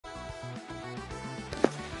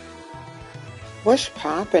What's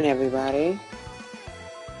poppin', everybody?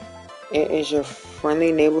 It is your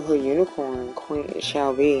friendly neighborhood unicorn, Queen It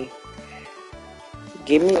Shall Be.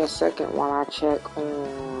 Give me a second while I check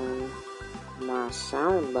on my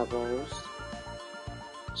sound levels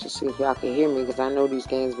to see if y'all can hear me, because I know these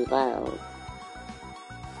games be loud.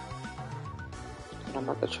 But I'm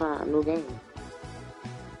about to try a new game.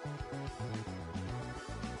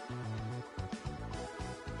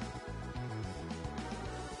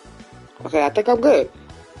 Okay, I think I'm good.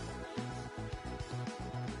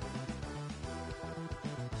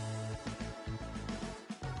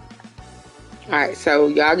 Alright, so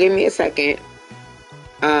y'all give me a second.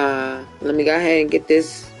 Let me go ahead and get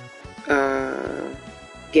this,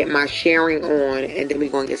 get my sharing on, and then we're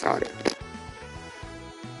gonna get started.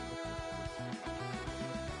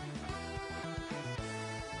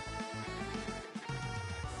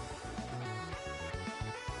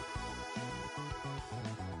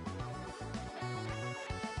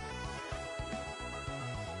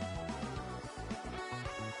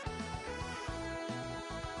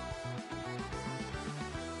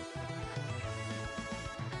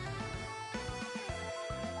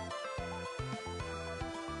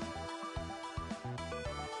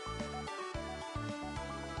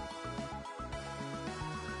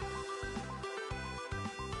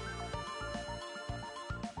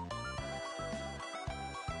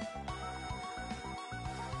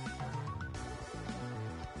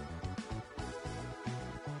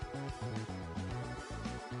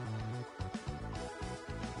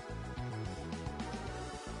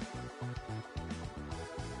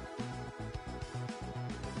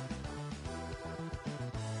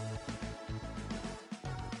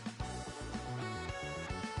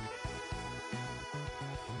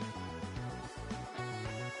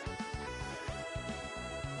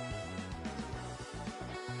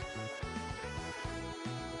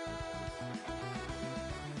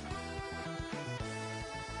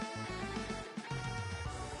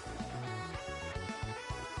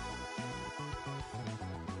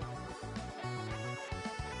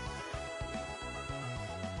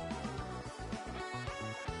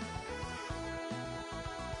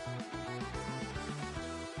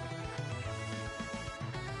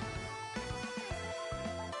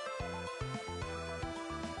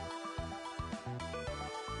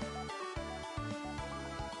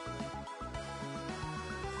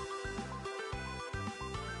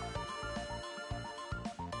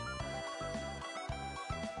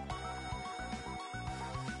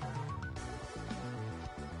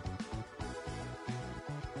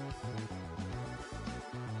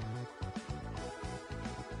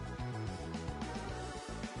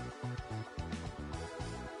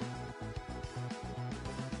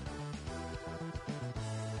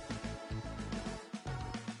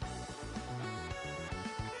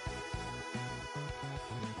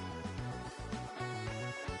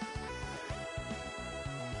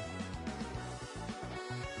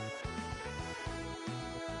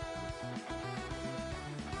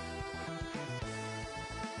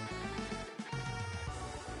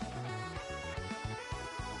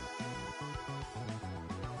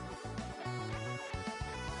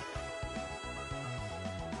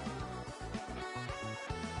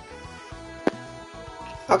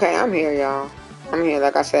 Okay, I'm here, y'all. I'm here.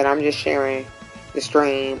 Like I said, I'm just sharing the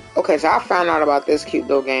stream. Okay, so I found out about this cute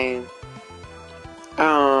little game.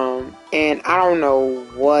 And I don't know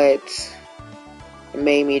what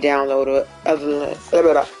made me download it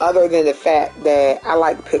other than the fact that I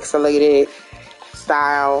like pixelated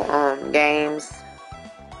style games.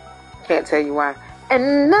 Can't tell you why.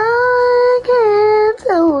 And I can't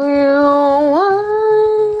tell you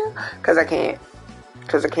why. Because I can't.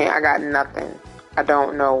 I got nothing. I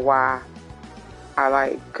don't know why.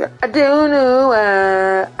 I don't know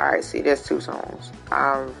why. Alright, see, there's two songs.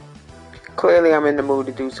 Clearly I'm in the mood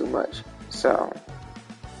to do too much. So,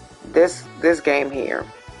 this game here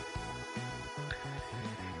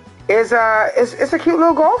is it's a cute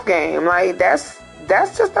little golf game. Like, that's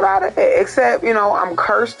just about it. Except, I'm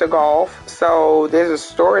cursed to golf. So, there's a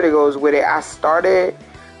story that goes with it. I started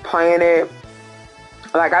playing it.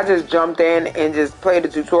 Like, I just jumped in and just played the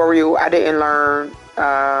tutorial. I didn't learn.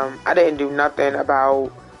 I didn't do nothing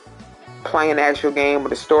about playing the actual game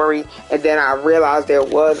with a story. And then I realized there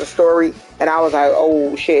was a story. And I was like,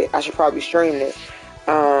 oh, shit, I should probably stream this.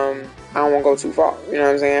 I don't want to go too far. You know what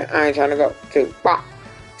I'm saying? I ain't trying to go too far.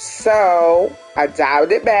 So, I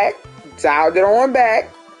dialed it on back,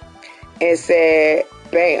 and said,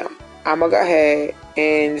 bam, I'm going to go ahead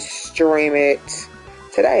and stream it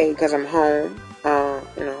today because I'm home.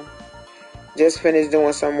 Just finished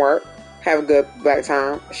doing some work. Have a good black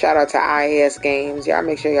time. Shout out to IAS Games. Y'all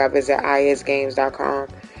make sure y'all visit iasgames.com.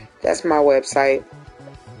 That's my website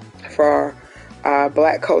for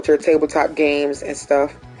black culture, tabletop games, and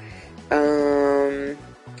stuff.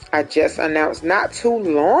 I just announced not too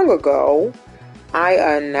long ago, I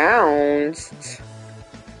announced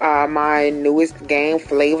my newest game,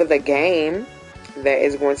 Flavor the Game, that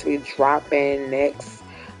is going to be dropping next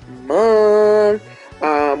month.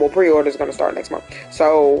 Well, pre-order is going to start next month.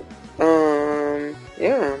 So,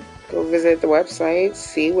 yeah, go visit the website,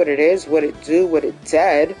 see what it is, what it do, what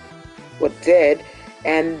did,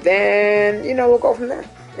 and then, we'll go from there.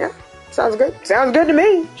 Yeah, sounds good. Sounds good to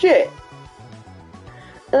me. Shit.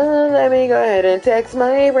 Let me go ahead and text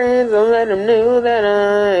my friends and let them know that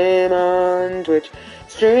I'm on Twitch,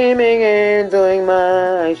 streaming and doing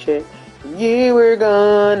my shit. You were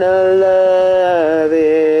gonna love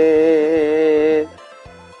it,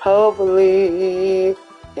 hopefully.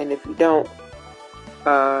 And if you don't,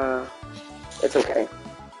 it's okay.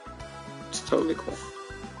 It's totally cool.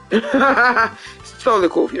 It's totally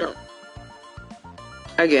cool if you don't.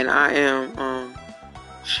 Again, I am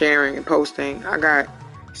sharing and posting. I got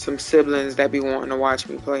some siblings that be wanting to watch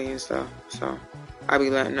me play and stuff, so I be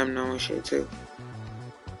letting them know and shit too.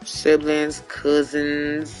 Siblings,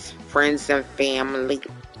 cousins, friends and family.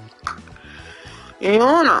 The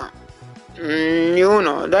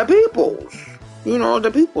peoples.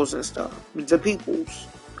 The peoples and stuff. The peoples.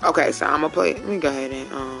 Okay, so I'm gonna play. Let me go ahead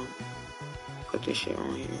and put this shit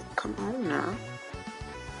on here. Come on now.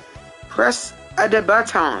 Press the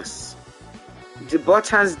buttons. The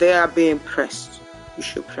buttons, they are being pressed. You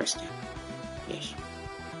should press them. Yes.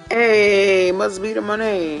 Hey, must be the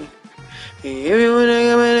money.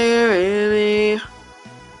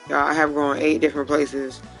 Y'all, I have gone 8 different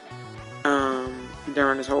places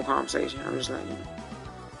during this whole conversation. I'm just letting you know.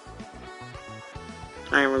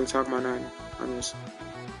 I ain't really talking about nothing. I'm just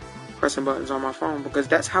pressing buttons on my phone because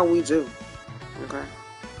that's how we do. Okay.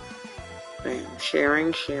 Bam.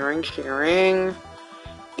 Sharing.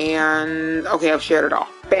 And okay, I've shared it all.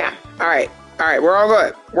 Bam. Alright, we're all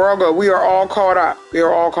good. We are all caught up.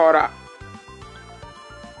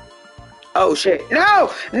 Oh shit.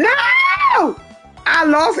 No! I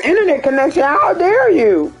lost internet connection. How dare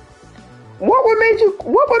you? What would make you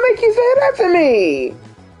say that to me?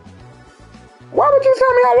 Why would you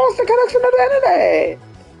tell me I lost the connection to the internet?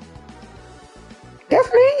 That's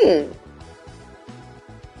mean.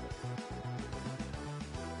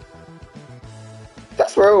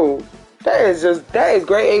 That's rude. That is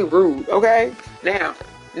grade A rude. Okay. Now,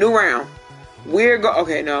 new round.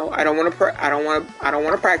 Okay, no, I don't want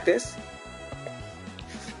to practice.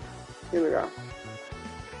 Here we go.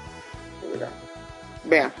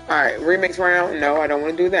 Bam. Alright, remix round. No, I don't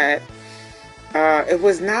want to do that. It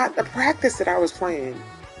was not the practice that I was playing.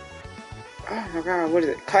 Oh my god, what is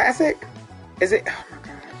it? Classic? Is it? Oh my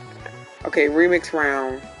god. Okay, remix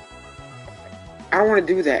round. I don't want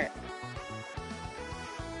to do that.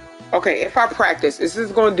 Okay, if I practice, is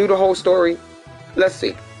this going to do the whole story? Let's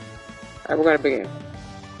see. Alright, we're going to begin.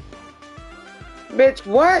 Bitch,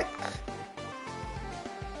 what?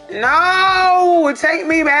 No! Take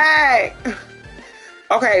me back!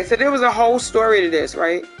 Okay, so there was a whole story to this,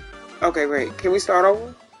 right? Okay, great. Can we start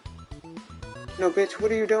over? No, bitch, what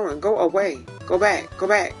are you doing? Go away. Go back.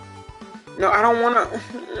 No, I don't want to.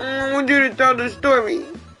 I want you to tell the story.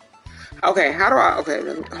 Okay, how do I... Okay,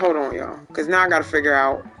 hold on, y'all. Because now I got to figure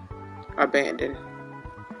out... Abandon.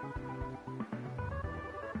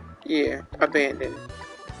 Yeah, abandon.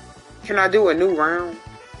 Can I do a new round?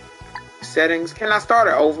 Settings. Can I start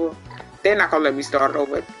it over? They're not gonna let me start it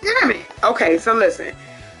over. Damn it. Okay, so listen.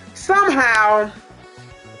 Somehow,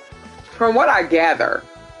 from what I gather,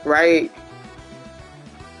 right?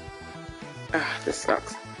 This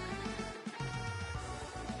sucks.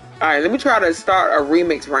 Alright, let me try to start a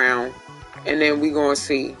remix round. And then we gonna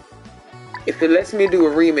see. If it lets me do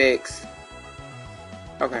a remix.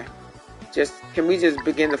 Okay. Can we just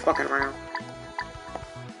begin the fucking round?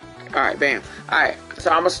 Alright, bam. Alright,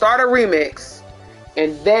 so I'm gonna start a remix.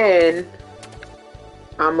 And then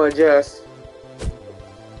I'm gonna just...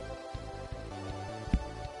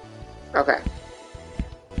 Okay.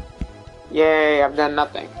 Yay, I've done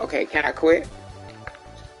nothing. Okay, can I quit?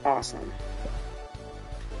 Awesome.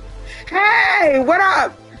 Hey, what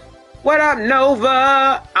up? What up,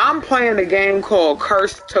 Nova? I'm playing a game called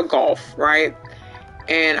Cursed to Golf, right?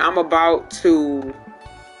 And I'm gonna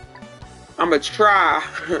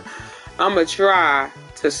try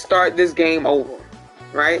to start this game over,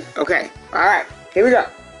 right? Okay, alright, here we go.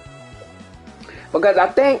 Because I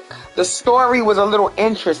think the story was a little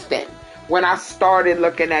interesting when I started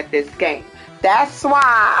looking at this game. That's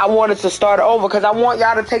why I wanted to start over, because I want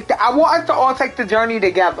y'all to I want us to all take the journey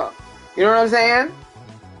together. You know what I'm saying?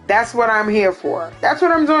 That's what I'm here for. That's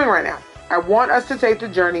what I'm doing right now. I want us to take the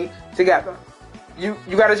journey together. You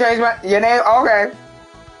gotta change your name? Okay.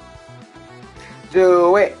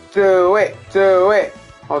 Do it.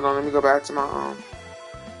 Hold on, let me go back to my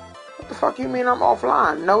What the fuck you mean I'm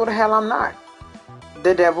offline? No, the hell I'm not.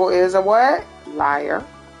 The devil is a what? Liar.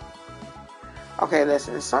 Okay,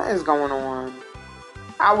 listen, something's going on.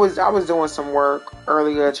 I was doing some work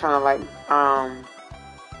earlier trying to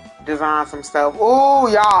design some stuff. Ooh,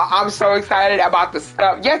 y'all, I'm so excited about the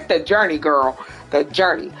stuff. Yes, the journey, girl. The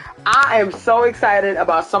journey. I am so excited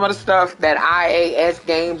about some of the stuff that IAS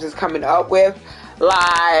Games is coming up with.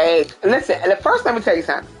 Like, listen, first let me tell you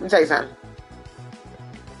something.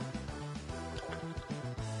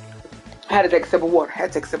 I had to take a sip of water.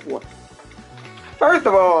 First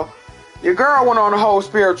of all, your girl went on a whole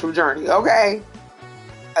spiritual journey, okay?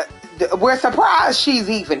 We're surprised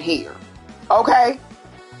she's even here, okay?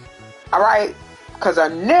 All right? Because I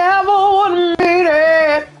never would meet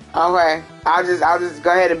it. Okay? I'll just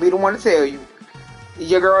go ahead and be the one to tell you.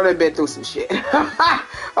 Your girl done been through some shit.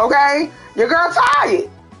 Okay? Your girl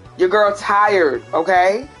tired,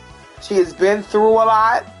 okay? She has been through a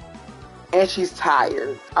lot, and she's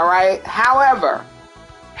tired, all right? However,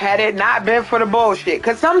 had it not been for the bullshit,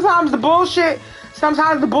 because sometimes the bullshit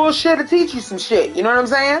will teach you some shit. You know what I'm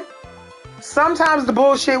saying? Sometimes the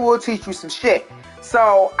bullshit will teach you some shit.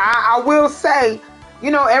 So I will say,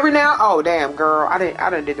 every now, oh damn girl, I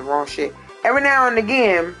done did the wrong shit. Every now and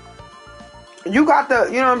again, you got to,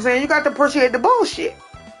 you know what I'm saying? You got to appreciate the bullshit.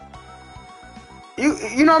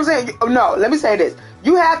 You know what I'm saying? No, let me say this.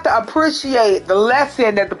 You have to appreciate the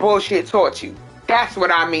lesson that the bullshit taught you. That's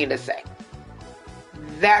what I mean to say.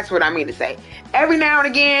 Every now and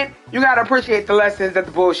again, you gotta appreciate the lessons that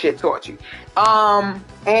the bullshit taught you. And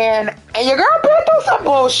your girl been through some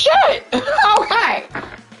bullshit. Okay.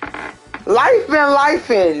 Life been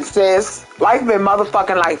lifing, sis. Life been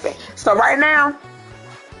motherfucking lifing. So right now,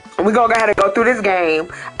 we're gonna go ahead and go through this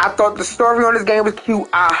game. I thought the story on this game was cute.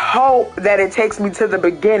 I hope that it takes me to the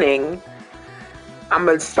beginning. I'm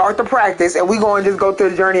gonna start the practice, and we're gonna just go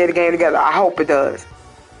through the journey of the game together. I hope it does.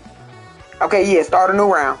 Okay, yeah, start a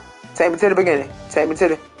new round. Take me to the beginning.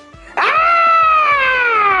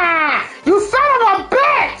 Ah! You son of a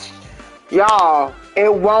bitch! Y'all,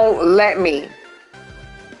 it won't let me.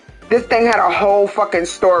 This thing had a whole fucking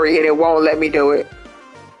story, and it won't let me do it.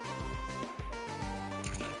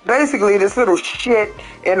 Basically, this little shit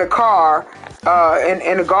in the car,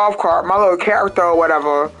 in the golf cart, my little character or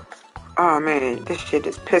whatever. Oh man, this shit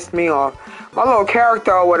just pissed me off. My little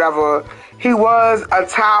character or whatever, he was a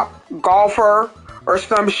top golfer or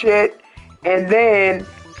some shit, and then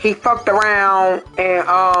he fucked around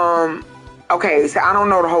and okay, so I don't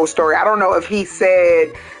know the whole story. I don't know if he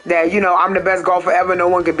said that, I'm the best golfer ever, no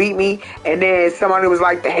one could beat me, and then somebody was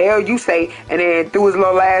like, the hell you say, and then threw his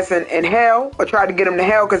little ass in hell, or tried to get him to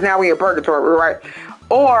hell, because now we in purgatory, right?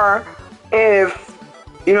 Or if,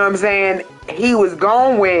 you know what I'm saying, he was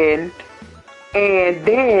gonna win, and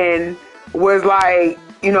then was like,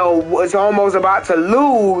 was almost about to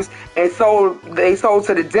lose, and so they sold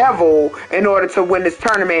to the devil in order to win this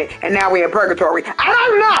tournament, and now we're in purgatory.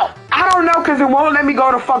 I don't know, because it won't let me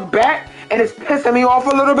go the fuck back, and it's pissing me off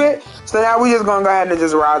a little bit. So now we just gonna go ahead and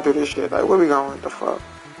just ride through this shit. Like, where we going? What the fuck?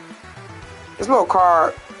 This little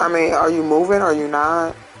car, I mean, are you moving? Are you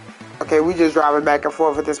not? Okay, we just driving back and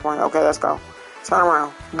forth at this point. Okay, let's go. Turn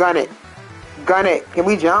around. Gun it. Can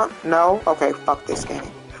we jump? No? Okay, fuck this game.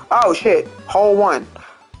 Oh, shit. Hole one.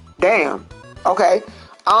 Damn. Okay.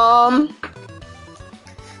 I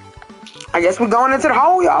guess we're going into the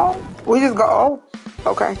hole, y'all. We just go.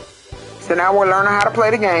 Oh, okay. So now we're learning how to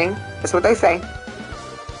play the game. That's what they say.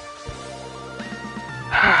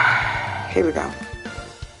 Here we go.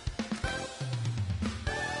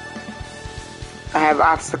 I have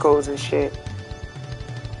obstacles and shit.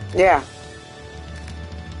 Yeah.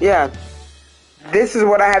 This is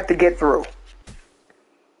what I have to get through.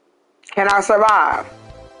 Can I survive?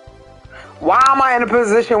 Why am I in a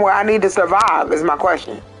position where I need to survive is my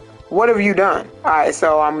question. What have you done? Alright,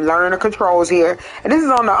 so I'm learning the controls here. And this is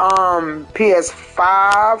on the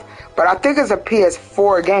PS5, but I think it's a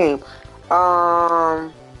PS4 game.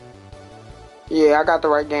 Yeah, I got the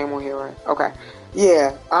right game on here, right? Okay.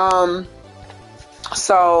 Yeah.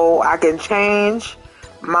 So I can change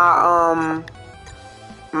my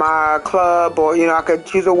my club, or I could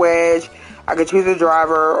choose a wedge, I could choose a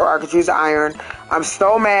driver, or I could choose an iron. I'm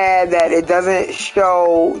so mad that it doesn't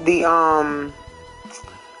show the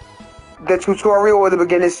tutorial or the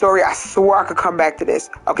beginning story. I swore I could come back to this.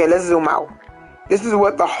 Okay, let's zoom out. This is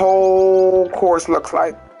what the whole course looks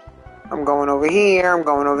like. I'm going over here, I'm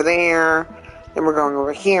going over there, then we're going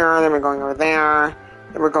over here, then we're going over there,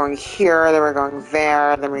 then we're going here, then we're going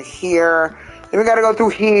there, then we're here, then we gotta go through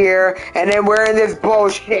here, and then we're in this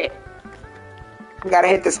bullshit. We gotta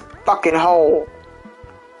hit this fucking hole.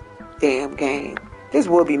 Damn game. This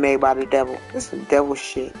would be made by the devil. This is some devil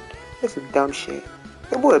shit. This is some dumb shit.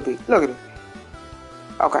 It would be. Look at it.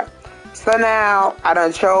 Okay. So now I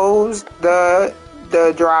done chose the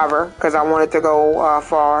driver because I wanted to go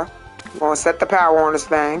far. I'm gonna set the power on this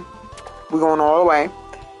thing. We're going all the way.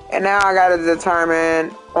 And now I gotta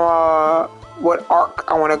determine what arc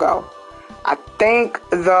I wanna go. I think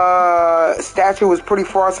the statue was pretty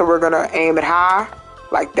far, so we're gonna aim it high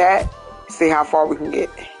like that. See how far we can get.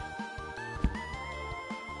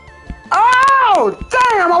 Oh,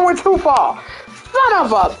 damn, I went too far. Son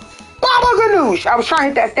of a baba ganoush. I was trying to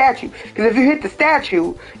hit that statue. Because if you hit the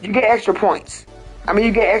statue, you get extra points. I mean,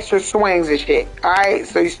 you get extra swings and shit. Alright,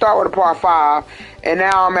 so you start with a par 5. And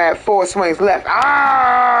now I'm at 4 swings left.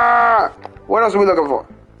 Ah! What else are we looking for?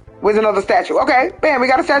 Where's another statue? Okay, bam, we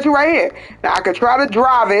got a statue right here. Now, I could try to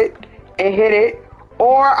drive it and hit it.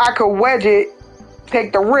 Or I could wedge it,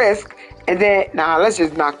 take the risk, and then... Nah, let's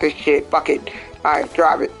just knock this shit. Fuck it. Alright,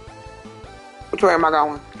 drive it. Which way am I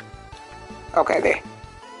going? Okay, there.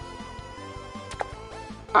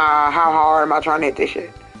 How hard am I trying to hit this shit?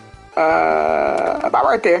 About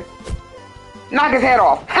right there. Knock his head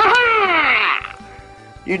off. Ha ha!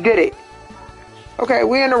 You did it. Okay,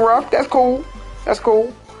 we in the rough. That's cool. That's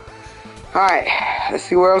cool. Alright, let's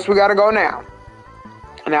see where else we gotta go now.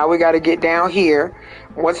 Now we gotta get down here.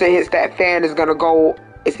 Once it hits that fan, it's gonna go...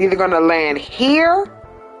 It's either gonna land here...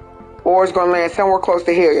 or it's gonna land somewhere close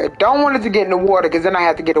to here. Don't want it to get in the water because then I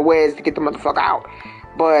have to get a wedge to get the motherfucker out.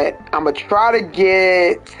 But I'm gonna try to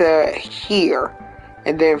get to here,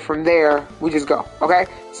 and then from there we just go. Okay,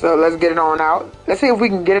 so let's get it on out. Let's see if we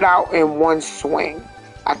can get it out in one swing.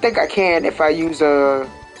 I think I can if I use a...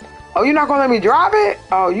 Oh, you're not gonna let me drive it?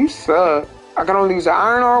 Oh, you suck. I can only use an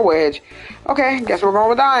iron or a wedge. Okay, guess we're going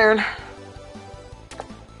with the iron.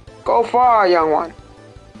 Go far, young one.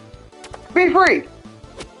 Be free.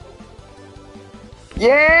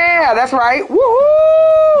 Yeah, that's right.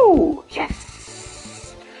 Woohoo!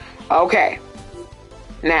 Yes. Okay.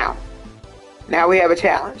 Now we have a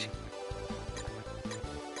challenge.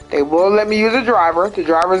 They will let me use a driver. The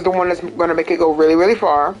driver is the one that's going to make it go really, really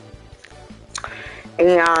far.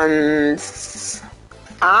 And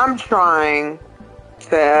I'm trying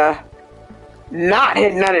to not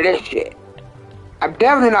hit none of this shit. I'm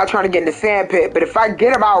definitely not trying to get in the sand pit, but if I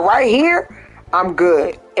get about right here, I'm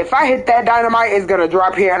good. If I hit that dynamite, it's going to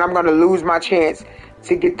drop here, and I'm going to lose my chance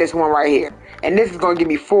to get this one right here. And this is going to give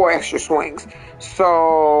me 4 extra swings.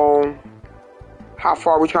 So, how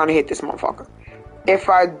far are we trying to hit this motherfucker? If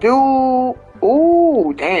I do...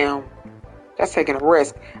 Ooh, damn. That's taking a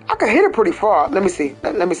risk. I could hit it pretty far. Let me see.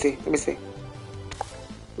 Let me see.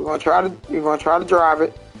 You're going to try to drive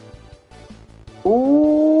it.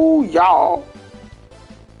 Ooh, y'all.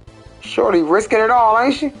 Shorty risking it all,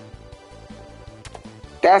 ain't she?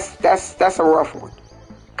 That's a rough one.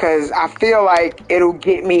 Cause I feel like it'll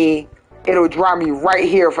drop me right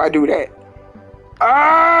here if I do that.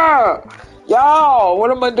 Ah! Y'all,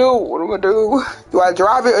 what am I do? Do I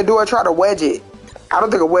drive it or do I try to wedge it? I don't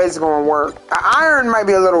think a wedge is gonna work. The iron might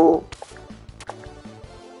be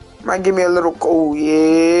might give me a little, oh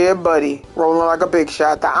yeah, buddy. Rolling like a big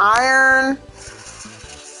shot. The iron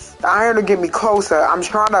will get me closer. I'm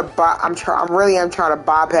trying to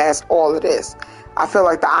bypass all of this. I feel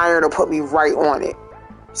like the iron will put me right on it.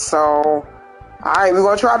 So, alright, we're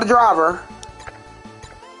going to try the driver.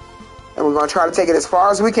 And we're going to try to take it as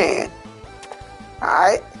far as we can.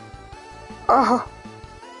 Alright.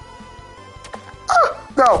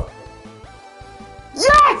 Go.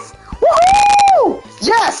 Yes! Woohoo!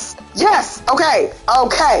 Yes! Okay.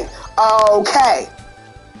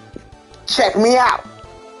 Check me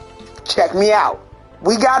out.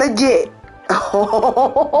 We got to get...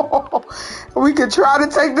 we could try to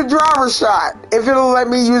take the driver shot if it'll let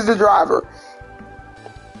me use the driver.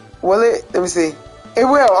 Will it? Let me see. It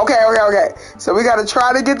will. Okay. So we gotta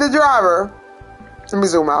try to get the driver. Let me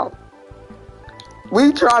zoom out.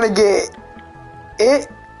 We trying to get it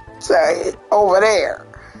to over there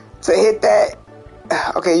to hit that.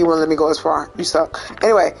 Okay, you won't let me go as far. You suck.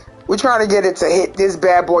 Anyway, we're trying to get it to hit this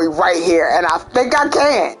bad boy right here, and I think I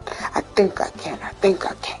can. I think I can.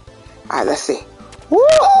 Alright, let's see. Woo!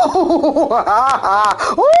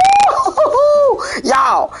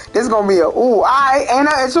 Y'all, this is gonna be a ooh. Alright, ain't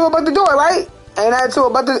nothing to it but to do it, right? Ain't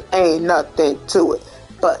nothing to it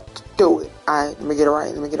but to do it. Alright, let me get it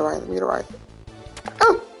right.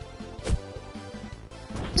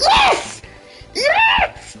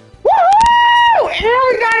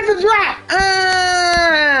 the drop.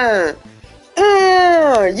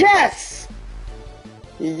 Yes.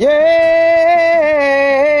 Yeah.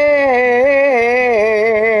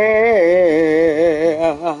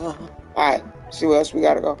 All right. See what else we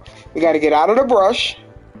gotta go. We gotta get out of the brush.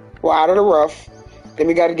 Well, out of the rough. Then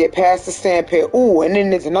we gotta get past the sand pit. Ooh, and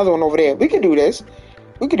then there's another one over there. We can do this.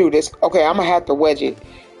 We can do this. Okay, I'm gonna have to wedge it.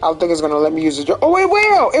 I don't think it's gonna let me use the driver. Oh, it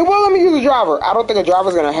will! It will let me use the driver. I don't think a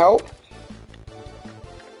driver's gonna help.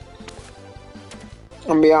 I'm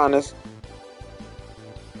gonna be honest.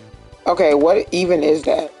 Okay, what even is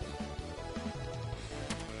that?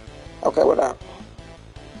 Okay, whatever.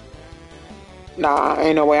 Nah,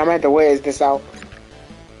 ain't no way. I'm gonna have to wedge this out.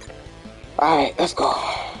 Alright, let's go.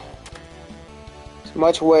 As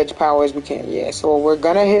much wedge power as we can. Yeah, so we're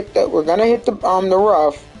gonna hit the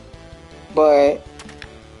rough, but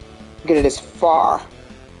get it as far.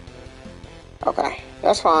 Okay,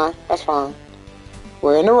 that's fine. That's fine.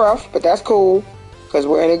 We're in the rough, but that's cool because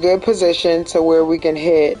we're in a good position to where we can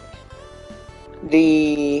hit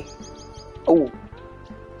the. Oh,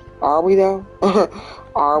 are we though?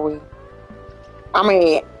 Are we? I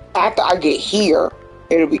mean, after I get here,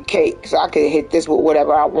 it'll be cake. So I could hit this with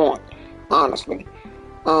whatever I want, honestly.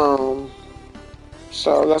 So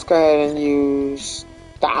let's go ahead and use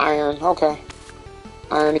the iron. Okay,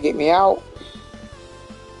 iron to get me out.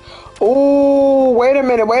 Ooh, wait a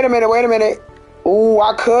minute. Ooh,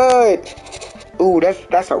 I could. Ooh,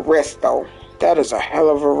 that's a risk though. That is a hell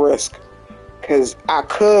of a risk. Cause I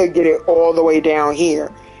could get it all the way down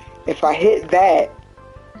here. If I hit that,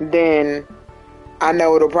 then I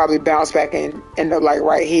know it'll probably bounce back and end up like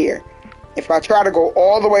right here. If I try to go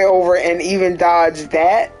all the way over and even dodge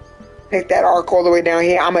that, take that arc all the way down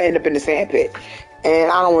here, I'm gonna end up in the sand pit.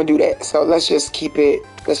 And I don't wanna do that. So let's just keep it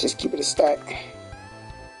a stack.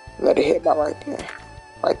 Let it hit about right there.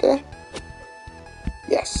 Right there?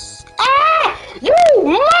 Yes. Ah! You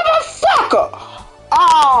motherfucker!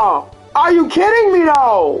 Oh! Are you kidding me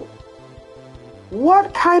though?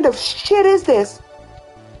 What kind of shit is this?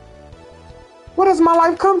 What has my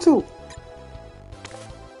life come to?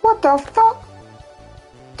 What the fuck?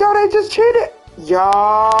 Yo, they just cheated.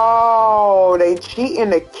 Yo, they cheating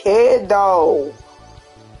the kid though.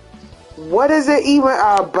 What is it even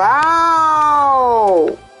about?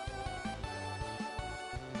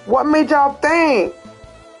 What made y'all think?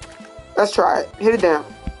 Let's try it. Hit it down.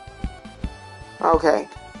 Okay.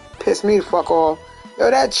 Piss me the fuck off.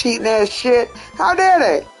 Yo, that cheating ass shit. How dare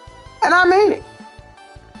they? And I mean it.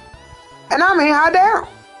 And I mean, how dare?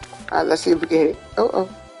 Alright, let's see if we can hit it. Uh-oh.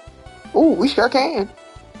 Ooh, we sure can.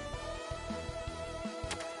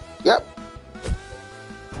 Yep.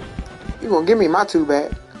 You gonna give me my 2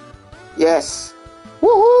 back. Yes.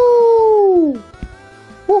 Woohoo!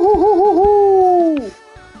 Woohoo!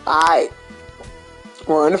 Alright.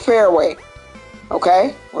 We're in the fairway.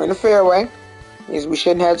 Okay? We're in the fairway. Means we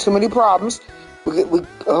shouldn't have too many problems.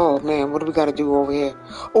 Oh man, what do we gotta do over here?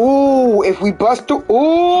 Ooh, if we bust through.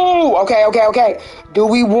 Ooh, okay. Do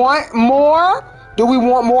we want more? Do we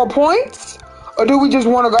want more points? Or do we just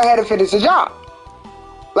want to go ahead and finish the job?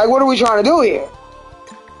 Like, what are we trying to do here?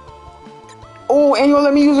 Ooh, and you'll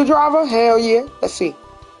let me use a driver? Hell yeah. Let's see.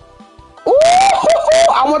 Ooh,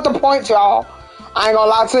 I want the points, y'all. I ain't gonna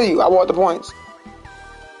lie to you. I want the points.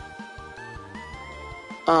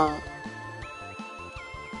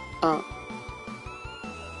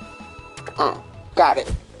 Got it.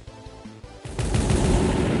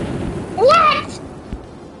 What?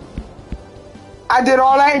 I did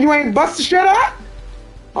all that and you ain't bust the shit up?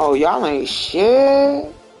 Oh, y'all ain't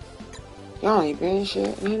shit. Y'all ain't been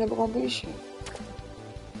shit. You ain't never gonna be shit.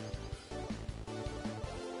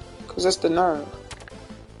 Cause it's the nerve.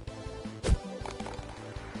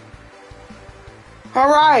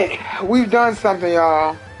 Alright, we've done something,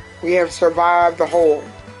 y'all. We have survived the hole.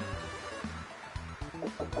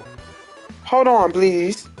 Hold on,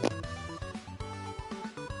 please.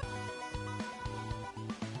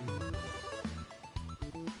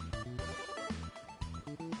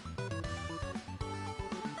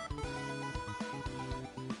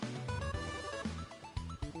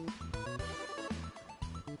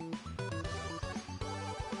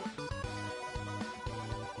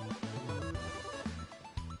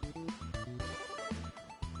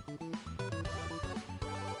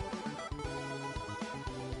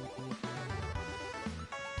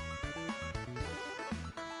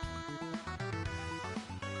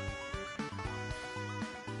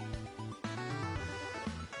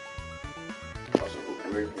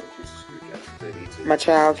 My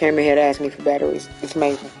child came in here to ask me for batteries. It's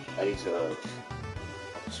amazing. I need to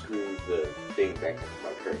screw the thing back into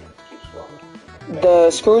my tray. Keep swallowing.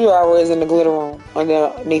 The screwdriver is in the glitter room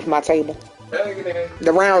underneath my table.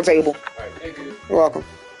 The round table. Alright, thank you. You're welcome.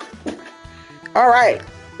 Alright.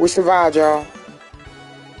 We survived, y'all.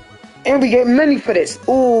 And we get money for this.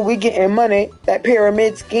 Ooh, we getting money. That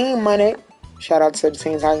pyramid scheme money. Shout out to the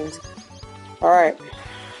Tings Titans. Alright.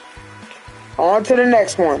 On to the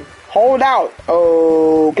next one. Hold out.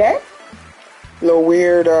 Okay. A little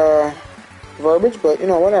weird verbiage, but you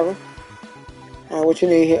know, whatever. Alright, what you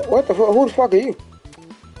need here? What the fuck? Who the fuck are you?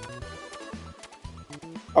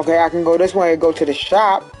 Okay, I can go this way and go to the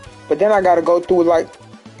shop, but then I gotta go through like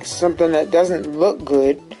something that doesn't look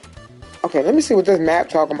good. Okay, let me see what this map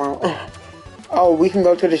talking about. Oh, we can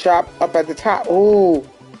go to the shop up at the top. Ooh.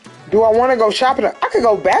 Do I want to go shopping? I could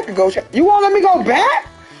go back and go shop. You won't let me go back?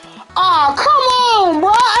 Oh, come on,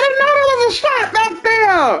 bro. I didn't know there was a shop back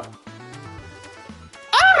there.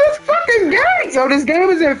 Oh, this fucking game. Yo, this game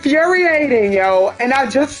is infuriating, yo. And I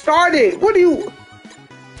just started. What do you...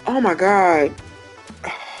 Oh, my God.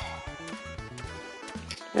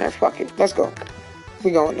 Man, fuck it. Let's go.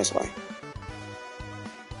 We going this way.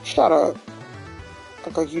 Shut up.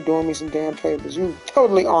 Look like you doing me some damn favors. You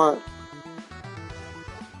totally aren't.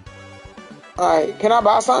 Alright, can I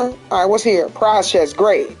buy something? Alright, what's here? Prize chest,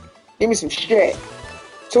 great. Give me some shit.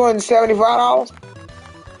 $275?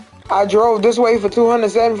 I drove this way for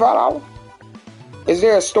 $275? Is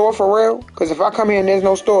there a store for real? Because if I come here and there's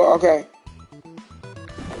no store, okay.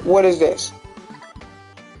 What is this?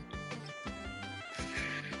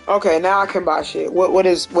 Okay, now I can buy shit. What?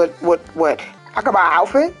 I can buy an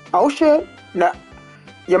outfit? Oh shit. No.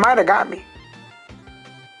 You might have got me.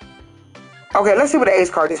 Okay, let's see what the ace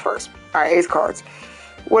card is first. Alright, ace cards.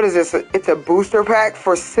 What is this? It's a booster pack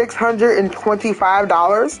for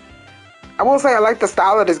 $625. I will say I like the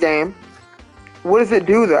style of this game. What does it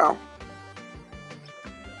do though?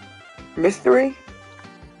 Mystery?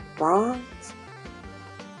 Bronze?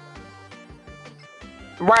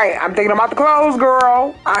 Right, I'm thinking about the clothes,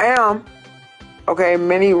 girl. I am. Okay,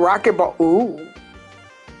 mini rocket ball. Ooh.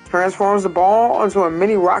 Transforms the ball into a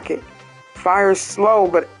mini rocket. Fires slow,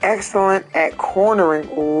 but excellent at cornering.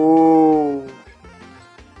 Ooh.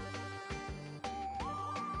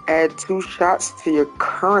 Add 2 shots to your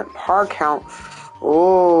current par count.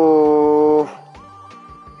 Ooh.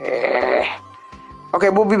 Yeah. Okay,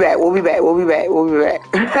 we'll be back. We'll be back. We'll be back. We'll be back.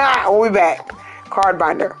 We'll be back. Card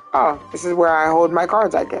binder. Oh, this is where I hold my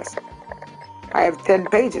cards, I guess. I have 10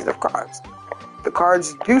 pages of cards. The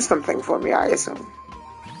cards do something for me, I assume.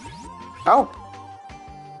 Oh.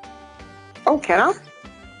 Oh, can I?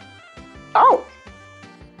 Oh.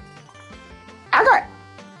 I got...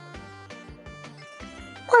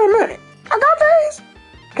 Wait a minute. I got these.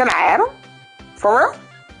 Can I add them? For real?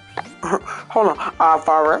 Hold on.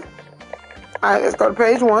 For real? Alright, let's go to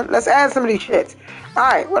page 1. Let's add some of these shits.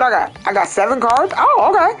 Alright, what I got? I got 7 cards.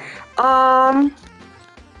 Oh, okay.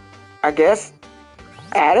 I guess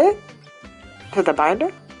add it to the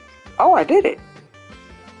binder. Oh, I did it.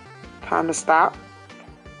 Time to stop.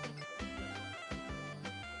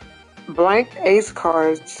 Blank ace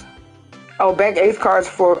cards. Oh, blank ace cards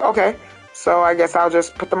for... Okay. So I guess I'll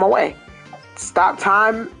just put them away. Stop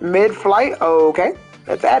time mid-flight. Okay.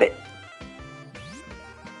 Let's add it.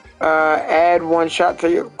 Add 1 shot to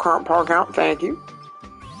your current par count. Thank you.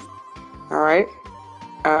 Alright.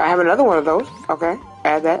 I have another one of those. Okay.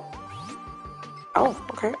 Add that. Oh,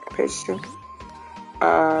 okay. Page 2.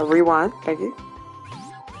 Rewind. Thank you.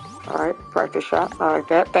 Alright. Practice shot. I like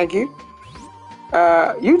that. Thank you.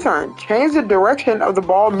 U-turn. Change the direction of the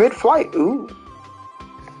ball mid-flight. Ooh.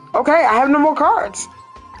 Okay. I have no more cards.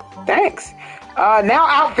 Thanks. Now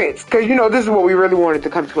outfits. Because, you know, this is what we really wanted to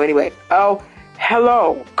come to anyway. Oh,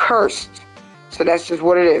 hello. Cursed. So that's just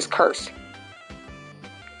what it is. Cursed.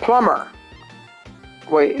 Plumber.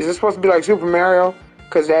 Wait, is this supposed to be like Super Mario?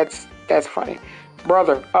 Because that's funny.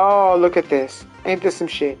 Brother. Oh, look at this. Ain't this some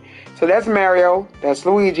shit? So that's Mario. That's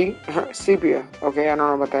Luigi. Sepia. Okay, I don't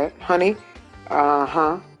know about that. Honey.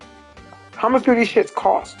 Uh-huh. How much do these shits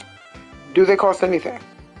cost? Do they cost anything?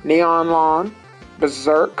 Neon Lawn.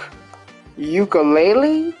 Berserk.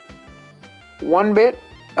 Ukulele. 1-bit.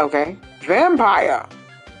 Okay. Vampire.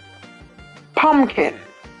 Pumpkin.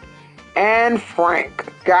 And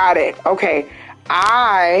Frank. Got it. Okay.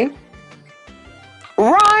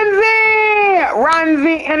 Ronzi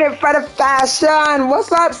in it for the fashion.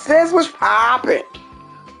 What's up, sis? What's poppin'?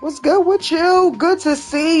 What's good with you? Good to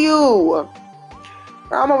see you.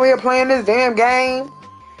 I'm over here playing this damn game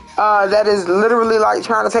that is literally like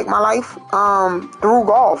trying to take my life through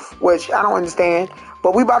golf, which I don't understand.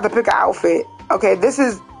 But we about to pick an outfit. Okay, this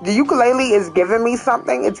is the ukulele is giving me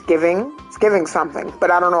something. It's giving something,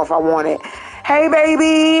 but I don't know if I want it. Hey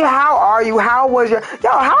baby, how are you? How was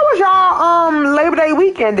y'all Labor Day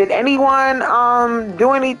weekend? Did anyone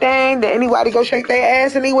do anything? Did anybody go shake their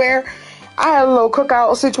ass anywhere? I had a little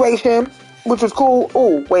cookout situation, which was cool.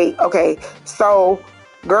 Oh, wait, okay. So,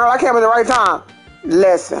 girl, I came at the right time.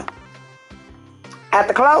 Listen, at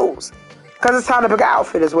the close. Because it's time to pick an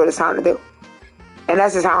outfit is what it's time to do. And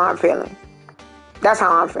that's just how I'm feeling. That's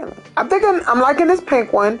how I'm feeling. I'm liking this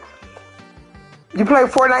pink one. You play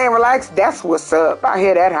Fortnite and relax? That's what's up. I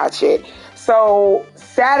hear that hot shit. So,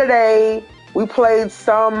 Saturday, we played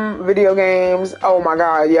some video games. Oh my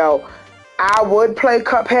God, yo. I would play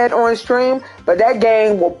Cuphead on stream, but that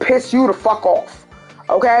game will piss you the fuck off.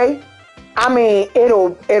 Okay? I mean,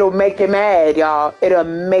 it'll make you mad, y'all. It'll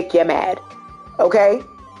make you mad. Okay?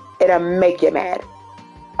 It'll make you mad.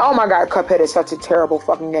 Oh my God, Cuphead is such a terrible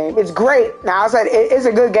fucking game. It's great. Now, I said it's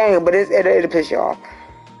a good game, but it'll piss you off.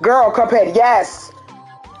 Girl, Cuphead, yes.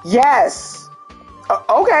 Yes.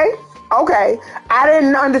 Okay. I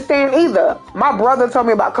didn't understand either. My brother told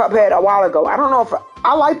me about Cuphead a while ago. I don't know if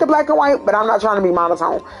I like the black and white, but I'm not trying to be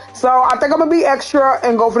monotone. So I think I'm going to be extra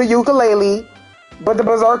and go for the ukulele. But the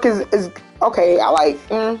Berserk is okay. I like,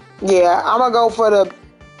 yeah, I'm going to go for the,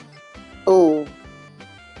 ooh.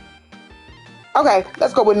 Okay,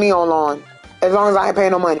 let's go with Neon Lawn. As long as I ain't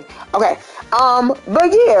paying no money. Okay. But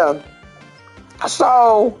yeah.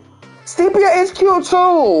 So, Sepia is cute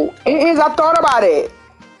too. It is. I thought about it.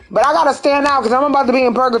 But I gotta stand out because I'm about to be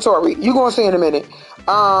in purgatory. You gonna see in a minute.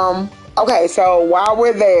 Okay, so while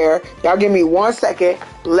we're there, y'all give me 1 second.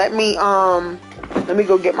 Let me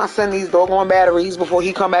go get my son these doggone batteries before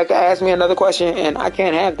he come back and ask me another question, and I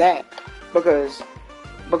can't have that because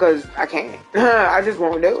I can't. I just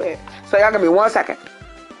won't do it. So y'all give me 1 second.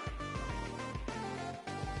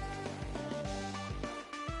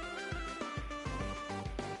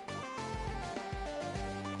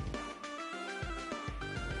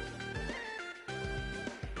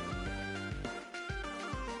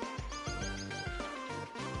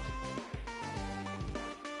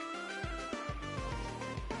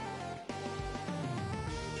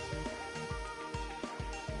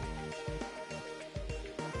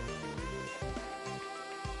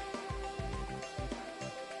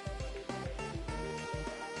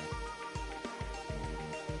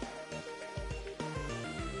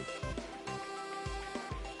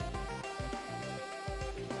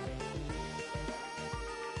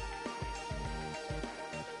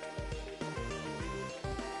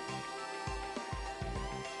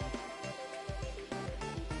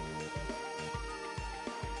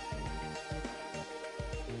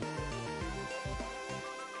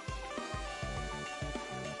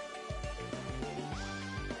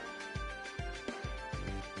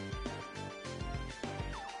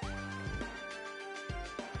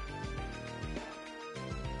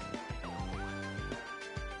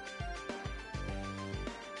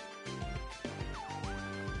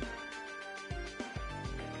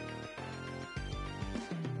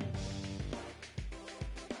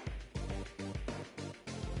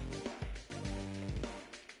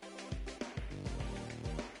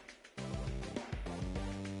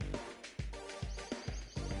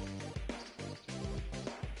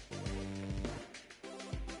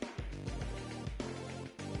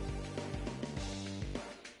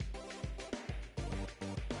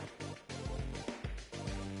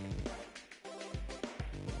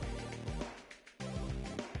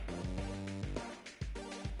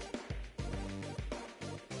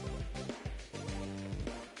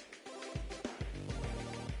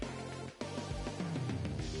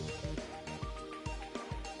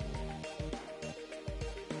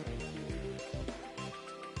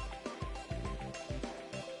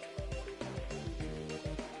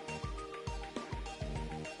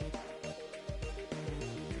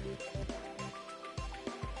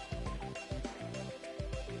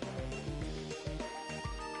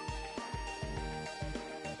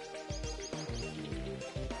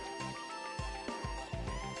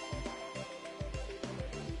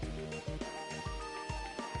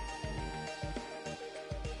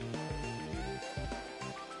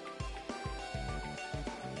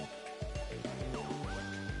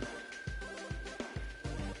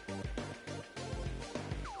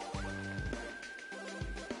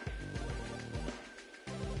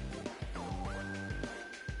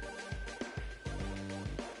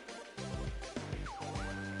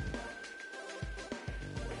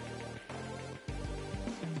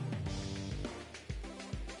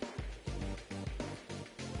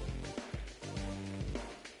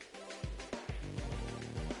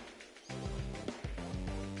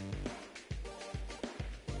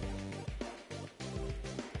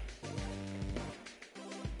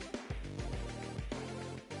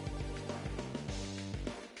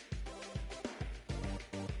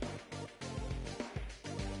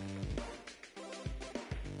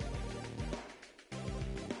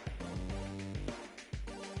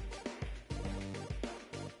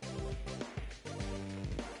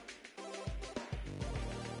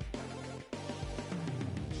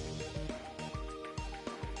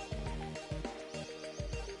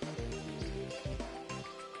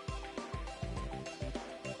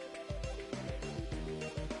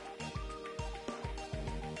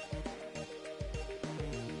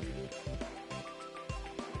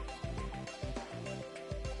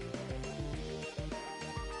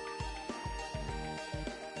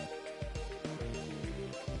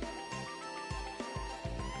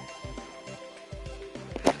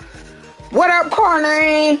 What up,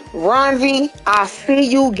 Carney? Ronzi, I see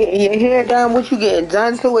you getting your hair done. What you getting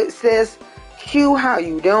done to it, sis? Q, how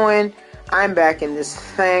you doing? I'm back in this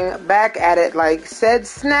thing. Back at it like said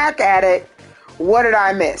snack at it. What did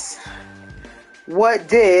I miss? What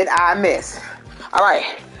did I miss? Alright.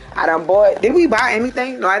 I done bought. Did we buy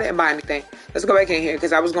anything? No, I didn't buy anything. Let's go back in here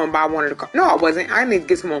because I was going to buy one of the cars. No, I wasn't. I need to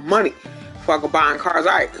get some more money before I go buying cars.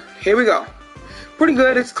 Alright. Here we go. Pretty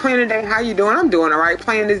good. It's cleaning day. How you doing? I'm doing alright.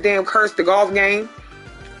 Playing this damn Curse the golf game.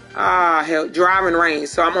 Ah, hell. Driving range.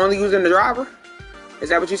 So I'm only using the driver? Is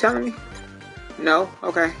that what you're telling me? No?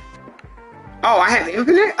 Okay. Oh, I have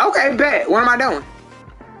infinite? Okay, bet. What am I doing?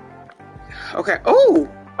 Okay. Ooh.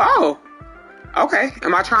 Oh. Okay.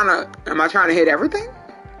 Am I trying to hit everything?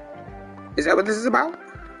 Is that what this is about?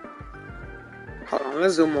 Hold on.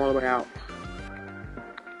 Let's zoom all the way out.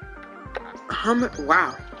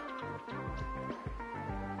 Wow.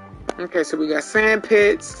 Okay, so we got sand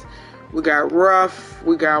pits, we got rough,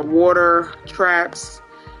 we got water traps,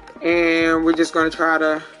 and we're just gonna try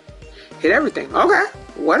to hit everything. Okay,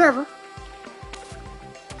 whatever.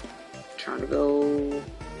 Trying to go.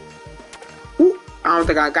 Ooh, I don't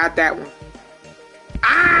think I got that one.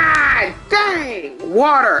 Ah, dang!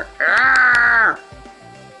 Water. Ah.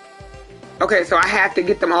 Okay, so I have to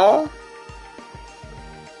get them all.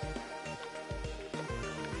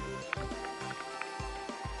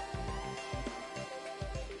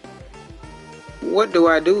 What do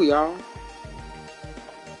I do, y'all?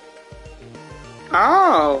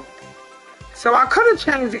 Oh. So I could have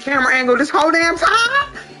changed the camera angle this whole damn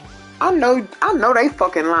time? I know they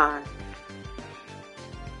fucking lying.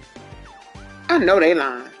 I know they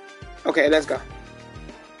lying. Okay, let's go.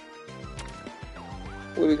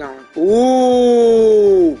 Where we going?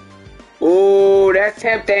 Ooh. Ooh, that's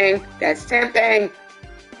tempting. That's tempting.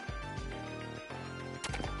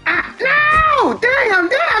 Ah, no! Damn!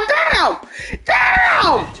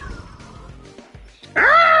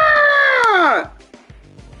 Ah!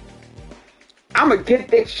 I'm gonna get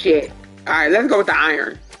this shit. Alright, let's go with the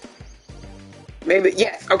iron. Maybe,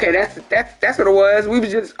 yes. Okay, that's what it was. We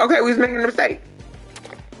was making a mistake.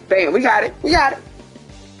 Bam, we got it.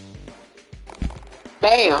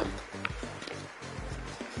 Bam.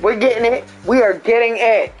 We're getting it. We are getting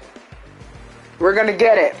it. We're gonna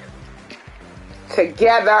get it.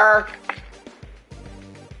 Together.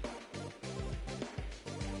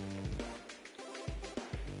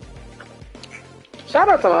 Shout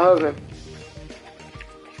out to my husband.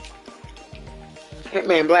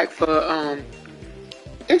 Hitman Black for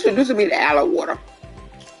introducing me to aloe water.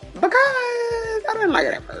 Because I didn't like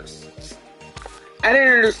it at first. I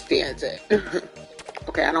didn't understand it.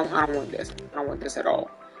 Okay, I don't want this. I don't want this at all.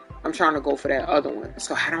 I'm trying to go for that other one.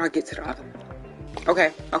 So how do I get to the other one?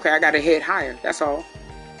 Okay, I gotta hit higher. That's all.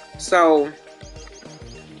 So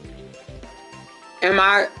am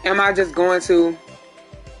I just going to?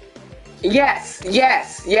 Yes,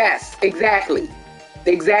 exactly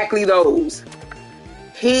those.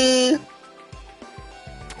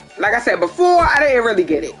 Like I said before, I didn't really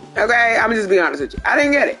get it. Okay, I'm just being honest with you. I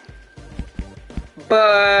didn't get it,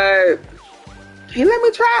 but he let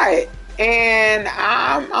me try it, and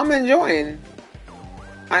I'm enjoying.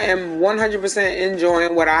 I am 100%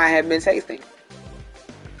 enjoying what I have been tasting.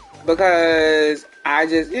 Because I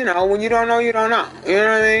just, when you don't know, you don't know. You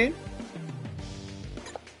know what I mean?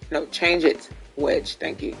 No, change it. Wedge,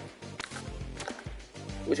 thank you.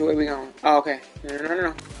 Which way we going? Oh, okay.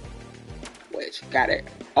 No. Wedge, got it.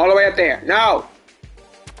 All the way up there. No!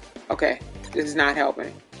 Okay, this is not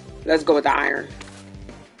helping. Let's go with the iron.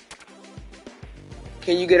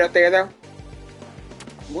 Can you get up there, though?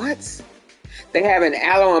 What? They have an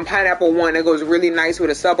aloe and pineapple one that goes really nice with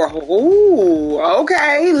a sub or ooh,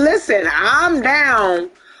 okay. Listen, I'm down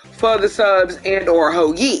for the subs and or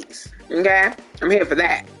hoagies. Okay? I'm here for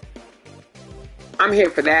that. I'm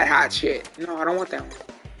here for that hot shit. No, I don't want that one.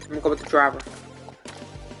 I'm gonna go with the driver.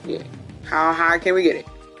 Yeah. How high can we get it?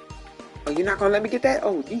 Oh, you're not gonna let me get that?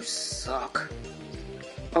 Oh, you suck.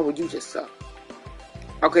 Oh, you just suck.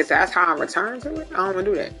 Okay, so that's how I return to it? I don't wanna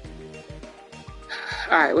do that.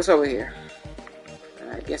 Alright, what's over here?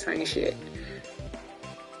 I guess I ain't shit.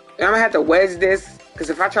 I'm gonna have to wedge this,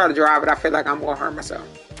 because if I try to drive it, I feel like I'm gonna hurt myself.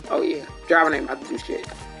 Oh yeah, driving ain't about to do shit.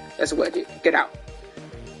 Let's wedge it. Get out.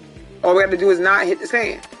 All we have to do is not hit the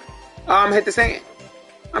sand. I'm hit the sand.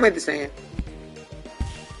 I'm hit the sand.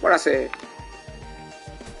 What I said.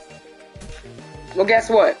 Well, guess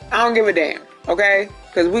what? I don't give a damn. Okay?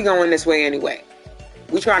 Because we going this way anyway.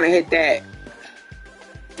 We trying to hit that.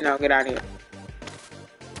 No, get out of here.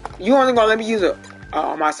 You only gonna let me use a...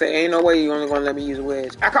 I might say, ain't no way you only gonna let me use a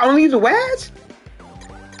wedge. I can only use a wedge?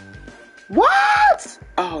 What?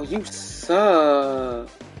 Oh, you suck.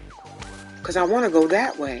 Because I want to go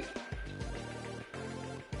that way.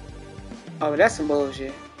 Oh, that's some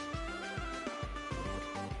bullshit.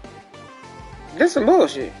 That's some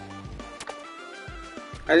bullshit.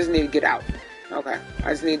 I just need to get out. Okay. I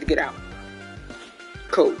just need to get out.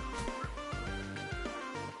 Cool.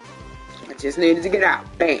 I just needed to get out.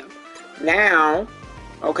 Bam. Now,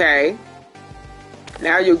 okay.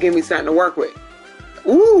 Now you'll give me something to work with.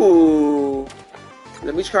 Ooh.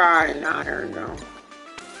 Let me try an iron though.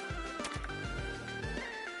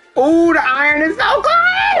 Ooh, the iron is so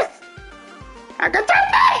close! I can take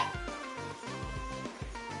it!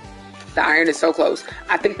 The iron is so close.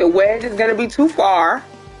 I think the wedge is gonna be too far.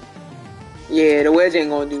 Yeah, the wedge ain't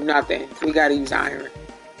gonna do nothing. We gotta use iron.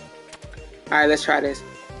 Alright, let's try this.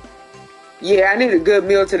 Yeah, I need a good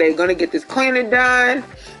meal today. Gonna get this cleaning done.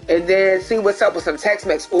 And then see what's up with some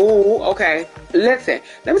Tex-Mex. Ooh, okay. Listen,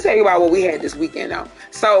 let me tell you about what we had this weekend though.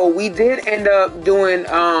 So we did end up doing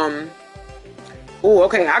ooh,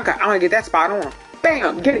 okay, I'm gonna get that spot on.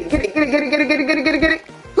 Bam! Get it.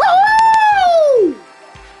 Woo!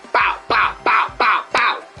 Bow, bow, bow, bow,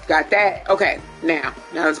 bow. Got that? Okay, now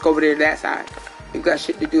let's go over there to that side. We've got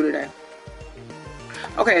shit to do today.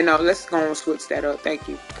 Okay, no, let's go and switch that up. Thank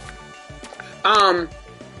you.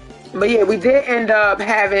 But yeah, we did end up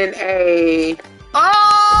having a...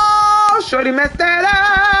 Oh, shorty messed that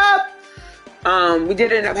up. We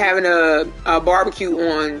did end up having a barbecue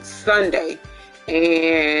on Sunday.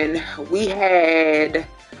 And we had...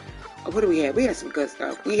 What do we have? We had some good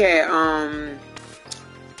stuff. We had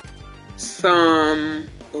some...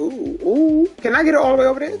 Ooh. Can I get it all the way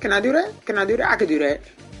over there? Can I do that? I could do that.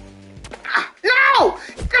 Ah, no!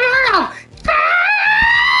 Damn!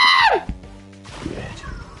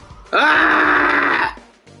 Ah!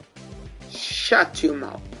 Shut your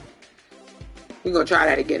mouth. We're gonna try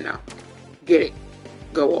that again now. Get it.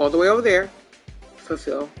 Go all the way over there.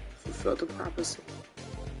 Fulfill the prophecy.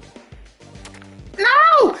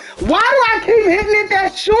 No! Why do I keep hitting it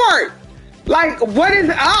that short? Like, what is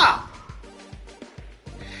up?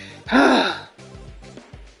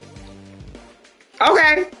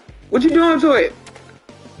 Okay. What you doing to it?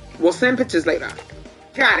 We'll send pictures later.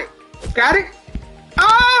 Got it?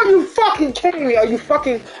 Oh, you fucking kidding me? Are you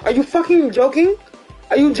fucking joking?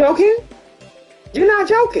 Are you joking? You're not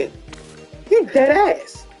joking. You dead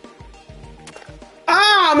ass.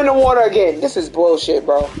 Ah, I'm in the water again. This is bullshit,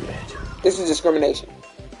 bro. This is discrimination.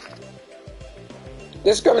 I'm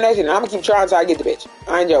gonna keep trying until I get the bitch.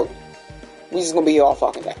 I ain't joking. We just gonna be here all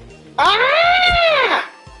fucking day. Ah!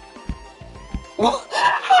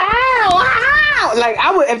 Ow! Like,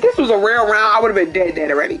 I would, if this was a real round, I would have been dead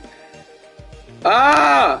already.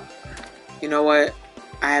 Ah! You know what?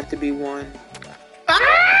 I have to be one.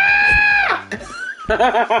 Ah!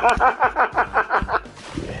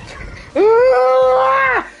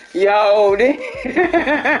 Yo, it'd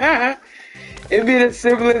be the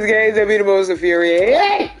simplest games. It'd be the most infuriating.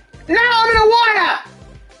 Hey! No, I'm in the water!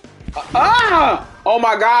 Oh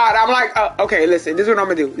my God. I'm like, okay, listen. This is what I'm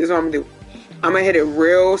gonna do. I'm gonna hit it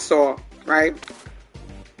real soft, right?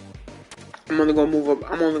 I'm only gonna move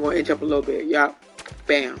up. I'm only gonna inch up a little bit. Yup.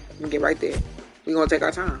 Bam. And get right there. We're gonna take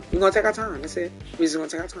our time. That's it. We're just gonna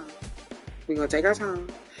take our time.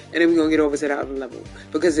 And then we're gonna get over to the other level.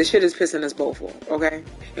 Because this shit is pissing us both off, okay?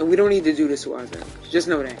 And we don't need to do this to ourselves. Just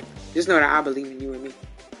know that. I believe in you and me.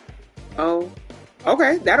 Oh.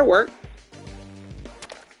 Okay, that'll work.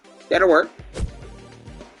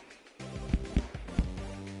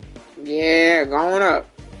 Yeah, going up.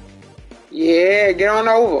 Yeah, get on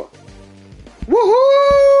over.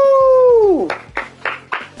 Woohoo!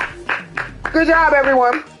 Good job,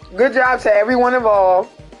 everyone. Good job to everyone involved.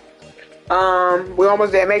 We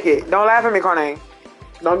almost didn't make it. Don't laugh at me, Cornane.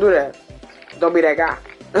 Don't do that. Don't be that guy.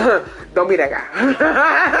 Don't be that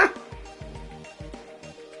guy.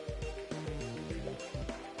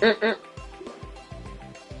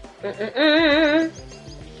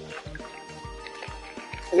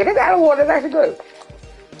 Yeah, this apple water is actually good.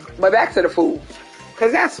 But back to the food,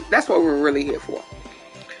 cause that's what we're really here for.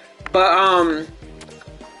 But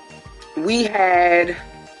we had.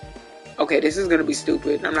 Okay, this is gonna be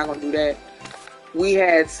stupid. I'm not gonna do that. We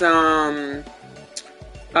had some.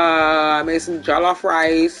 I made some jollof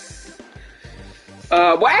rice.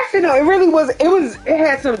 Well, actually, no. It really was. It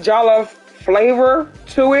had some jollof flavor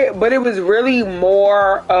to it, but it was really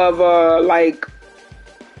more of a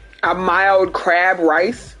mild crab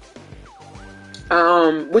rice,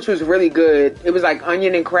 which was really good. It was like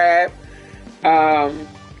onion and crab.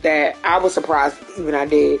 That I was surprised even I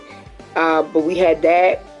did. But we had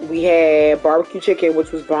that. We had barbecue chicken,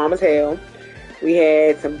 which was bomb as hell. We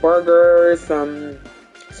had some burgers, some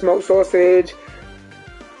smoked sausage.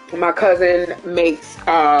 My cousin makes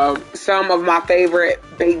some of my favorite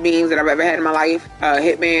baked beans that I've ever had in my life.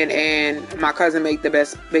 Hitman and my cousin make the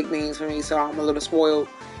best baked beans for me, so I'm a little spoiled.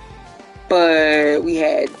 But we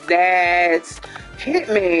had that.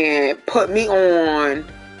 Hitman put me on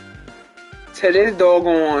to this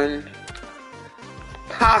doggone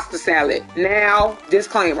pasta salad. Now,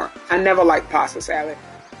 disclaimer, I never liked pasta salad.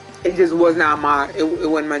 It just was not it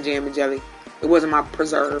wasn't my jam and jelly. It wasn't my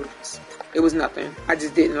preserves. It was nothing. I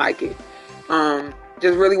just didn't like it.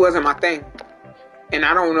 Just really wasn't my thing. And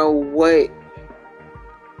I don't know what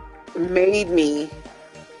made me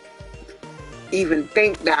even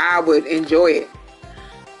think that I would enjoy it.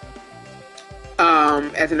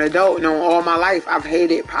 As an adult, all my life, I've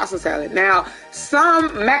hated pasta salad. Now,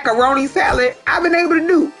 some macaroni salad, I've been able to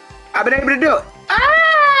do. it.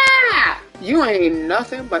 Ah! You ain't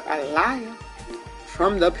nothing but a liar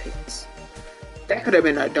from the pits. That could have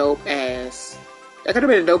been a dope ass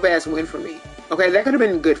win for me. Okay, that could have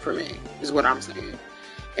been good for me, is what I'm saying.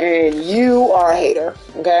 And you are a hater,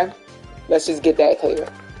 okay? Let's just get that clear.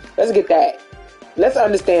 Let's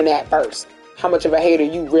understand that first. How much of a hater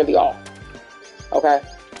you really are. Okay?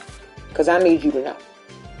 Because I need you to know.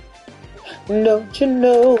 Don't you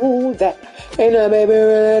know that? Ain't a baby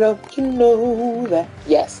really, don't you know that?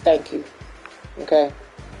 Yes, thank you. Okay?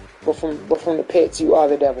 We're from the pits. You are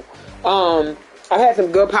the devil. I've had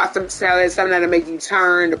some good pasta salad, something that'll make you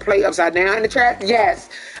turn the plate upside down in the trap. Yes.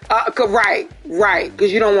 Right.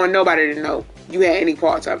 Because you don't want nobody to know you had any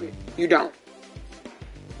parts of it. You don't.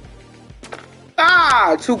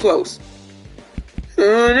 Ah, too close.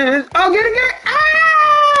 Oh, get it.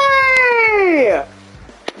 Hey!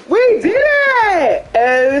 We did it!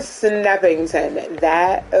 Oh, Snappington.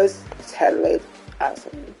 That was totally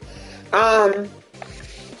awesome.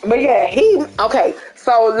 But yeah, okay,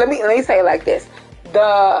 so let me say it like this.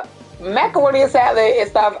 The macaroni and salad and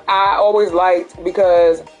stuff I always liked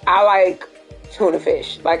because I like tuna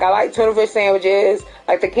fish. Like, I like tuna fish sandwiches,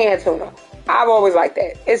 like the canned tuna. I've always liked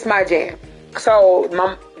that. It's my jam. So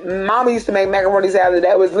my mama used to make macaroni salad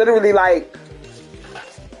that was literally like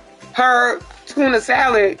her tuna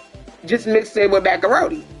salad just mixed in with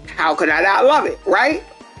macaroni. How could I not love it, right?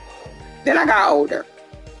 Then I got older.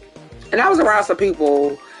 And I was around some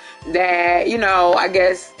people that, I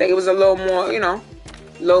guess they was a little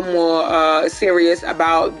more serious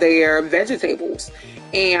about their vegetables.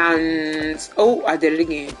 And, I did it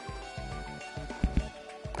again.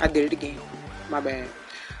 My bad.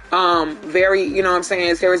 Very,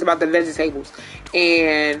 serious about the vegetables.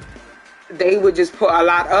 And they would just put a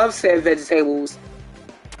lot of said vegetables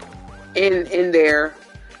in their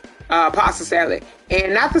pasta salad.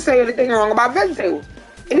 And not to say anything wrong about vegetables.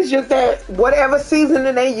 It's just that whatever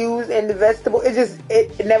seasoning they use in the vegetable,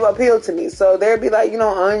 it never appealed to me. So there'd be like,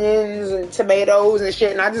 onions and tomatoes and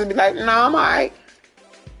shit. And I'd just be like, nah, I'm alright.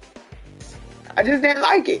 I just didn't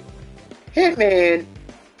like it. Hitman,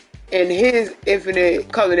 in his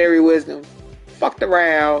infinite culinary wisdom, fucked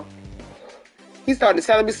around. He started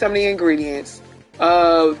telling me some of the ingredients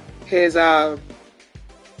of his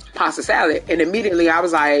pasta salad. And immediately I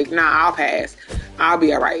was like, nah, I'll pass. I'll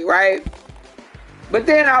be alright, right? But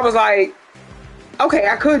then I was like, okay,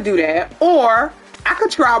 I could do that. Or I could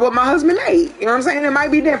try what my husband made. You know what I'm saying? It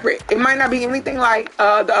might be different. It might not be anything like the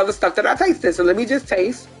other stuff that I tasted. So let me just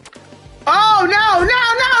taste. Oh, no.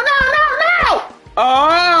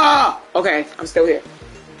 Oh, okay. I'm still here.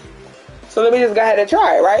 So let me just go ahead and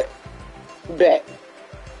try it, right? Bet.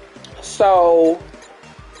 So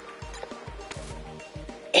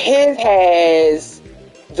his has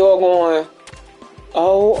doggone.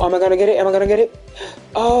 Oh, am I going to get it?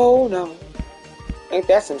 Oh, no. Ain't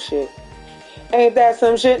that some shit? No.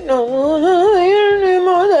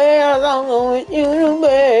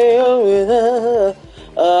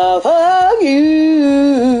 Fuck you.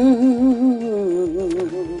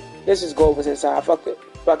 Let's just go over inside. Fuck it.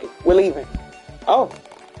 We're leaving. Oh,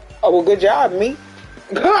 well, good job, me.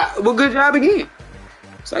 Well, good job again.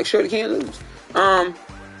 It's like, shorty can't lose. Can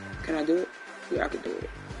I do it? Yeah, I can do it.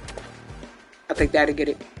 I think that'll get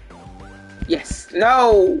it. Yes.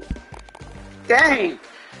 No. Dang.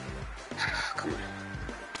 Come on.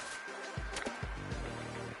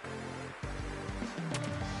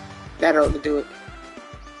 That ought to do it.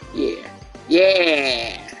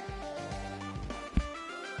 Yeah.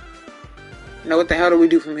 Now what the hell do we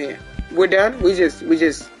do from here? We're done? We just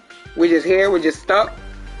here? We're just stuck?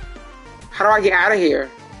 How do I get out of here?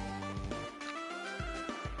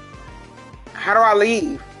 How do I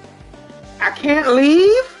leave? I can't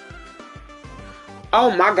leave? Oh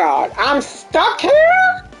my God. I'm stuck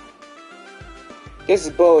here? This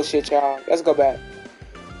is bullshit, y'all. Let's go back.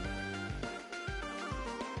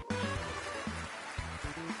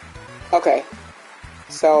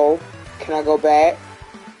 so can I go back?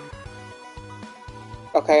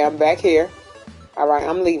 Okay, I'm back here. Alright,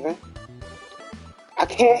 I'm leaving. I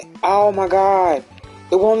can't. Oh my god.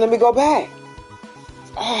 It won't let me go back.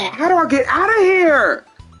 Oh, how do I get out of here?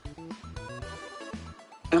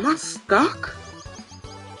 Am I stuck?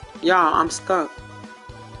 Y'all, I'm stuck.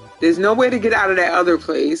 There's no way to get out of that other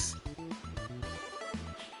place.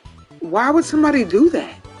 Why would somebody do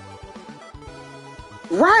that?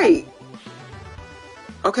 Right.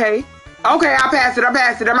 Okay. Okay, I passed it. I'm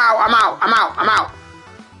out.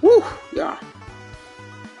 Woo, y'all.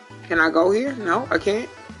 Can I go here? No, I can't.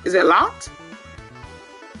 Is it locked?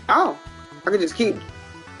 Oh, I can just keep.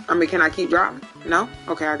 Can I keep driving? No?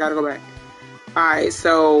 Okay, I gotta go back. Alright,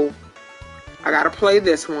 so I gotta play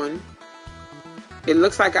this one. It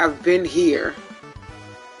looks like I've been here.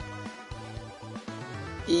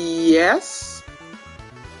 Yes?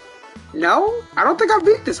 No? I don't think I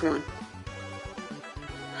beat this one.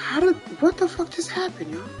 What the fuck just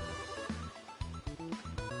happened, y'all?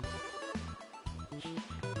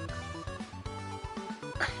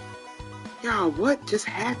 Y'all, what just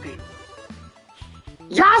happened?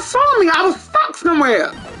 Y'all saw me. I was stuck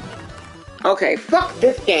somewhere. Okay, fuck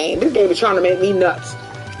this game. This game is trying to make me nuts.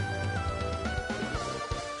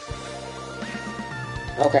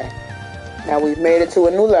 Okay. Now we've made it to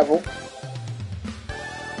a new level.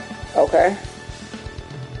 Okay.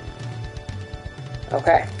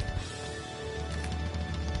 Okay.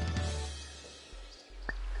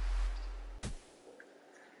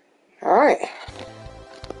 Alright.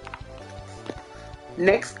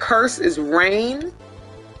 Next curse is rain.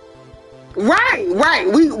 Right.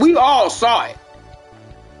 We all saw it.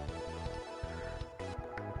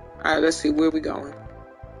 Alright, let's see where we going.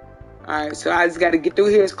 Alright, so I just got to get through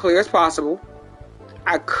here as clear as possible.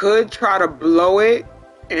 I could try to blow it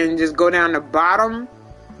and just go down the bottom,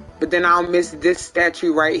 but then I'll miss this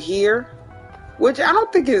statue right here, which I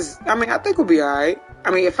don't think is, I think we'll be alright.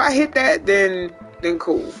 If I hit that, then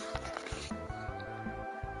cool.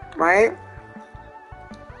 Right?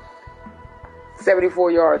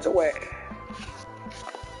 74 yards away.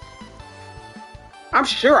 I'm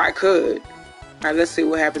sure I could. Alright, let's see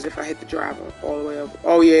what happens if I hit the driver all the way up.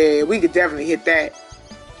 Oh yeah, we could definitely hit that.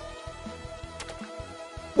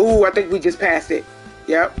 Ooh, I think we just passed it.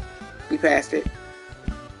 Yep, we passed it.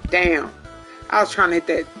 Damn. I was trying to hit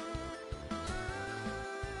that.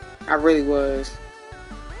 I really was.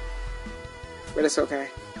 But it's okay.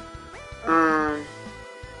 Alright,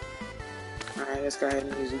 let's go ahead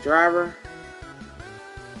and use the driver.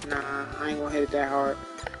 Nah, I ain't gonna hit it that hard.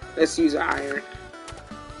 Let's use an iron.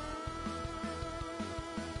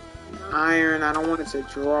 Iron, I don't want it to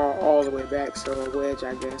draw all the way back, so a wedge,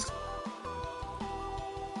 I guess.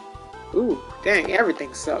 Ooh, dang,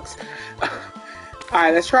 everything sucks.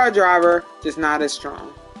 Alright, let's try a driver, just not as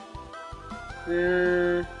strong.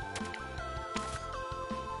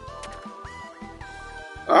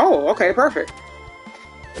 Oh, okay, perfect.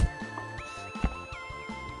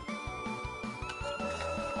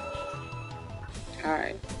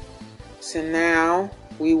 Alright, so now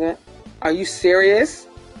we want. Are you serious?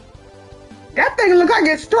 That thing look like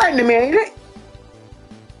it's threatening me, ain't it?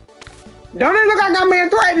 Don't it look like I'm being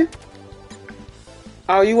threatened?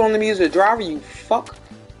 Oh, you want me to use the driver, you fuck?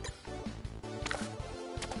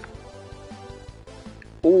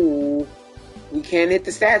 Ooh, we can't hit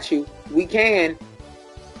the statue. We can.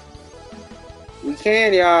 We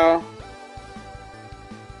can, y'all.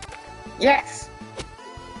 Yes!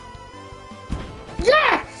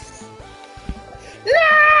 Yes!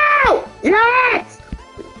 No! Yes!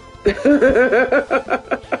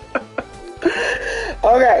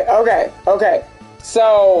 Okay.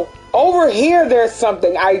 So, over here there's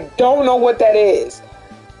something. I don't know what that is.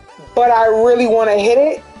 But I really want to hit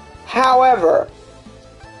it. However,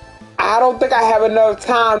 I don't think I have enough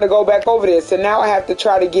time to go back over there. So now I have to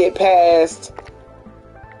try to get past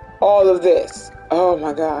all of this. Oh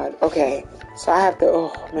my god. Okay. So I have to,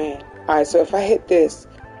 oh man. Alright, so if I hit this,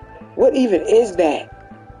 what even is that?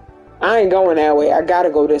 I ain't going that way. I gotta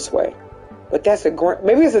go this way. But that's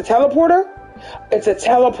maybe it's a teleporter? It's a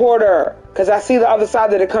teleporter. Because I see the other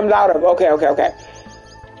side that it comes out of. Okay.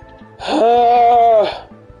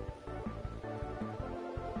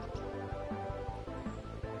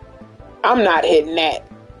 I'm not hitting that.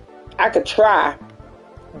 I could try.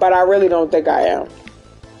 But I really don't think I am.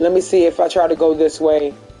 Let me see if I try to go this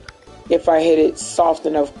way. If I hit it soft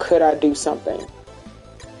enough, could I do something?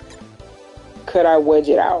 Could I wedge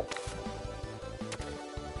it out?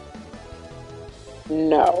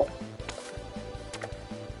 No.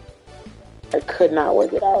 I could not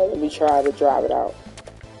wedge it out. Let me try to drive it out.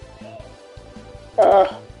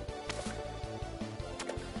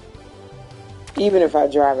 Even if I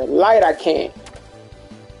drive it light, I can't.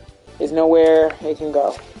 There's nowhere it can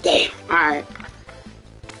go. Damn. Alright.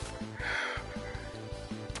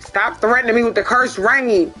 Stop threatening me with the cursed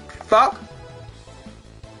rain. Fuck.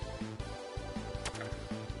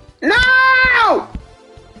 No!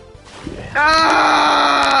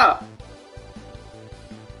 Ah!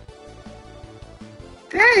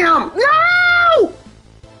 Damn! No!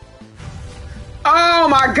 Oh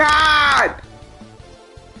my God!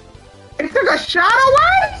 It took a shot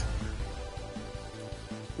away?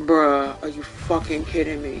 Bruh, are you fucking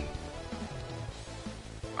kidding me?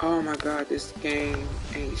 Oh my God, this game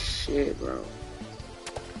ain't shit, bro.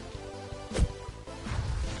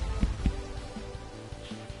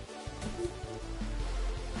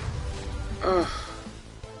 Ugh.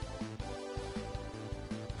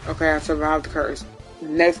 Okay, I survived the curse.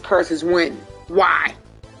 Next curse is win. Why?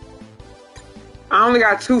 I only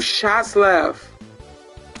got 2 shots left.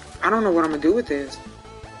 I don't know what I'm gonna do with this.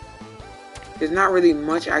 There's not really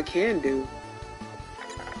much I can do.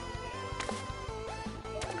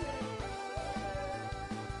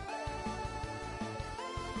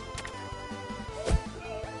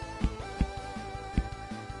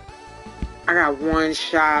 I got 1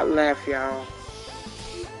 shot left, y'all.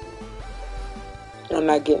 I'm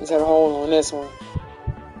not getting to the hole on this one.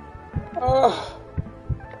 Oh.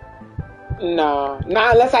 No.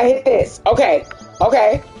 Not unless I hit this. Okay.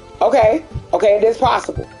 Okay. Okay. Okay. It is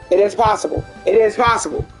possible. It is possible. It is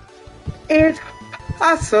possible. It's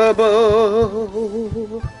possible.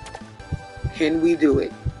 Can we do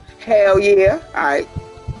it? Hell yeah. Alright.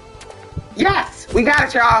 Yes! We got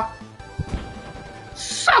it, y'all.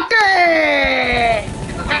 Suck it!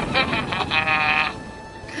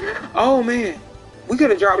 Oh, man. We could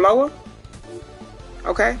have dropped lower.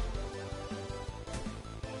 Okay.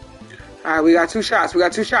 Alright, we got 2 shots. We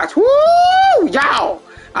got 2 shots. Woo! Y'all!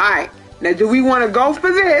 Alright. Now, do we want to go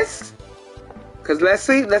for this? Because let's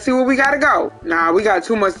see where we got to go. Nah, we got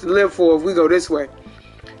too much to live for if we go this way.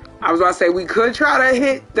 I was about to say, we could try to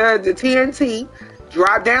hit the TNT.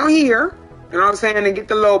 Drop down here. You know what I'm saying? And get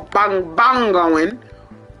the little bang bang going.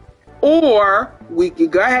 Or we could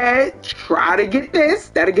go ahead, try to get this.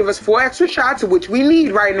 That'll give us 4 extra shots, which we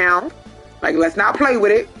need right now. Like, let's not play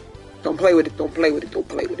with it. Don't play with it. Don't play with it. Don't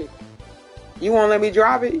play with it. You won't let me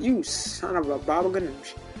drive it? You son of a baba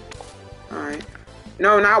ganoush. Alright.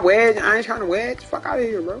 No, not wedge. I ain't trying to wedge. Fuck out of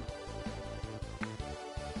here, bro.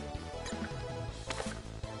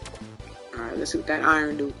 Alright, let's see what that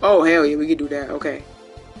iron do. Oh, hell yeah, we can do that. Okay.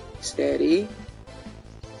 Steady.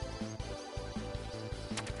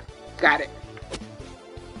 Got it.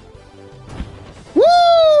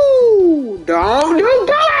 Woo! Don't do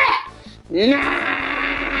that!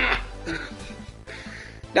 Nah!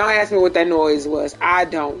 Don't ask me what that noise was. I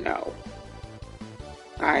don't know.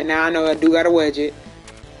 Alright, now I know I do gotta wedge it.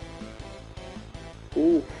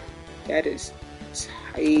 Ooh, that is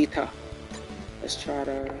tight. Let's try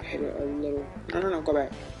to hit it a little. No, go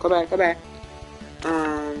back. Go back, go back.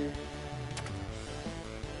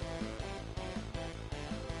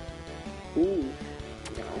 Ooh,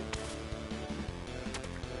 no.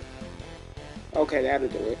 Okay, that'll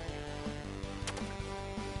do it.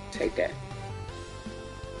 Take that.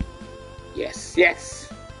 Yes, yes.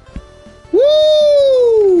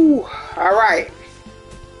 Woo! Alright.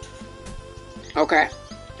 Okay.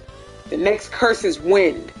 The next curse is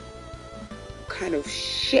wind. What kind of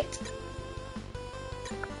shit?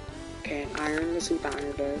 Okay, iron. Let's see what the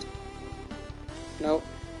iron does. Nope.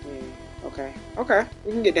 Yeah. Okay. Okay.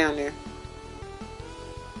 We can get down there.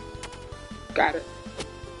 Got it.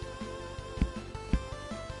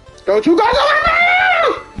 Don't you go with me!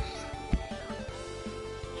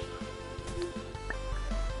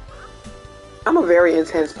 I'm a very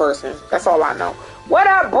intense person. That's all I know. What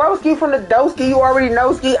up, broski from the doski? You already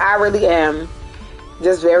know ski. I really am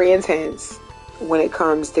just very intense when it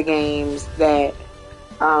comes to games that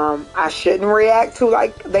I shouldn't react to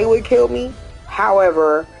like they would kill me.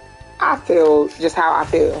 However, I feel just how I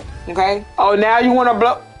feel. Okay? Oh, now you want to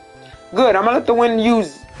blow? Good. I'm going to let the wind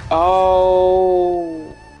use.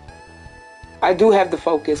 Oh. I do have the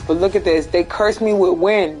focus, but look at this. They cursed me with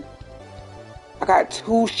wind. I got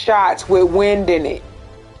 2 shots with wind in it.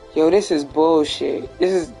 Yo, this is bullshit.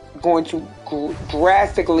 This is going to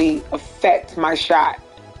drastically affect my shot.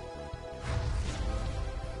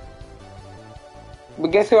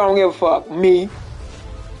 But guess who I don't give a fuck? Me.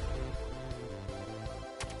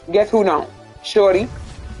 Guess who don't? Shorty.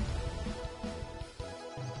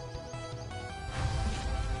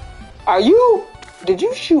 Did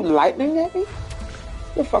you shoot lightning at me?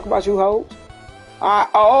 The fuck about you hoes?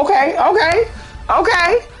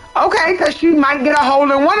 Okay, because she might get a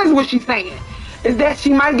hole in one is what she's saying. is that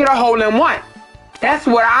she might get a hole in one. That's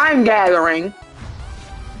what I'm gathering.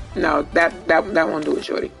 No, that won't do it,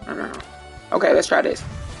 shorty. No. Okay, let's try this.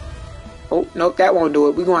 Oh, nope, that won't do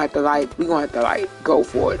it. We're gonna have to go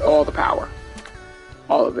for it. All the power.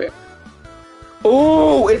 All of it.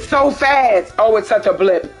 Ooh, it's so fast. Oh, it's such a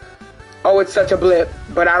blip.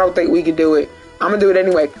 But I don't think we can do it. I'm gonna do it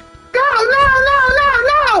anyway. Go!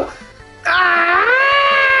 No! Ah!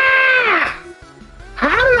 How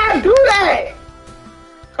did I do that?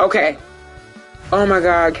 Okay. Oh my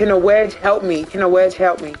God. Can a wedge help me? Can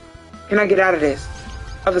I get out of this?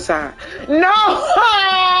 Other side. No!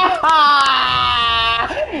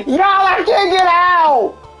 Y'all, I can't get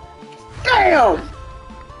out! Damn!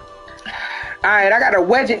 Alright, I gotta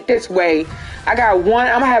wedge it this way. I'm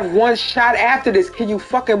gonna have one shot after this. Can you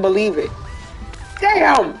fucking believe it?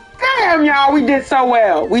 Damn, y'all, we did so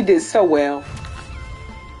well.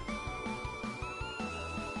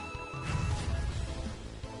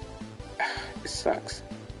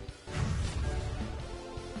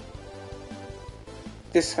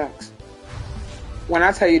 This sucks. When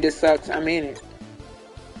I tell you this sucks, I mean it.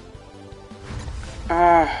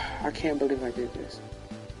 I can't believe I did this.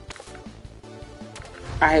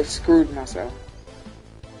 I have screwed myself.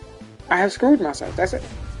 That's it.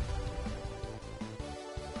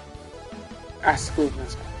 I screwed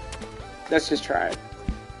myself. Let's just try it.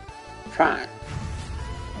 Fine.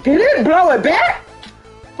 Did it blow it back?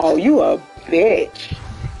 Oh, you a bitch.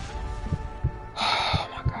 Oh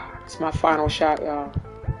my God. It's my final shot, y'all.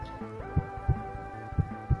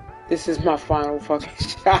 This is my final fucking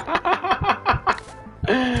shot.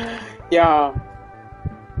 Y'all.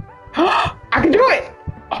 I can do it.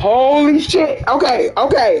 Holy shit. Okay, y'all.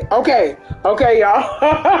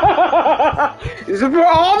 This is for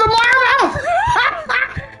all the marbles.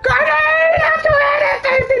 Grenade! Don't do it. It's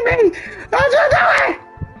facing me. Don't you do it.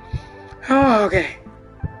 Oh, okay.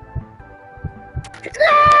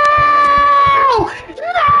 No!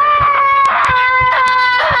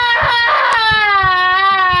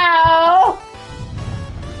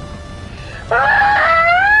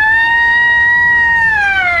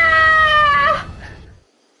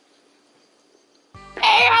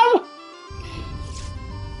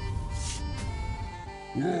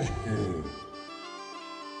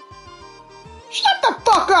 Shut the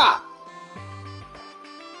fuck up!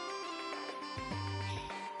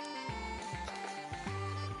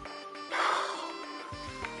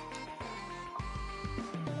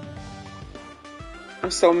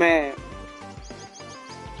 I'm so mad.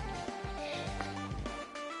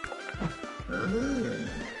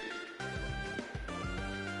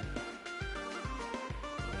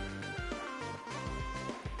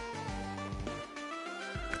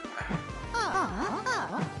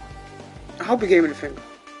 I hope he gave me the finger.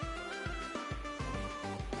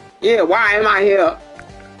 Yeah, why am I here?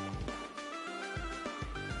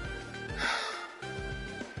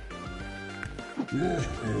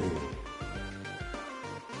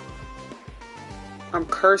 I'm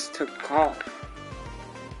cursed to golf.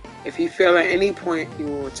 If you fail at any point, you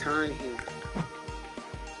will return here.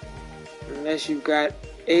 Unless you've got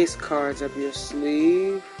ace cards up your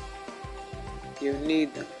sleeve, you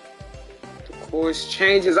need them. The course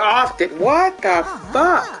changes often. What the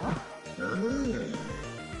fuck?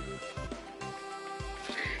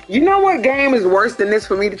 You know what game is worse than this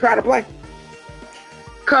for me to try to play?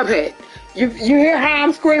 Cuphead. You hear how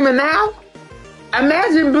I'm screaming now?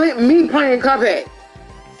 Imagine me playing Cuphead.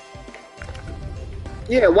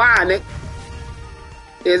 Yeah, why, Nick?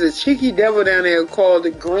 There's a cheeky devil down there called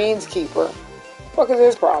the Greenskeeper. What the fuck is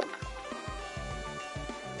his problem?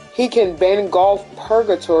 He can bend golf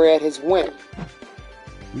purgatory at his whim.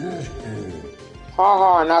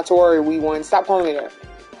 Ha, not to worry, we won. Stop calling me that.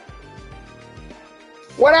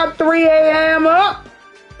 What up, 3 a.m. up?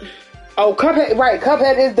 Oh, Cuphead, right,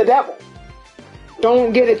 Cuphead is the devil.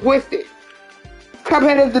 Don't get it twisted.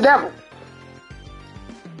 Cuphead is the devil.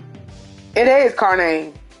 It is,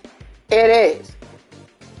 Carnane. It is.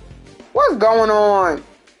 What's going on?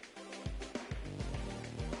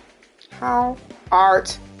 How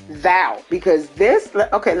art thou? Because this,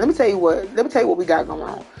 okay, let me tell you what we got going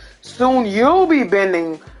on. Soon you'll be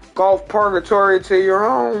bending golf purgatory to your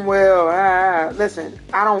own. Well, listen,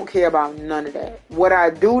 I don't care about none of that. What I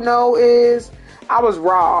do know is I was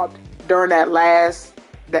robbed during that last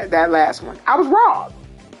one. I was robbed.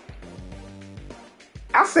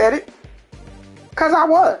 I said it. Cause I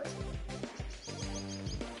was.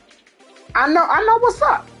 I know what's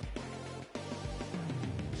up.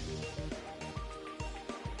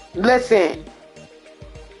 Listen.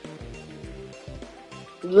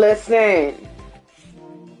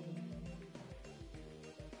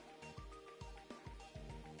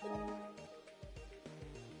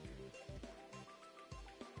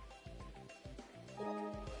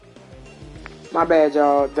 My bad,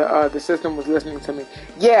 y'all. The system was listening to me.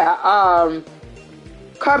 Yeah,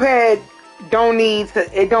 Cuphead don't need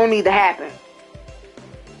to happen.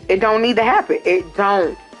 It don't need to happen. It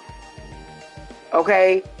don't.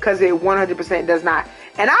 Okay? Because it 100% does not.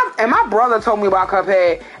 And my brother told me about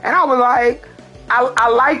Cuphead, and I was like, I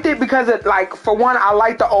liked it because it, like, for one, I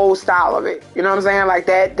like the old style of it. You know what I'm saying? Like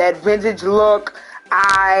that vintage look.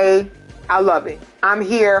 I love it. I'm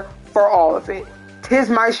here for all of it. 'Tis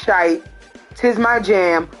my shite, 'tis my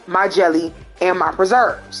jam, my jelly, and my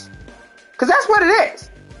preserves. Because that's what it is.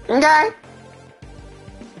 Okay?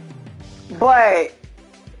 But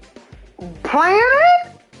playing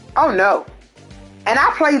it? Oh no. And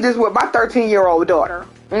I played this with my 13-year-old daughter.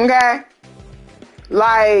 Okay?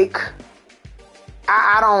 Like,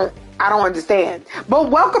 I don't understand. But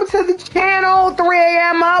welcome to the channel, 3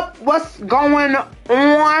 a.m. up. What's going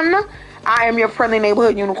on? I am your friendly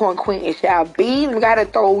neighborhood unicorn queen, it shall be. We gotta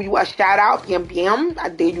throw you a shout out. There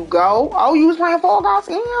you go. Oh, you was playing Fall Guys?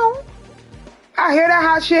 I hear that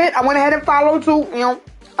hot shit. I went ahead and followed too.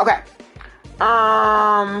 Okay.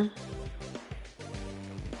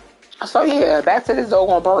 So yeah, back to this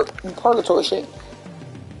doggone purgatory shit.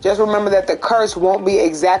 Just remember that the course won't be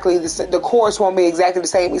exactly the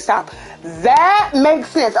same we stop. That makes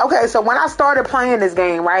sense. Okay, so when I started playing this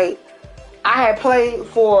game, right, I played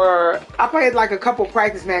like a couple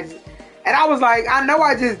practice matches, and I was like, I know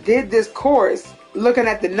I just did this course, looking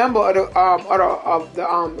at the number of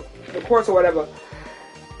the course or whatever,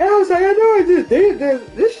 and I was like, I know I just did this.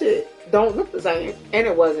 This shit don't look the same, and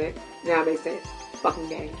it wasn't. Now it makes sense. Fucking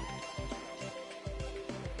game.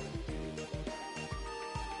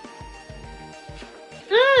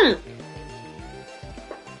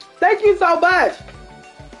 Thank you so much.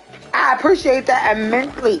 I appreciate that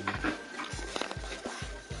immensely.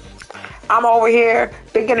 I'm over here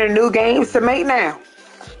thinking of new games to make now.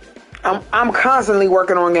 I'm constantly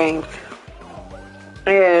working on games.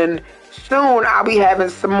 And soon I'll be having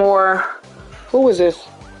some more. Who is this?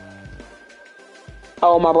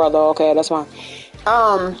 Oh, my brother. Okay, that's fine.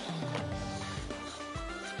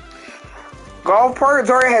 Golf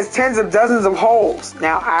Purgatory has tens of dozens of holes.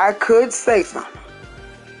 Now, I could say something.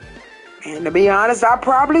 And to be honest, I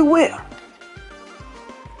probably will.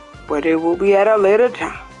 But it will be at a later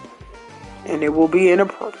time. And it will be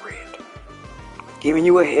inappropriate. Giving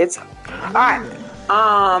you a heads up. Alright.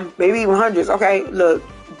 Maybe even hundreds. Okay, look.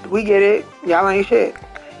 We get it. Y'all ain't shit.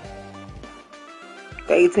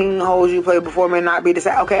 The 18 holes you played before may not be the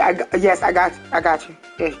same. Okay, I got you.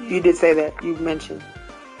 Yes, you did say that. You mentioned.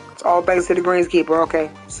 It's all thanks to the greenskeeper.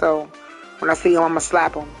 Okay, so when I see him, I'm gonna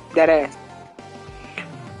slap him. That ass.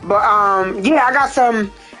 But yeah, I got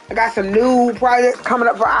some new projects coming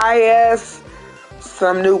up for IS.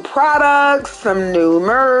 Some new products, some new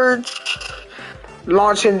merch.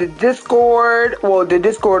 Launching the Discord. Well, the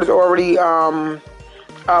Discord is already up.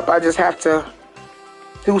 I just have to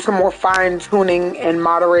do some more fine tuning and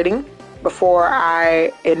moderating before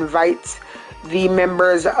I invite the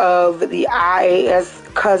members of the IAS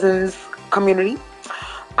Cousins community.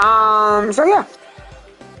 So yeah.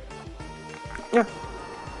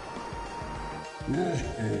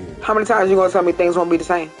 How many times you gonna tell me things won't be the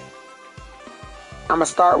same? I'm gonna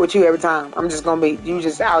start with you every time. I'm just gonna be you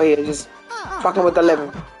just out here just fucking with the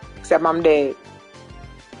living. Except I'm dead.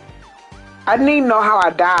 I didn't even know how I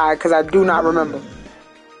died because I do not remember.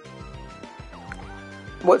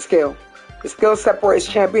 What skill? The skill separates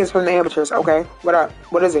champions from the amateurs. Okay, what up?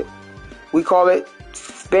 What is it? We call it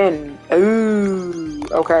spin. Ooh,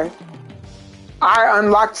 okay. I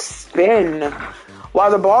unlocked spin.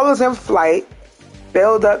 While the ball is in flight,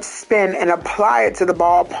 build up spin and apply it to the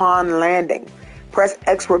ball upon landing. Press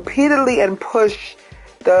X repeatedly and push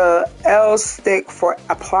the L stick for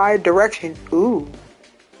applied direction. Ooh.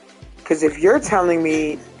 Because if you're telling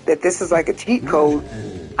me that this is like a cheat code,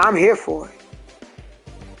 I'm here for it.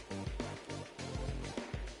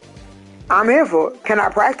 I'm here for it. Can I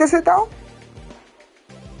practice it though?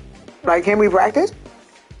 Like, can we practice?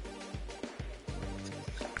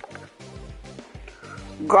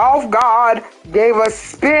 Golf God gave us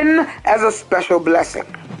spin as a special blessing.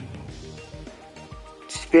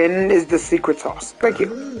 Spin is the secret sauce. Thank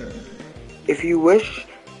you. If you wish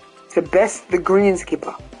to best the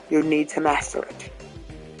greenskeeper, you need to master it.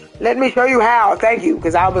 Let me show you how. Thank you,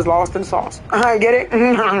 because I was lost in sauce. Get it?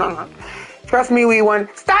 Trust me, wee one.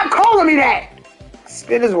 Stop calling me that!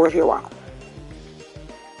 Spin is worth your while.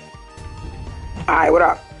 Alright, what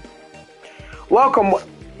up? Welcome.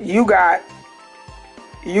 You got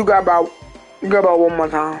about one more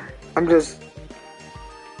time. Just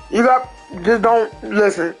don't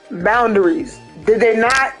listen. Boundaries. Did they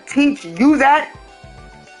not teach you that?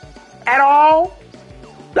 at all.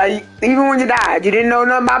 Like, even when you died, you didn't know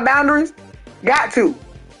nothing about boundaries? Got to.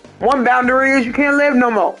 One boundary is you can't live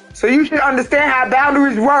no more. So you should understand how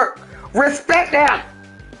boundaries work. Respect them.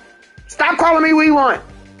 Stop calling me what you want.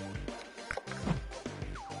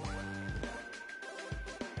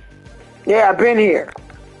 Yeah, I've been here.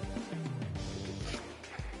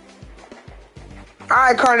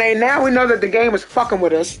 Alright, Carnate, now we know that the game is fucking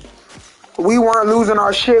with us. We weren't losing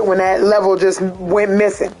our shit when that level just went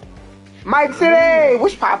missing. Mike City,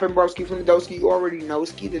 what's poppin', broski from the Doski? You already know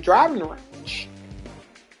ski the driving range.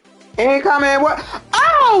 Ain't coming, what?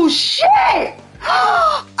 Oh, shit!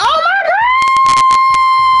 Oh, my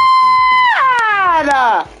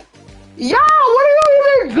God! Yo, what are you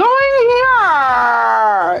even doing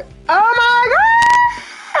here? Oh, my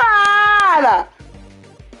God!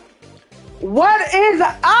 What is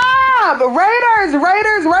up? Raiders.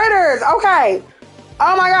 Okay.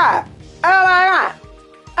 Oh, my God.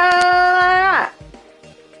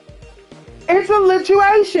 It's a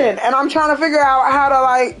lituation, and I'm trying to figure out how to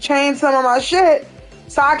like change some of my shit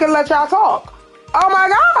so I can let y'all talk. Oh my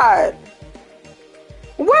God!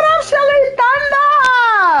 What up, Shelly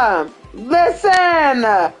Thunder? Listen,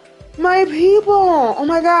 my people. Oh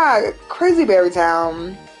my God, Crazy Berry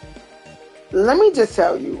Town. Let me just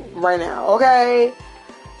tell you right now, okay?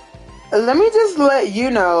 Let me just let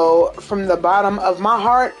you know from the bottom of my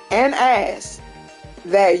heart and ass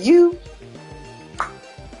that you're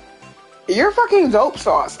fucking dope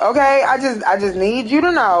sauce, okay? I just need you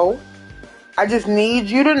to know. I just need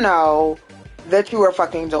you to know that you are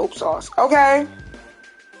fucking dope sauce, okay?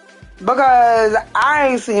 Because I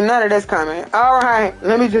ain't seen none of this coming. Alright,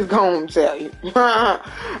 let me just go and tell you.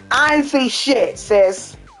 I ain't see shit,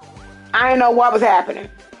 sis. I ain't know what was happening.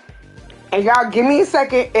 And y'all give me a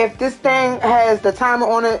second. If this thing has the timer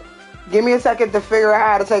on it, give me a second to figure out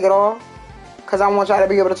how to take it off. Because I want y'all to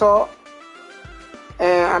be able to talk.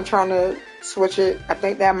 And I'm trying to switch it. I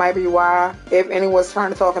think that might be why. If anyone's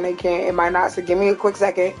trying to talk and they can't, it might not. So give me a quick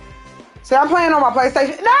second. See, I'm playing on my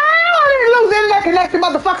PlayStation. No, I didn't lose internet connection,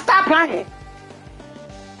 motherfucker. Stop playing.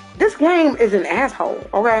 This game is an asshole,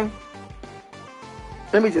 okay?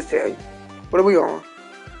 Let me just tell you. What are we on?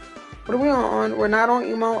 What are we on? We're not on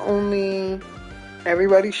emo only.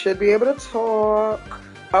 Everybody should be able to talk.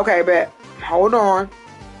 Okay, bet. Hold on.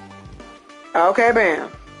 Okay, bam.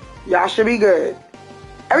 Y'all should be good.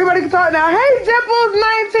 Everybody can talk now. Hey,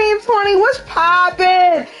 Dimples1920, what's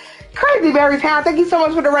poppin'? Crazy Berry Town, thank you so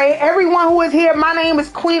much for the raid. Everyone who is here, my name is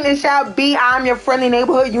Queen and Shout B. I'm your friendly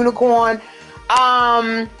neighborhood unicorn.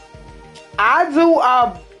 I do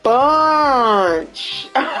a bunch.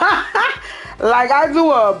 Like, I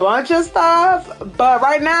do a bunch of stuff, but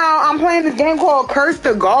right now I'm playing this game called Curse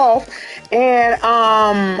to Golf, and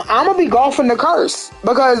I'm gonna be golfing the curse,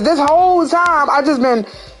 because this whole time I've just been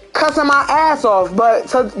cussing my ass off. But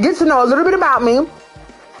to get to know a little bit about me,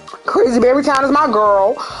 Crazy Berry Town is my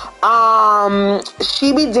girl.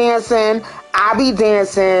 She be dancing, I be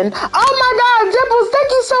dancing. Oh my God, Dimples,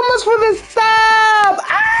 thank you so much for this sub.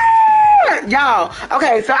 Y'all,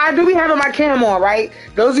 okay, so I do be having my cam on, right?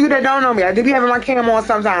 Those of you that don't know me, I do be having my cam on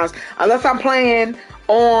sometimes, unless I'm playing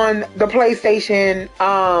on the PlayStation,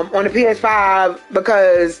 on the PS5,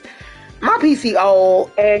 because my PC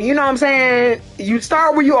old, and you know what I'm saying? You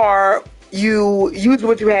start where you are, you use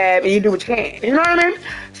what you have, and you do what you can. You know what I mean?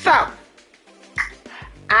 So,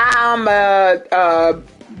 I'm a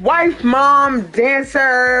wife, mom,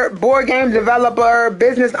 dancer, board game developer,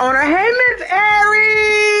 business owner. Hey, Miss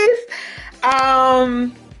Aries!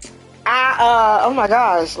 Oh my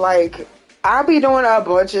gosh, like, I be doing a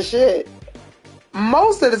bunch of shit.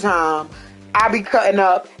 Most of the time, I be cutting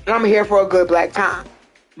up, and I'm here for a good black time.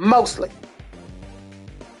 Mostly.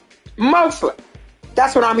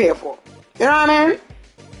 That's what I'm here for. You know what I mean?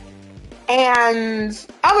 And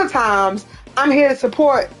other times, I'm here to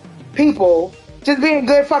support people just being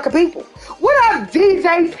good fucking people. What up,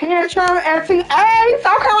 DJ Tantrum, SCA?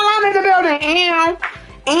 South Carolina in the building.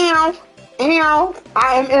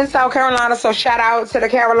 I am in South Carolina, so shout out to the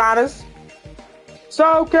Carolinas.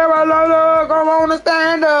 South Carolina, come on and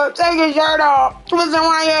stand up, take your shirt off, twisting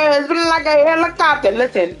my ears, spinning like a helicopter.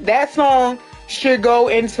 Listen, that song should go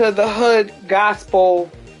into the hood gospel.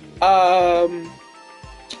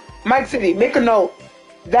 Mike City, make a note.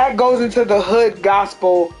 That goes into the hood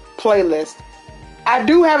gospel playlist. I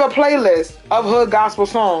do have a playlist of hood gospel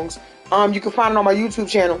songs. You can find it on my YouTube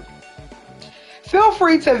channel. Feel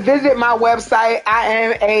free to visit my website. I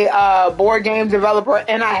am a board game developer,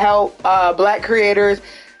 and I help black creators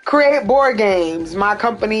create board games. My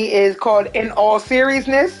company is called In All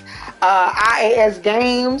Seriousness, IAS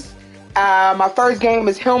Games. My first game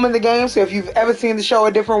is Hillman the Game. So if you've ever seen the show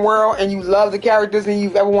A Different World and you love the characters and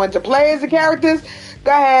you've ever wanted to play as the characters,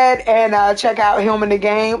 go ahead and check out Hillman the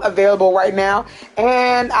Game, available right now.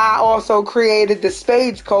 And I also created the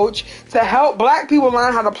Spades Coach to help black people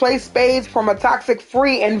learn how to play spades from a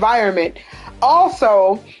toxic-free environment.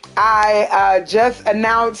 Also, I just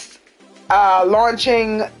announced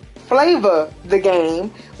launching Flavor the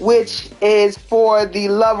Game, which is for the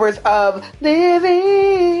lovers of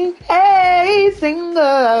living a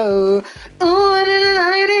single.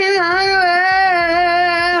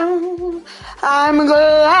 I'm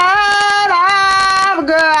glad,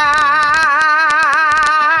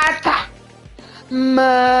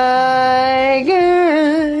 my girl.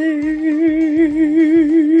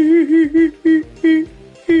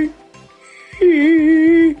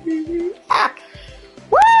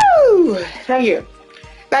 Woo! Thank you.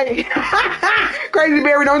 Thank you. Crazy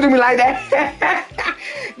Berry, don't do me like that.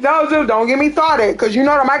 Don't get me started, because you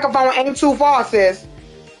know the microphone ain't too far, sis.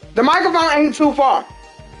 The microphone ain't too far.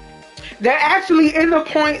 There actually is a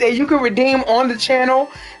point that you can redeem on the channel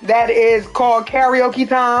that is called Karaoke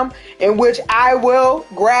Time, in which I will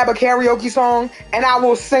grab a karaoke song and I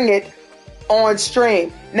will sing it on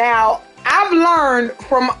stream. Now, I've learned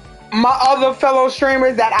from my other fellow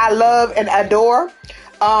streamers that I love and adore.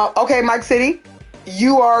 Okay, Mike City,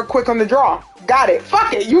 you are quick on the draw. Got it.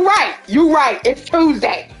 Fuck it. You right. It's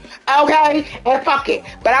Tuesday. Okay? And fuck it.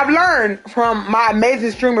 But I've learned from my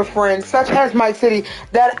amazing streamer friends, such as Mike City,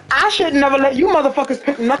 that I should never let you motherfuckers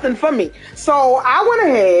pick nothing for me. So I went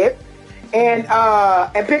ahead and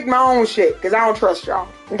picked my own shit, because I don't trust y'all.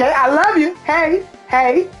 Okay? I love you. Hey,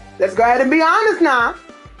 let's go ahead and be honest now.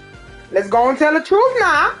 Let's go and tell the truth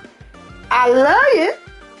now. I love you,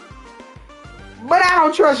 but I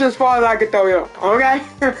don't trust you as far as I can throw you. Okay?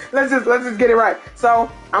 let's just get it right. So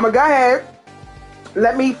I'm gonna go ahead.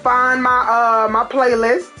 Let me find my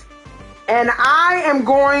playlist, and I am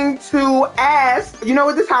going to ask. You know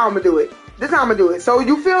what? This is how I'm gonna do it. So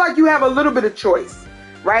you feel like you have a little bit of choice,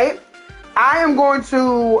 right? I am going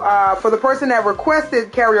to for the person that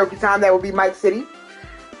requested Karaoke Time, that will be Mike City.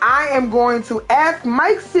 I am going to ask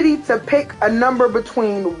Mike City to pick a number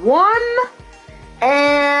between 1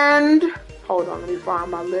 and... Hold on, let me find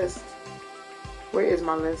my list. Where is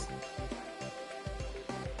my list?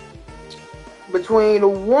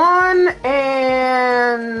 Between 1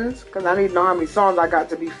 and... Because I need to know how many songs I got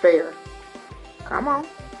to be fair. Come on.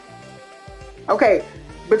 Okay,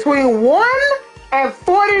 between 1 and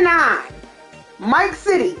 49. Mike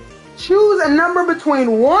City, choose a number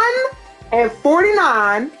between 1 and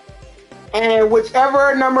 49, and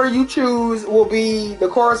whichever number you choose will be the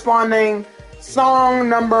corresponding song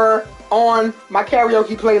number on my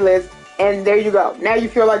karaoke playlist. And there you go. Now you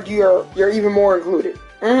feel like you're even more included.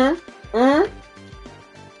 Let's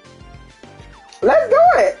do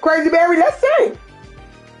it, Crazy Berry. Let's sing.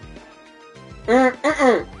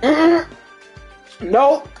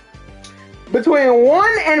 Nope. Between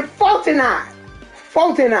 1 and 49.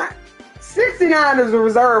 69 is a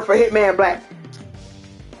reserve for Hitman Black.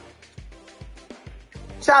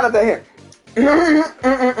 Shout out to him.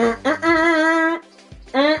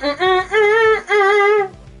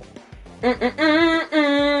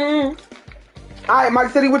 Alright,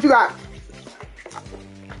 Mike City, what you got?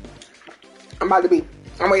 I'm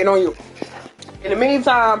waiting on you. In the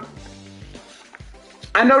meantime,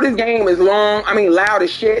 I know this game is loud as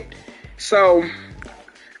shit. So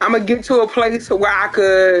I'm gonna get to a place where I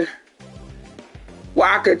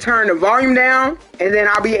could turn the volume down, and then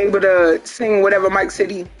I'll be able to sing whatever Mike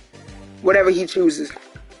City, whatever he chooses.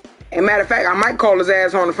 And matter of fact, I might call his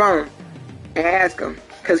ass on the phone and ask him,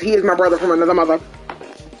 because he is my brother from another mother.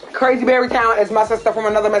 Crazy Berry Town is my sister from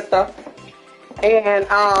another mister. And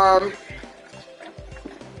I'm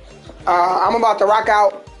about to rock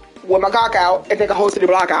out with my cock out and take a whole city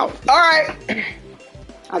block out. All right.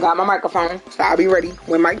 I got my microphone, so I'll be ready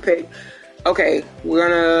when Mike pick. Okay, we're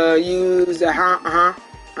gonna use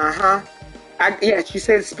yes, you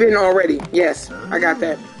said spin already. Yes, I got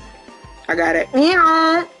that. I got it.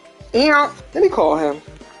 Let me call him.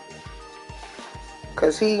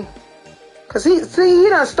 Cause he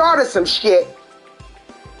done started some shit.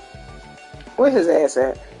 Where's his ass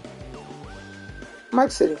at?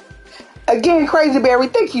 Mike City. Again, Crazy Berry,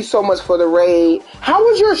 thank you so much for the raid. How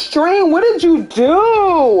was your stream? What did you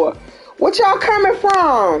do? What y'all coming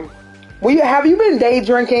from? Have you been day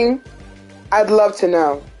drinking? I'd love to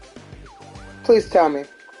know. Please tell me.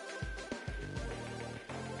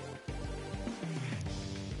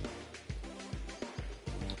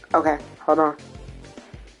 Okay, hold on.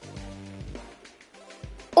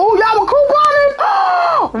 Oh, y'all were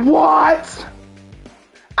couponing? What?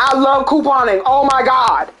 I I love couponing. Oh my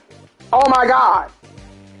God. Oh my God.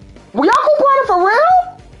 Were y'all couponing for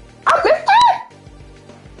real? I missed it.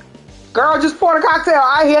 Girl, just poured a cocktail.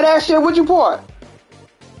 I hear that shit. What'd you pour?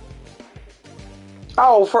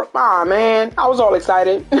 Oh, man. I was all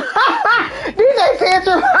excited. DJ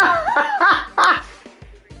Tantrum.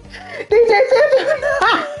 DJ Tantrum.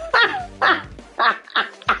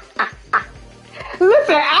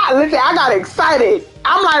 Listen, I got excited.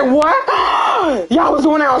 I'm like, what? Y'all was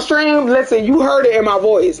doing that on stream? Listen, you heard it in my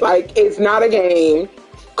voice. Like, it's not a game.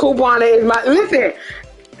 Couponing is my... Listen,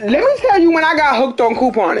 let me tell you when I got hooked on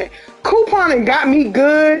couponing. Couponing got me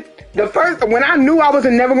good. When I knew I was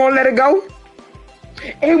never going to let it go.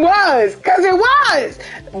 It was. Because it was.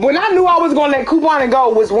 When I knew I was going to let couponing go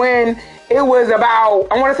was when it was about...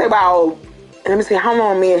 I want to say about... Let me see how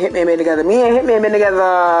long me and Hitman been together. Me and Hitman been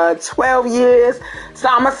together 12 years. So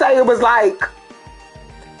I'm going to say it was like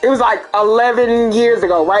 11 years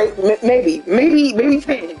ago, right? Maybe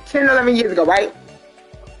 10, 11 years ago, right?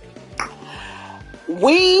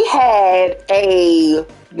 We had a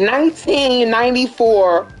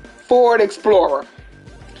 1994 Ford Explorer.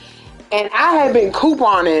 And I had been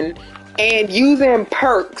couponing and using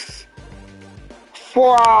perks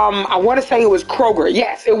for, I want to say it was Kroger.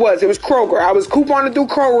 Yes, it was. It was Kroger. I was couponing through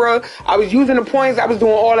Kroger. I was using the points. I was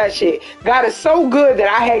doing all that shit. Got it so good that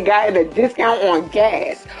I had gotten a discount on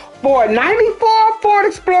gas for a 94 Ford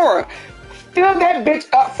Explorer. Filled that bitch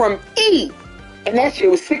up from E. And that shit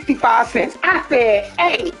was 65 cents. I said,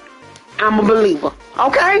 hey, I'm a believer.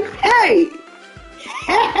 Okay? Hey.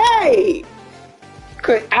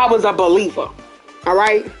 Cause I was a believer. All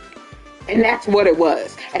right? And that's what it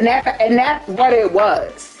was. And that's what it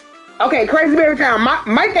was. Okay, Crazy Berry Town. My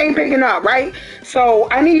mic ain't picking up, right? So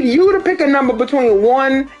I need you to pick a number between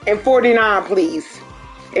 1 and 49, please.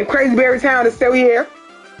 If Crazy Berry Town is still here,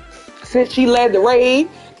 since she led the raid,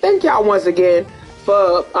 thank y'all once again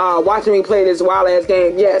for watching me play this wild ass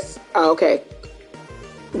game. Yes, okay.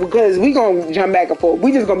 Because we gonna jump back and forth.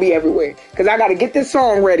 We just gonna be everywhere. Because I gotta get this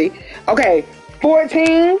song ready. Okay,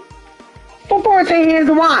 14. For 14, here's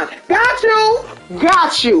the wine. Got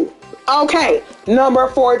you. Okay, number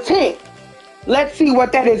 14. Let's see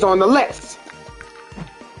what that is on the list.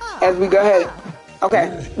 As we go ahead.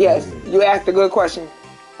 Okay, yes, you asked a good question.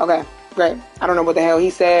 Okay, great. I don't know what the hell he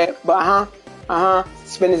said, but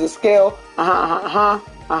Spin is a skill.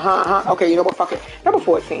 Okay, you know what? Fuck it. Number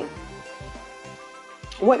 14.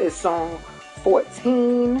 What is song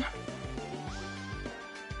 14?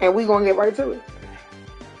 And we gonna get right to it.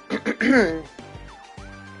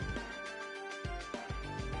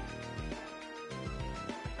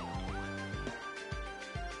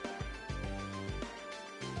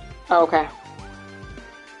 Okay.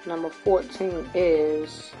 Number 14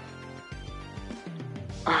 is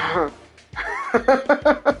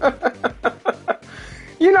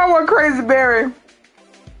you know what, Crazy Berry?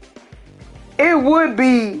 It would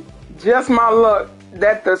be just my luck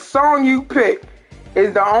that the song you picked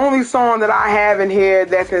is the only song that I have in here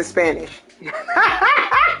that's in Spanish.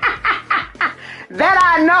 That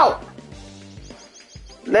I know.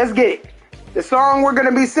 Let's get it. The song we're going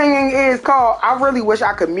to be singing is called, I really wish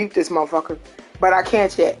I could mute this motherfucker, but I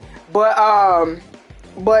can't yet. But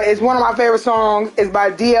it's one of my favorite songs. It's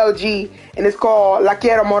by DLG, and it's called La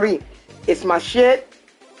Quiero Morir. It's my shit.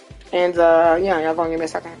 And, yeah, y'all gonna give me a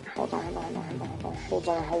second. Hold on.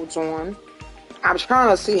 I'm trying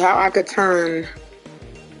to see how I could turn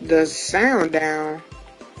the sound down.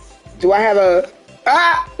 Do I have a...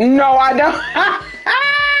 no, I don't.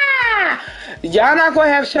 Y'all not gonna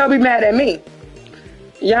have Shelby mad at me.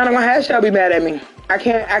 Y'all not gonna have Shelby mad at me. I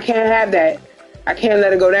can't have that. I can't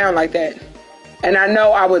let it go down like that. And I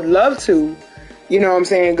know I would love to, you know what I'm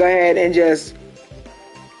saying, go ahead and just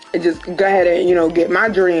go ahead and, you know, get my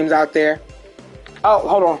dreams out there. Oh,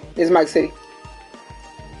 hold on. This is Mike City.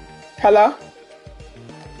 Hello?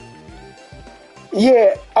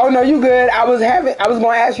 Yeah. Oh no, you good. I was going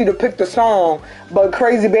to ask you to pick the song, but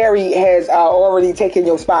Crazy Berry has already taken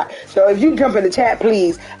your spot. So if you jump in the chat,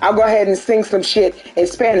 please, I'll go ahead and sing some shit in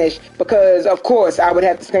Spanish, because of course I would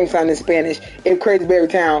have to sing something in Spanish if Crazy Berry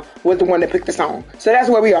Town was the one that picked the song. So that's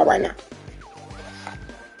where we are right now.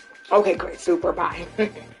 Okay, great. Super. Bye.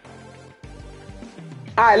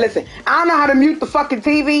 Alright, listen. I don't know how to mute the fucking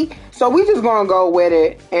TV, so we just gonna go with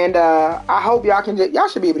it. And I hope y'all y'all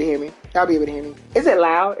should be able to hear me. Y'all be able to hear me. Is it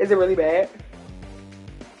loud? Is it really bad?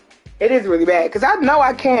 It is really bad, because I know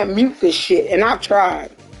I can't mute this shit, and I've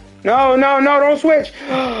tried. No, don't switch.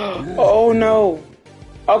 Oh no.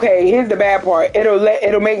 Okay, here's the bad part.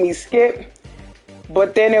 It'll make me skip,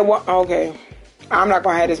 but then it won't. Okay. I'm not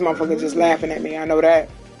gonna have this motherfucker just laughing at me. I know that.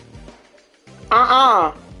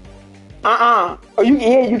 Oh, you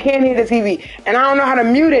can't hear the TV. And I don't know how to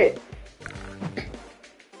mute it.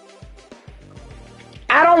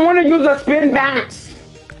 I don't want to use a spin bounce.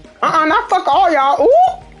 Not fuck all y'all.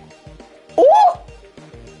 Ooh.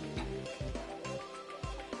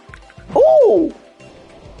 Ooh. Ooh.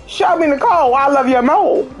 Shelby Nicole, I love your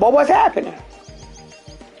mole. But what's happening?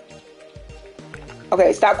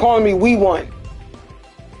 Okay, stop calling me we won.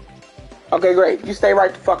 Okay, great. You stay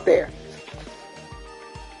right the fuck there.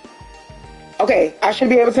 Okay, I should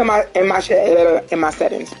be able to in my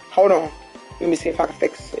settings. Hold on. Let me see if I can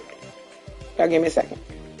fix it. Y'all give me a second.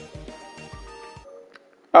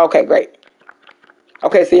 Okay, great.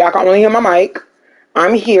 Okay, so y'all can only hear my mic.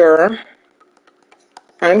 I'm here.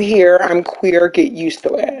 I'm queer. Get used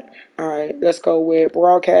to it. All right, let's go with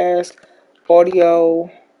broadcast, audio.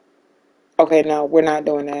 Okay, no, we're not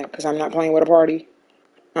doing that because I'm not playing with a party.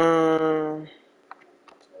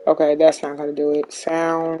 Okay, that's not gonna do it.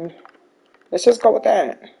 Sound. Let's just go with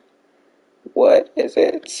that. What is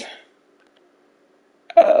it?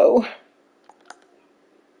 Oh.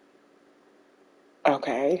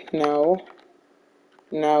 Okay, no.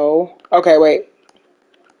 No. Okay, wait.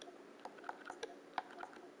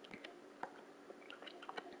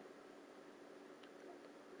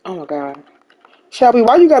 Oh my God. Shelby,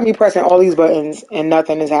 why you got me pressing all these buttons and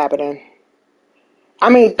nothing is happening? I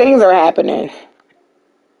mean, things are happening.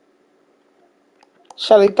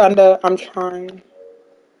 Shelly Thunder, I'm trying.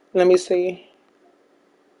 Let me see.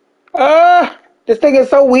 This thing is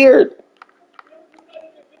so weird.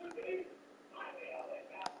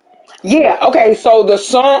 Yeah, okay, so the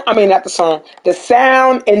sound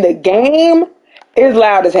in the game is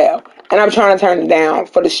loud as hell. And I'm trying to turn it down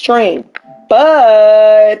for the stream.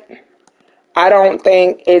 But I don't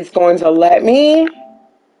think it's going to let me.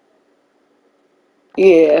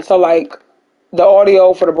 Yeah, so like the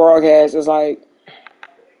audio for the broadcast is like,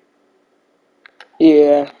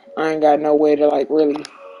 yeah, I ain't got no way to like really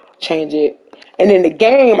change it. And in the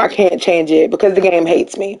game, I can't change it because the game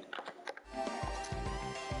hates me.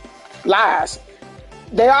 Lies.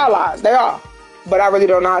 They are lies. They are. But I really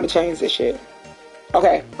don't know how to change this shit.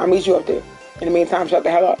 Okay, I'll meet you up there. In the meantime, shut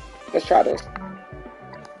the hell up. Let's try this.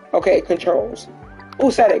 Okay, controls.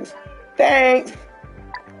 Ooh, settings. Thanks.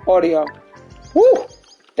 Audio. Woo!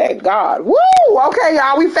 Thank God. Woo! Okay,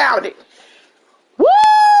 y'all, we found it. Woo!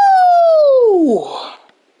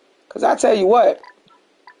 Because I tell you what,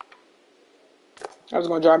 that was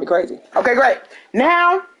going to drive me crazy. Okay, great.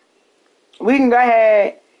 Now, we can go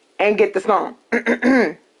ahead and get the song.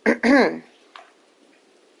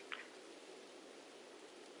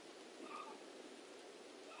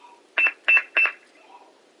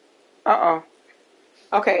 Uh-oh.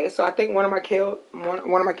 Okay, so I think one of my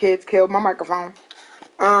kids killed my microphone.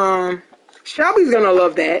 Shelby's gonna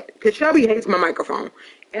love that because Shelby hates my microphone,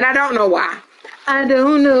 and I don't know why. I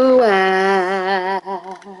don't know why.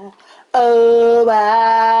 Oh,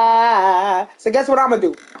 why? So guess what I'm gonna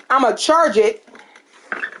do? I'm gonna charge it,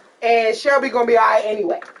 and Shelby gonna be alright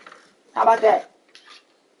anyway. How about that?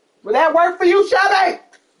 Will that work for you, Shelby?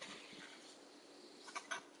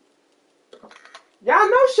 Y'all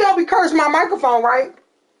know Shelby cursed my microphone, right?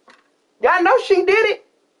 Y'all know she did it.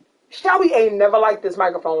 Shelby ain't never liked this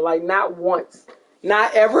microphone, like not once.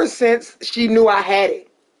 Not ever since she knew I had it.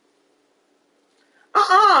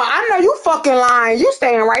 I know you fucking lying. You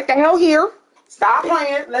staying right the hell here. Stop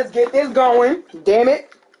playing. Let's get this going. Damn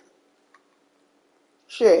it.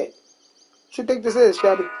 Shit. What you think this is,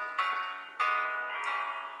 Shelby?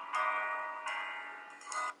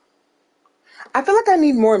 I feel like I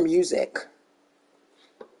need more music.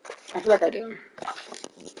 I feel like I do.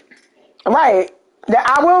 Right.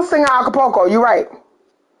 I will sing Acapulco. You're right.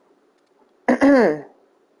 I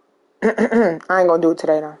ain't gonna do it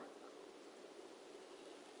today, though.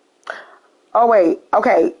 Oh, wait.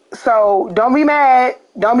 Okay. So, don't be mad.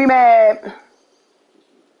 Don't be mad.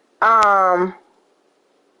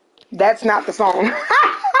 That's not the song.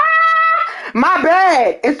 My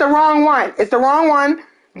bad. It's the wrong one. It's the wrong one.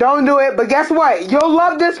 Don't do it. But guess what? You'll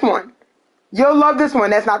love this one. You'll love this one.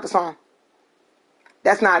 That's not the song.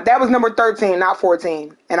 That's not. That was number 13, not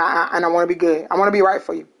 14. And I want to be good. I want to be right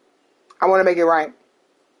for you. I want to make it right.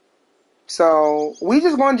 So we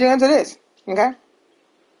just going to jam to this. Okay?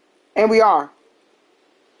 And we are.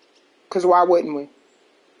 Because why wouldn't we?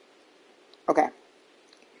 Okay.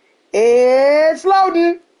 It's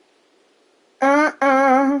loading.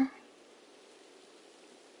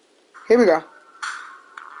 Here we go.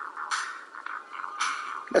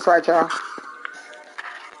 That's right, y'all.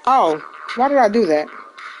 Oh, why did I do that?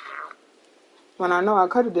 When I know I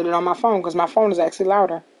could have did it on my phone because my phone is actually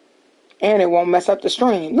louder. And it won't mess up the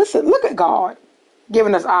stream. Listen, look at God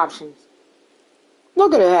giving us options.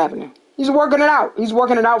 Look at it happening. He's working it out. He's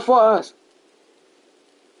working it out for us.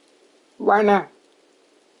 Right now.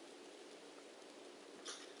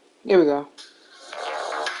 Here we go.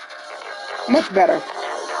 Much better.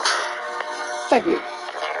 Thank you.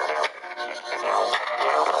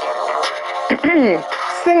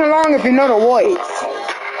 Sing along if you know the words.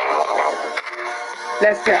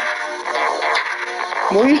 Let's go.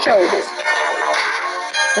 Move your shoulders.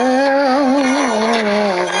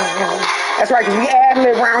 That's right, because we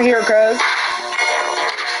ad-lib around here, cuz.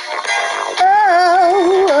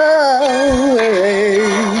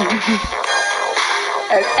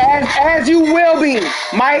 As you will be.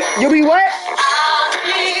 Mike, you'll be what?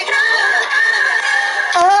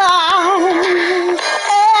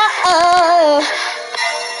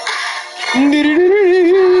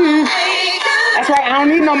 That's right, I don't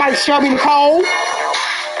need no Mike Shelby Nicole.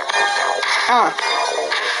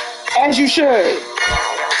 As you should.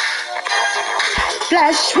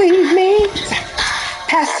 Flash sweet meat,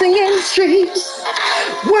 passing in the streets,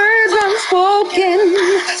 words unspoken,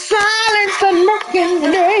 silence unbroken, the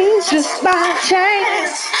days just by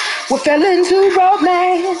chance. We fell into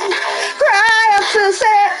romance, cry of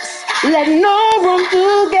success, let no room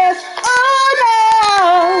to guess. Oh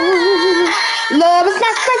no, love is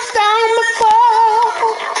not first down before.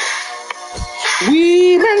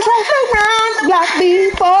 We've been traced around the block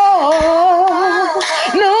before.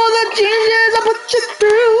 Know the changes I put you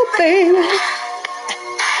through, baby.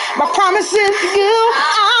 My promise is to you,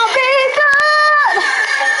 I'll be good.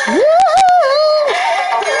 Woo!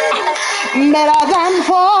 Better than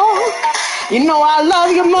before. You know I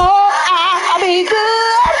love you more. I'll be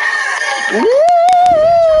good. Woo!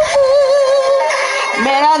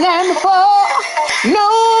 Better than before. No,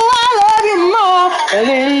 I love you more. And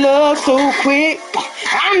then love so quick.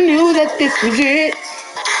 I knew that this was it.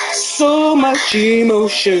 So much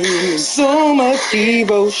emotion, so much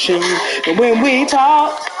devotion. And when we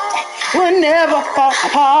talk, we'll never fall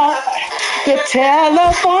apart. The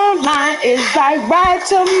telephone line is like right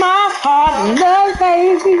to my heart. Love,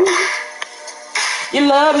 baby, your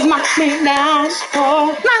love has knocked me down.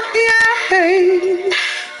 Oh, knock me out.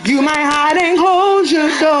 You might hide and close your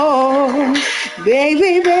door.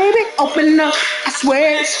 Baby, baby, open up. I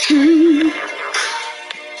swear it's true.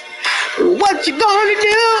 What you gonna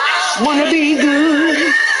do? Wanna be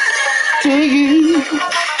good to you.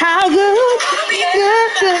 How good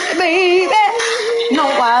to baby. No,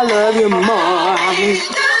 I love you more.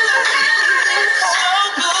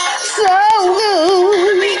 So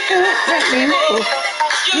good.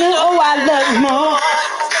 No, I love you more.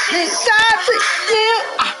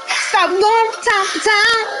 Stop going from time to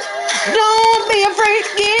time. Don't be afraid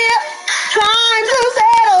to give. Trying to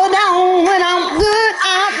settle down. When I'm good,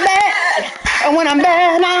 I'm bad. And when I'm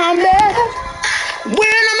bad, I'm bad.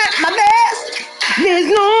 When I'm at my best, there's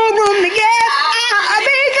no room to guess. I'll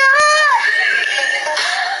be good.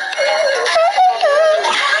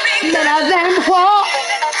 Better than before.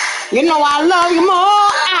 You know I love you more.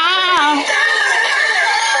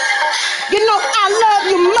 You know I love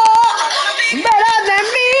you more. Better than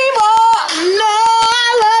before. No, I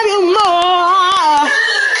love you more.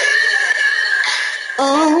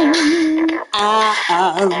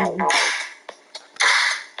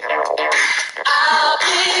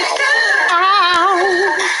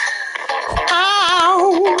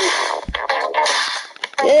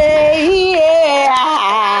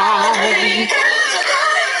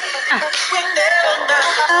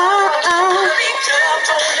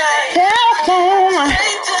 Telephone,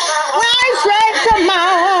 right straight to my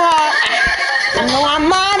heart. I know I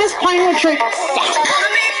might is playing tricks.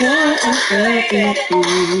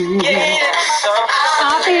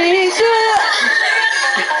 I'll be good.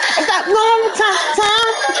 Stop going from time to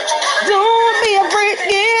time. Don't be afraid to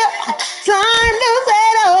give. Time to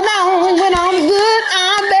settle down. When I'm good,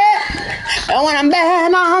 I'm bad. And when I'm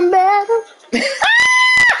bad, I'm bad.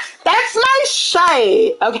 That's my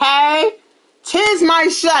shade, okay? 'Tis my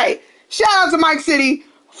shade. Shout out to Mike City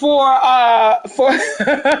for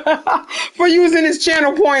for using his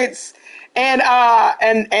channel points and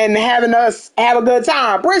having us have a good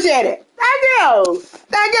time. Appreciate it. Thank you.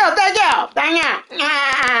 Thank you. Thank you. Thank you.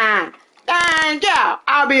 Thank you.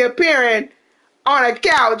 I'll be appearing on a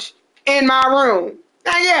couch in my room.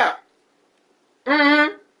 Thank you.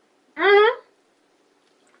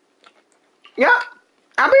 Yep.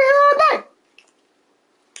 I'll be here all day.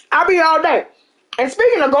 I'll be here all day. And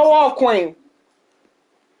speaking of go off queen,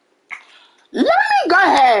 let me go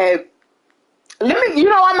ahead. You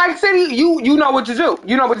know what, Mike City, you know what to do.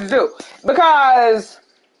 You know what to do. Because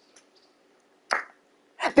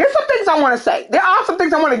there's some things I want to say. There are some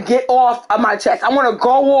things I want to get off of my chest. I want to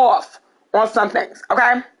go off on some things,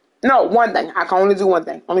 okay? No, one thing. I can only do one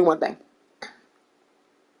thing. Only one thing.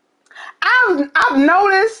 I've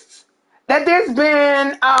noticed that there's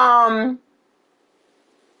been on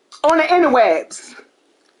the interwebs,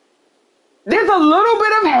 there's a little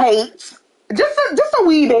bit of hate, just a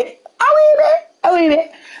wee bit,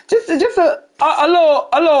 just a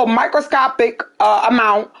little microscopic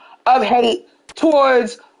amount of hate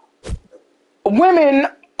towards women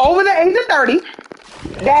over the age of 30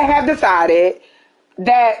 that have decided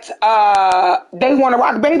that they want to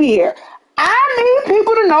rock baby hair. I need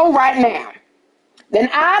people to know right now that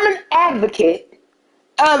I'm an advocate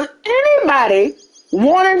of anybody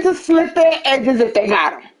wanting to slit their edges if they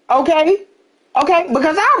got them. Okay? Okay?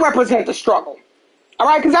 Because I represent the struggle. All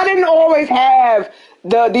right? Because I didn't always have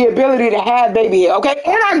the ability to have baby hair. Okay?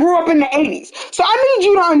 And I grew up in the 80s. So I need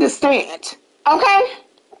you to understand. Okay?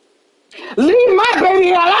 Leave my baby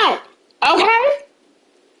hair alone. Okay?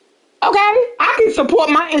 Okay? I can support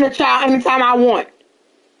my inner child anytime I want.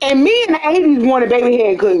 And me in the 80s wanted baby hair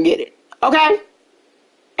and couldn't get it. Okay?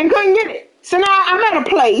 And couldn't get it. So now I'm at a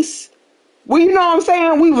place where, you know what I'm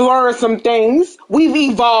saying, we've learned some things. We've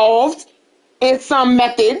evolved in some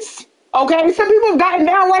methods. Okay? Some people have gotten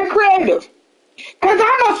downright creative. Because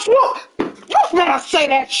I'm a swoop. You better say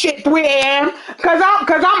that shit 3 a.m. Because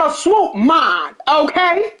I'm a swoop mind.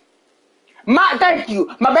 Okay? Thank you.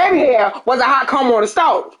 My baby hair was a hot comb on the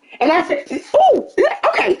stove. And I said, ooh,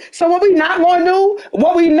 okay. So what we not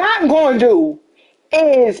going to do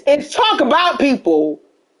is talk about people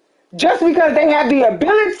just because they have the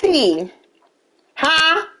ability,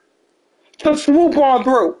 to swoop on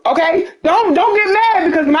through. Okay? Don't get mad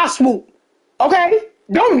because of my swoop. Okay?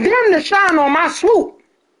 Don't dim the shine on my swoop.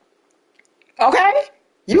 Okay?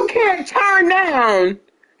 You can't turn down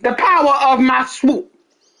the power of my swoop.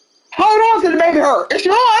 Hold on to the baby hair. It's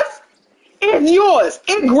yours. It's yours.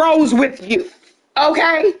 It grows with you.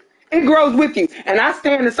 Okay? It grows with you. And I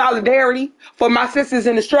stand in solidarity for my sisters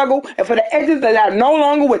in the struggle and for the edges that are no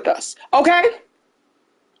longer with us. Okay?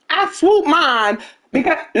 I swoop mine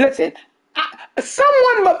because, listen,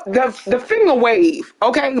 the finger wave,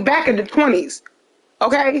 okay, back in the 20s,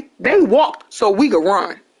 okay, they walked so we could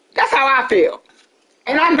run. That's how I feel.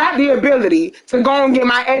 And I got the ability to go and get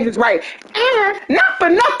my edges right. And not for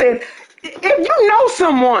nothing, if you know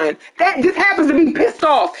someone that just happens to be pissed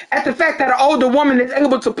off at the fact that an older woman is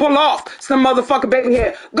able to pull off some motherfucking baby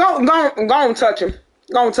hair, go and touch him.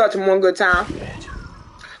 Go and touch him one good time.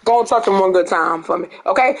 Go and touch him one good time for me,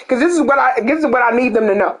 okay? Because this is what I need them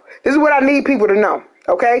to know. This is what I need people to know,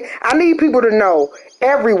 okay? I need people to know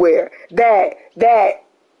everywhere that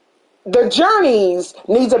the journeys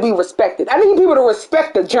need to be respected. I need people to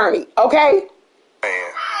respect the journey, okay?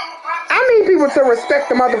 I need people to respect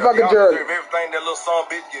the motherfucking journey.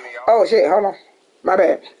 Oh shit, hold on. My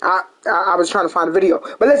bad. I was trying to find a video.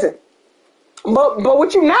 But listen, but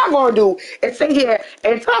what you're not gonna do is sit here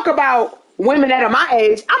and talk about women that are my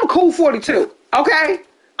age. I'm a cool 42, okay?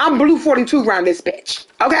 I'm blue 42 around this bitch,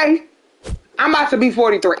 okay? I'm about to be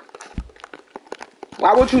 43.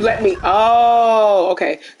 Why won't you let me? Oh,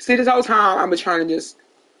 okay. See, this whole time I've been trying to just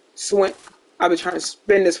swim. I've been trying to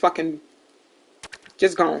spin this fucking.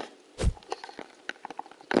 Just gone.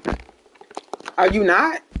 Are you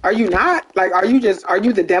not? Are you not? Like, are you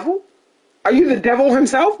the devil? Are you the devil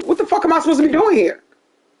himself? What the fuck am I supposed to be doing here?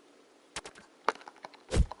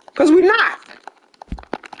 Because we're not.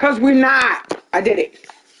 I did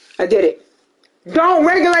it. Don't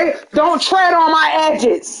regulate. Don't tread on my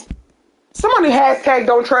edges. Somebody hashtag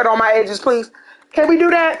don't tread on my edges, please. Can we do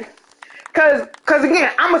that? Cause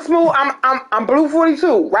again, I'm blue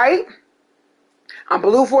 42, right? I'm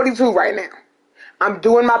blue 42 right now. I'm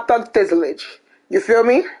doing my thug thizzlage. You feel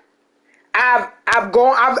me? I've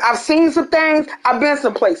seen some things. I've been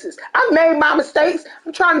some places. I've made my mistakes.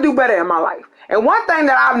 I'm trying to do better in my life. And one thing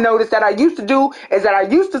that I've noticed that I used to do is that I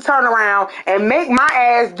used to turn around and make my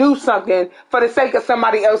ass do something for the sake of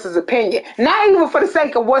somebody else's opinion. Not even for the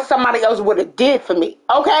sake of what somebody else would have did for me.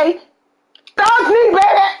 Okay? Thug me,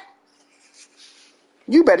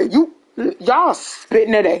 baby. Y'all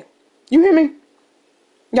spitting today. You hear me?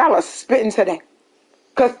 Y'all are spitting today.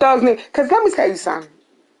 Cause let me tell you something.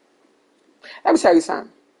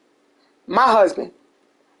 My husband,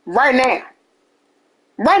 right now,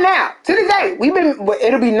 to this day,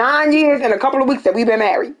 it'll be 9 years and a couple of weeks that we've been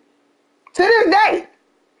married. To this day,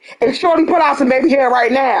 if Shorty put out some baby hair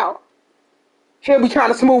right now, he'll be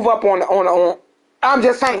trying to smooth up on. I'm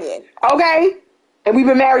just saying, okay? And we've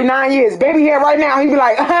been married 9 years. Baby hair right now, he'd be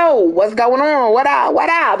like, oh, what's going on? What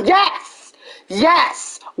up?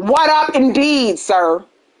 Yes. What up indeed, sir?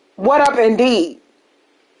 What up indeed?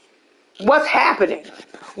 what's happening.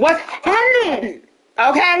 What's happening?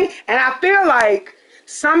 Okay? And I feel like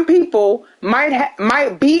some people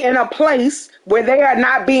might be in a place where they are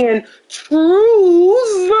not being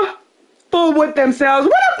truthful with themselves.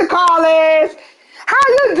 What up, the call is? How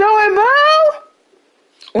you doing, boo?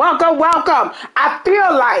 Welcome. I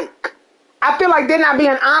feel like they're not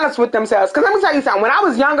being honest with themselves. Because let me tell you something. When I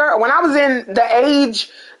was younger, when I was in the age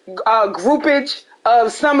groupage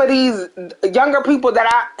of some of these younger people that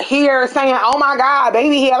I hear saying, oh my God,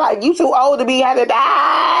 baby here, like you too old to be had to die,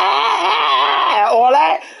 all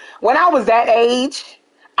that. When I was that age,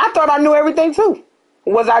 I thought I knew everything too.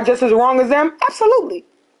 Was I just as wrong as them? Absolutely.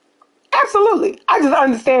 I just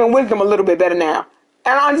understand wisdom a little bit better now.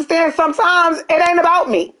 And I understand sometimes it ain't about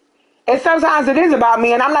me. And sometimes it is about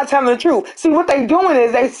me, and I'm not telling the truth. See, what they doing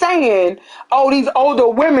is they saying, oh, these older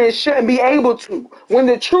women shouldn't be able to. When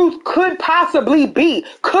the truth could possibly be.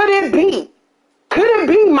 Could it be,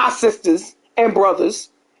 my sisters and brothers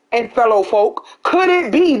and fellow folk? Could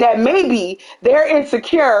it be that maybe they're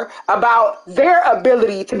insecure about their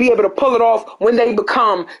ability to be able to pull it off when they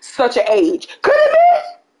become such an age? Could it be?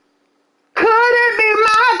 Could it be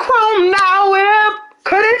my chrome now whip?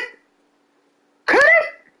 Could it?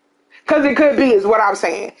 Because it could be is what I'm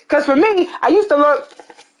saying. Because for me, I used to look,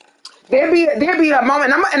 there'd be a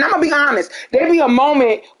moment, and I'm going to be honest, there'd be a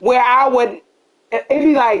moment where it'd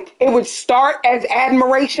be like, it would start as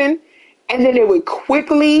admiration, and then it would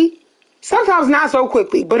quickly, sometimes not so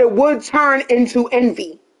quickly, but it would turn into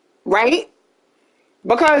envy, right?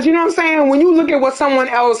 Because, you know what I'm saying, when you look at what someone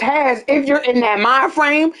else has, if you're in that mind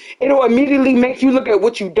frame, it'll immediately make you look at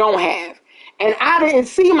what you don't have. And I didn't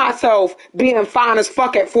see myself being fine as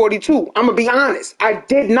fuck at 42. I'm going to be honest. I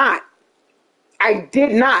did not. I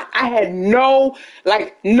had none.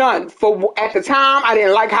 At the time, I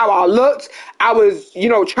didn't like how I looked. I was,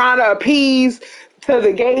 trying to appease to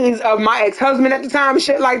the gaze of my ex-husband at the time and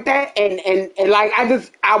shit like that. And like,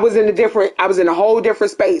 I was in a whole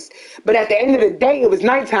different space. But at the end of the day, it was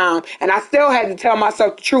nighttime, and I still had to tell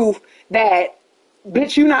myself the truth that,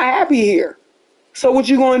 bitch, you not happy here. So what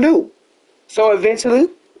you gonna do? So eventually,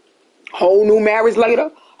 whole new marriage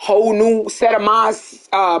later, whole new set of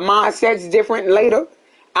mindsets different later.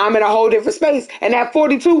 I'm in a whole different space. And at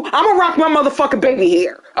 42, I'm gonna rock my motherfucking baby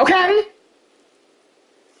hair. Okay?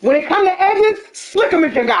 When it come to edges, slick them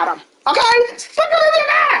if you got them. Okay? Slick them if you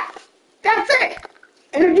got them. That's it.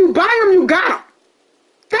 And if you buy them, you got them.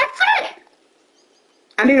 That's it.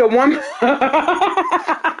 I need a woman.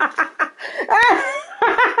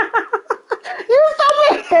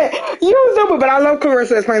 You stupid, but I love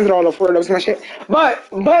Clarissa explains it all the for those my shit. But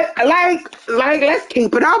like let's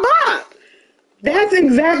keep it all up. That's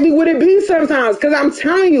exactly what it be sometimes. Cause I'm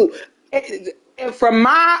telling you, from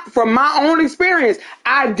my own experience,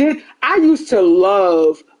 I used to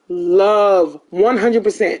love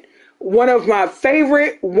 100%. One of my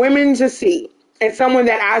favorite women to see, and someone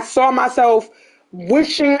that I saw myself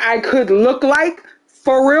wishing I could look like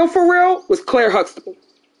for real, was Claire Huxtable.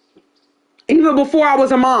 Even before I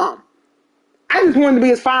was a mom. I just wanted to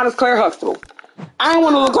be as fine as Claire Huxtable. I didn't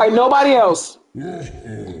want to look like nobody else.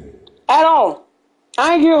 At all.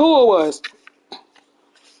 I didn't care who it was.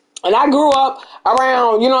 And I grew up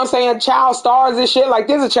around, child stars and shit. Like,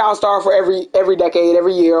 there's a child star for every decade,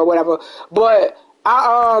 every year or whatever. But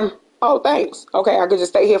oh, thanks. Okay, I could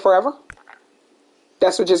just stay here forever?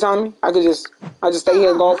 That's what you're telling me? I just stay here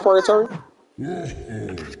and golf purgatory?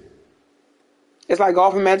 It's like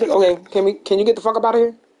golf and magic? Okay, can you get the fuck up out of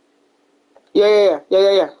here? Yeah.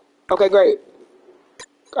 Okay, great.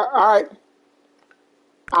 All right.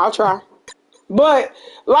 I'll try. But,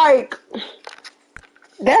 like,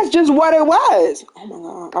 that's just what it was. Oh, my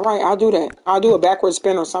God. All right, I'll do that. I'll do a backward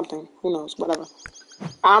spin or something. Who knows? Whatever.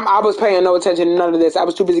 I was paying no attention to none of this. I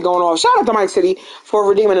was too busy going off. Shout out to Mike City for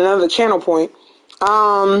redeeming another channel point.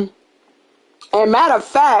 And matter of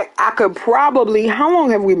fact, I could probably... How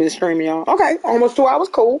long have we been streaming, y'all? Okay, almost 2 hours.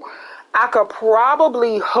 Cool. I could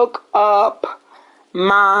probably hook up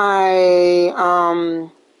my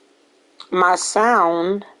my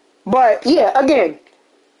sound, but yeah, again,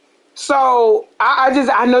 so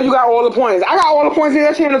I know you got all the points. I got all the points in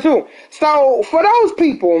that channel too. So for those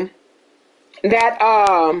people that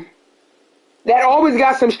always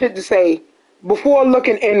got some shit to say before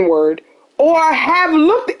looking inward, or have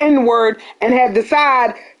looked inward and have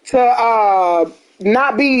decided to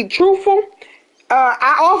not be truthful,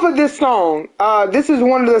 I offer this song. This is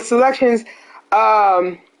one of the selections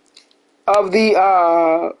of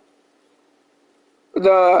the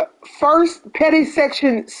first petty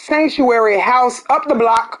section sanctuary house up the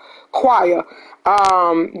block Choir.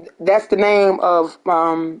 That's the name of,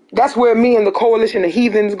 that's where me and the Coalition of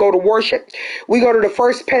Heathens go to worship. We go to the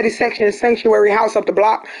First Petty Section Sanctuary House up the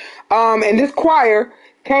block. And this choir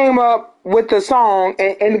came up with the song,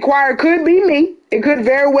 and the choir could be me. It could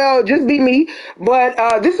very well just be me. But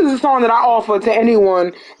this is a song that I offer to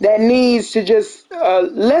anyone that needs to just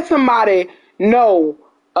let somebody know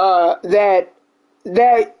that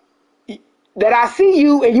I see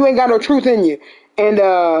you and you ain't got no truth in you. And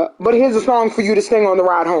but here's a song for you to sing on the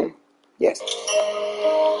ride home. Yes.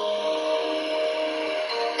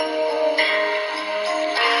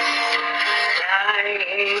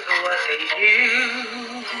 Lying what they do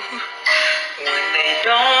when they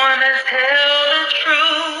don't want to tell the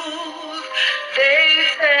truth. They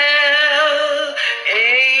tell a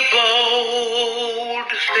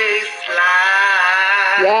bold-faced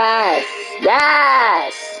lie. Yes.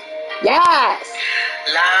 Yes. Yes.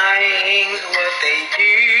 Lying's what they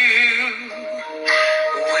do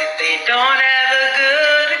when they don't have a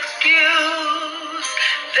good excuse.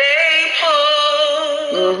 They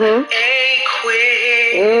pull a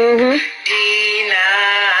quick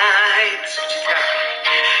denied.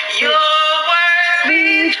 Your words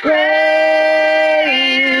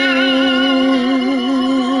betray you.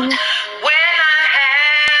 When I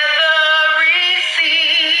have the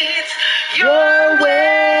receipts, your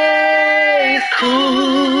ways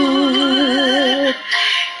could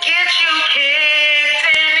get you kicked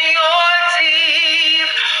in your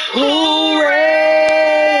teeth. Who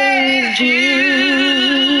raised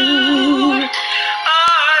you?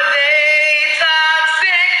 Are they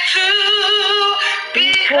toxic too?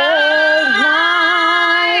 Because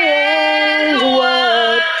lying's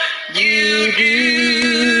what you do.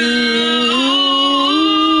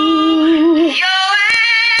 Your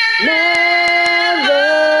ass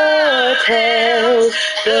never tells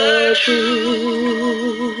the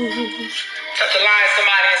truth. Touch a lie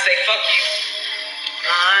somebody and say, fuck you.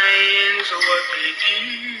 Lying's what they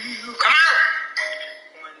do. Come on.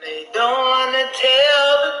 When they don't want to tell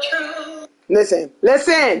the truth.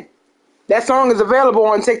 Listen. That song is available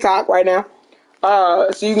on TikTok right now.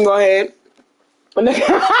 So you can go ahead.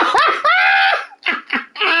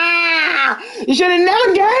 You should have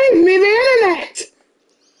never gave me the internet.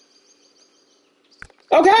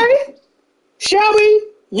 Okay? Shelby,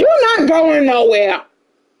 you're not going nowhere.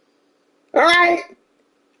 Alright?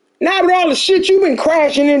 Now with all the shit you've been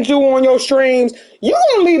crashing into on your streams, you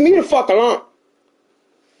gonna leave me the fuck alone.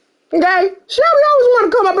 Okay? Shelby always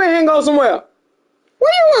want to come up here and go somewhere.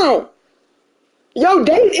 Where you on? Your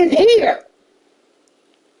date is here.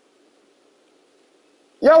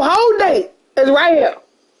 Your whole date is right here.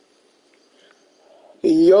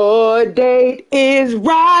 Your date is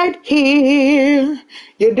right here.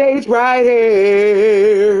 Your date's right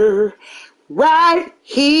here. Right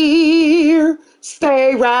here.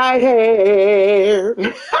 Stay right here.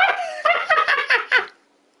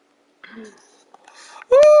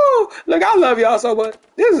 Ooh, look, I love y'all so much.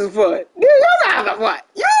 This is fun. You guys are fun.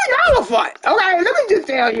 Y'all are fun. Okay, let me just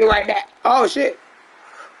tell you right now. Oh, shit.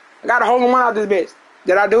 I got a hole in one out this bitch.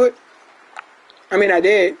 Did I do it? I mean, I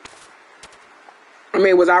did. I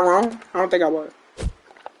mean, was I wrong? I don't think I was.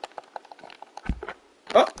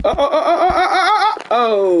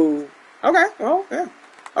 Oh. Okay. Oh, yeah.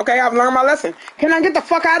 Okay, I've learned my lesson. Can I get the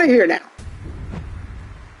fuck out of here now?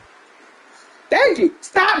 Thank you.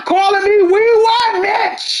 Stop calling me we want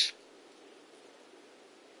bitch.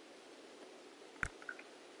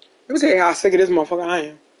 Let me tell you how sick of this motherfucker I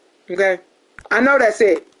am. Okay? I know that's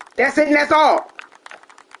it. That's it and that's all.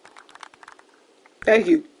 Thank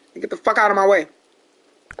you. Get the fuck out of my way.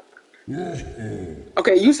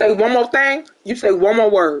 Okay, you say one more thing. You say one more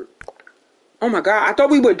word. Oh my God, I thought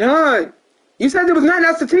we were done. You said there was nothing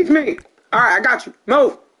else to teach me. All right, I got you.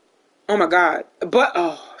 Move. Oh my God. But,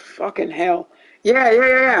 oh, fucking hell.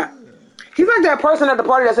 Yeah. He's like that person at the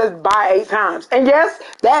party that says bye 8 times. And yes,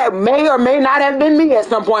 that may or may not have been me at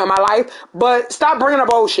some point in my life, but stop bringing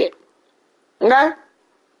up old shit. Okay?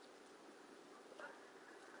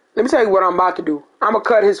 Let me tell you what I'm about to do. I'm going to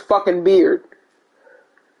cut his fucking beard.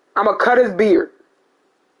 I'm going to cut his beard.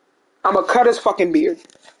 I'm going to cut his fucking beard.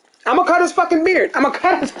 I'm going to cut his fucking beard. I'm going to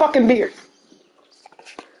cut his fucking beard.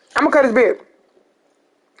 I'm going to cut his beard.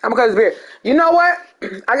 I'm going to cut his beard. You know what?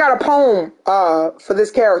 I got a poem for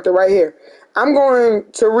this character right here. I'm going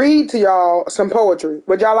to read to y'all some poetry.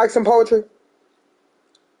 Would y'all like some poetry?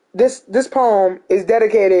 This poem is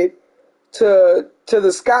dedicated to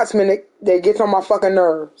the Scotsman that gets on my fucking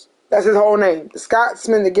nerves. That's his whole name. The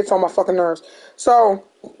Scotsman that gets on my fucking nerves. So,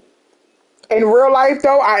 in real life,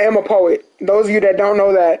 though, I am a poet. Those of you that don't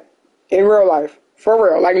know that, in real life, for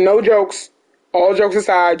real, like no jokes, all jokes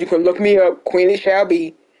aside, you can look me up. Queen it shall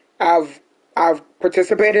be. I've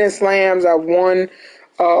participated in slams. I've won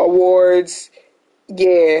awards.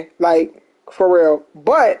 Yeah, like for real.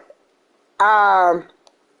 But I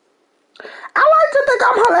like to think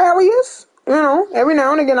I'm hilarious. You know, every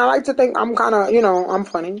now and again, I like to think I'm kind of, I'm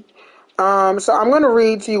funny. So I'm going to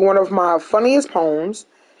read to you one of my funniest poems.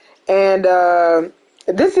 And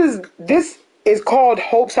this is called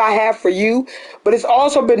Hopes I Have for You, but it's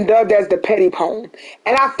also been dubbed as the petty poem.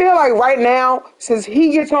 And I feel like right now, since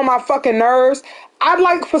he gets on my fucking nerves, I'd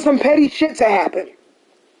like for some petty shit to happen.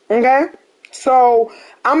 Okay? So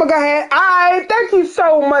I'm going to go ahead. All right, thank you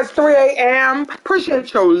so much, 3 a.m.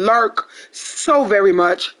 Appreciate your lurk so very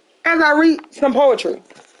much as I read some poetry.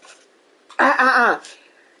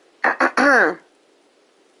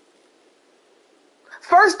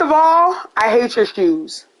 First of all, I hate your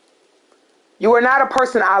shoes. You are not a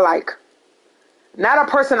person I like. Not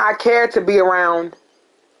a person I care to be around,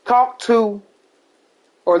 talk to,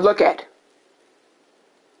 or look at.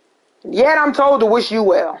 Yet I'm told to wish you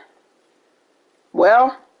well.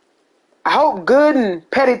 Well, I hope good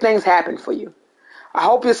and petty things happen for you. I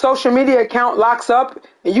hope your social media account locks up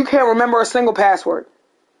and you can't remember a single password.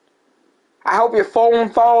 I hope your phone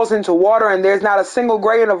falls into water and there's not a single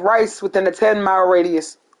grain of rice within a 10-mile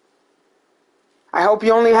radius. I hope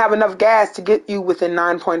you only have enough gas to get you within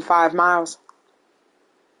 9.5 miles.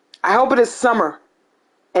 I hope it is summer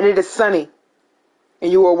and it is sunny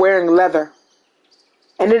and you are wearing leather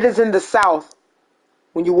and it is in the South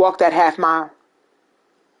when you walk that half mile.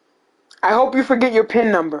 I hope you forget your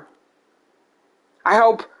PIN number. I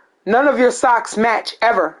hope none of your socks match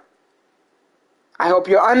ever. I hope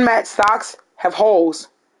your unmatched socks have holes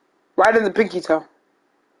right in the pinky toe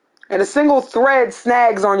and a single thread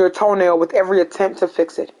snags on your toenail with every attempt to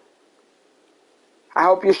fix it. I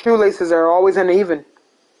hope your shoelaces are always uneven.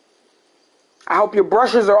 I hope your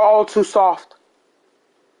brushes are all too soft.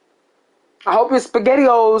 I hope your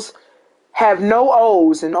SpaghettiOs have no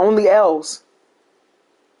O's and only L's.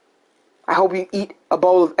 I hope you eat a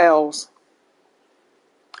bowl of L's.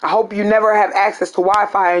 I hope you never have access to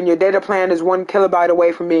Wi-Fi and your data plan is 1 kilobyte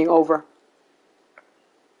away from being over.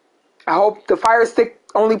 I hope the Fire Stick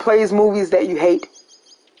only plays movies that you hate.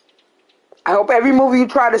 I hope every movie you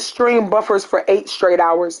try to stream buffers for 8 straight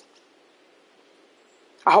hours.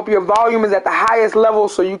 I hope your volume is at the highest level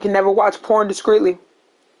so you can never watch porn discreetly.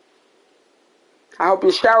 I hope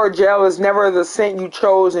your shower gel is never the scent you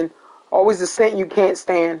chose and always the scent you can't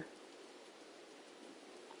stand.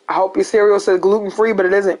 I hope your cereal says gluten-free, but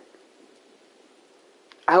it isn't.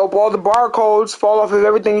 I hope all the barcodes fall off of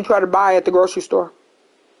everything you try to buy at the grocery store.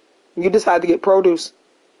 You decide to get produce.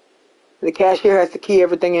 The cashier has to key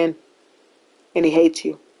everything in, and he hates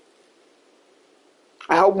you.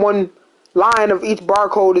 I hope one line of each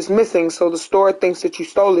barcode is missing so the store thinks that you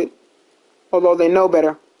stole it, although they know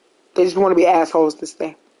better. They just want to be assholes this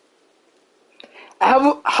day.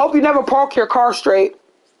 I hope you never park your car straight.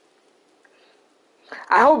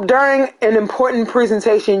 I hope during an important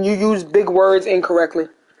presentation you use big words incorrectly.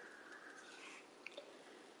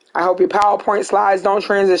 I hope your PowerPoint slides don't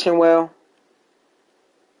transition well.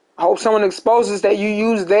 I hope someone exposes that you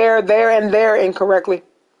use there, and there incorrectly.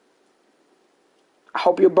 I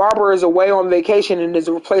hope your barber is away on vacation and his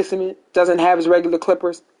replacement doesn't have his regular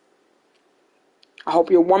clippers. I hope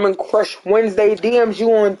your woman crush Wednesday DMs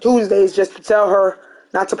you on Tuesdays just to tell her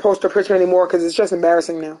not to post her picture anymore because it's just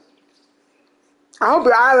embarrassing now. I hope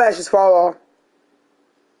your eyelashes fall off.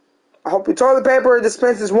 I hope your toilet paper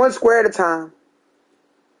dispenses 1 square at a time.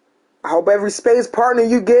 I hope every space partner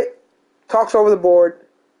you get talks over the board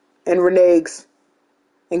and reneges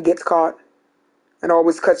and gets caught and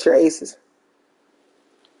always cuts your aces.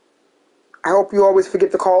 I hope you always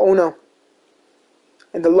forget to call Uno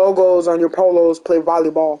and the logos on your polos play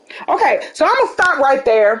volleyball. Okay, so I'm going to stop right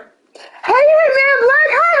there. Hey, man, Black,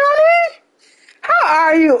 hi, honey. How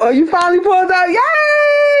are you? Oh, you finally pulled up.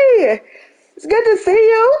 Yay! It's good to see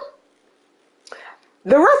you.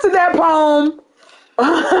 The rest of that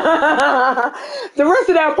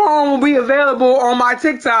poem will be available on my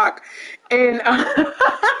TikTok in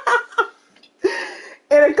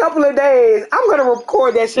in a couple of days. I'm going to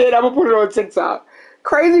record that shit. I'm going to put it on TikTok.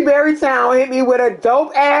 Crazy Berry Town hit me with a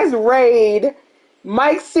dope-ass raid.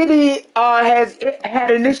 Mike City had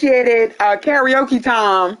initiated karaoke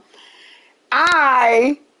time.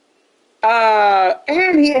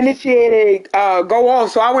 And he initiated Go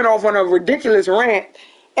Off, so I went off on a ridiculous rant.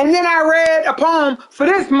 And then I read a poem for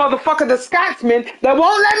this motherfucker, the Scotsman, that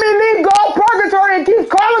won't let me leave Gold Purgatory and keeps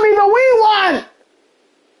calling me the wee one.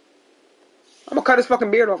 I'm gonna cut his fucking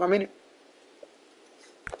beard off. I mean it.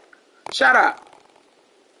 Shut up.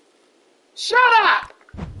 Shut up!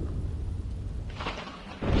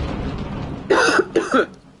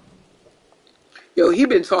 Yo, he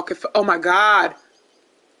been talking for, oh my God.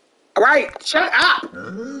 All right, shut up.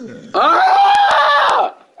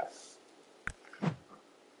 Ah!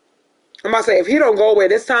 I'm about to say, if he don't go away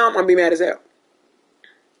this time, I'm gonna be mad as hell.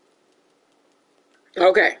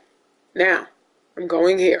 Okay, now I'm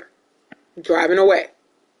going here. I'm driving away.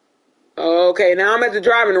 Okay, now I'm at the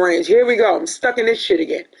driving range. Here we go. I'm stuck in this shit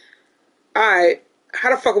again. All right, how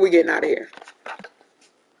the fuck are we getting out of here?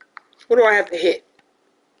 What do I have to hit?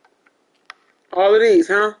 All of these,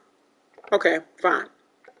 huh? Okay, fine.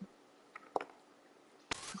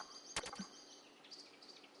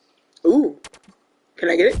 Ooh, can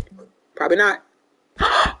I get it? Probably not.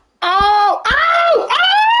 Oh, oh,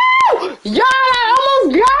 oh! Y'all, I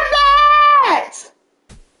almost got that!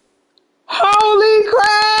 Holy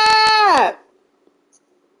crap!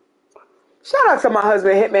 Shout out to my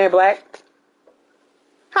husband, Hitman Black.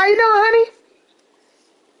 How you doing, honey?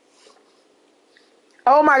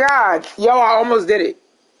 Oh my God. Yo, I almost did it.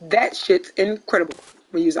 That shit's incredible.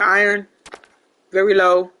 We use iron. Very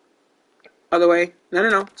low. Other way.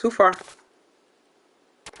 No. Too far.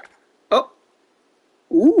 Oh.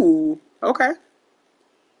 Ooh. Okay.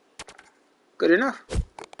 Good enough.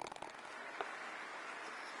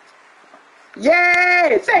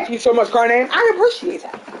 Yay! Thank you so much, Carnane. I appreciate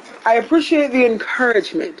that. I appreciate the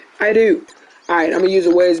encouragement. I do. Alright, I'm going to use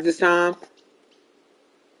a wedge this time.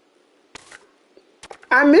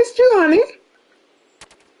 I missed you, honey.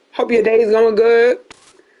 Hope your day's going good.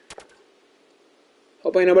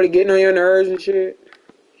 Hope ain't nobody getting on your nerves and shit.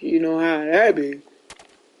 You know how that be.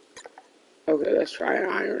 Okay, let's try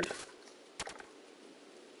iron.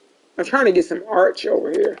 I'm trying to get some arch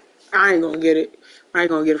over here. I ain't gonna get it. I ain't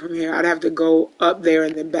gonna get it from here. I'd have to go up there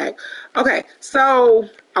and then back. Okay, so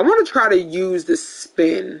I want to try to use the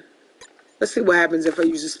spin. Let's see what happens if I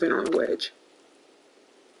use the spin on a wedge.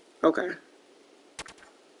 Okay.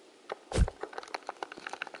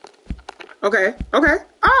 Okay.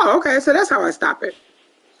 Oh, okay. So that's how I stop it.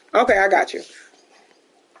 Okay, I got you.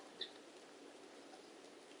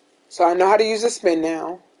 So I know how to use the spin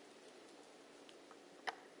now.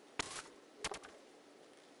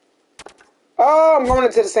 Oh, I'm going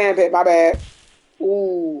into the sand pit. My bad.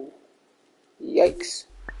 Ooh. Yikes.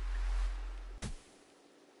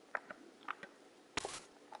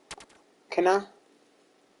 Can I?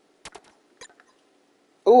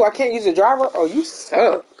 Ooh, I can't use the driver? Oh, you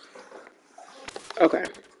suck. Okay.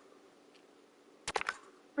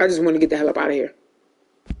 I just want to get the hell up out of here.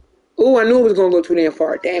 Ooh, I knew it was going to go too damn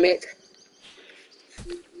far. Damn it.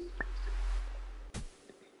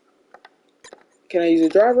 Can I use a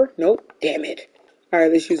driver? Nope. Damn it.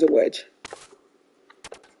 Alright, let's use a wedge.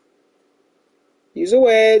 Use a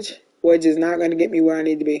wedge. Wedge is not going to get me where I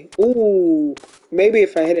need to be. Ooh. Maybe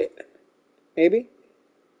if I hit it. Maybe?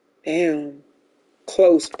 Damn.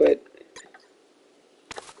 Close, but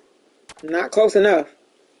not close enough.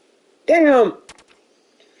 Damn.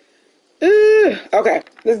 Okay.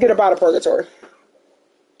 Let's get up out of purgatory.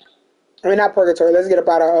 I mean, not purgatory. Let's get up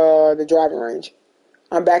out of the driving range.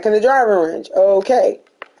 I'm back in the driving range. Okay.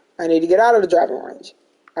 I need to get out of the driving range.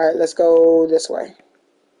 Alright, let's go this way.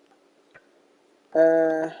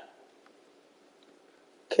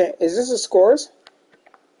 Okay, is this the scores?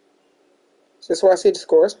 Is this where I see the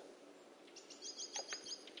scores?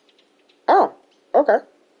 Oh, okay.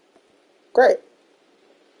 Great.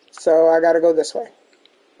 So I gotta go this way.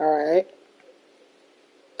 Alright.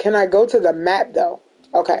 Can I go to the map though?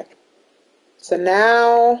 Okay. So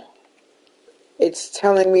now it's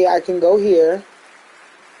telling me I can go here.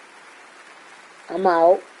 I'm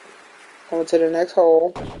out. Going to the next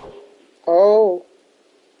hole. Oh.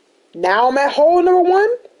 Now I'm at hole number 1?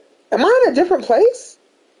 Am I in a different place?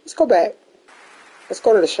 Let's go back. Let's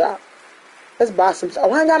go to the shop. Let's buy some stuff.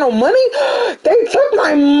 Oh, I ain't got no money? They took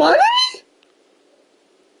my money?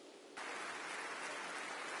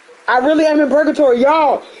 I really am in purgatory.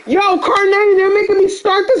 Y'all. Yo, Carnane, they're making me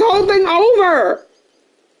start this whole thing over.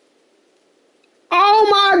 Oh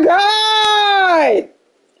my God.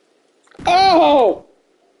 Oh.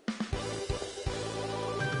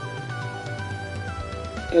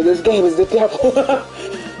 Yeah, this game is the devil.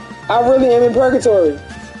 I really am in purgatory.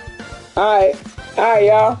 Alright,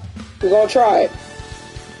 y'all. We're gonna try it.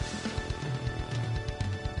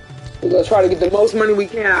 We're gonna try to get the most money we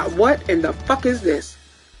can out. What in the fuck is this?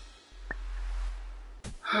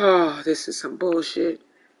 Oh, this is some bullshit.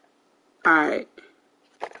 Alright.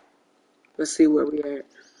 Let's see where we at.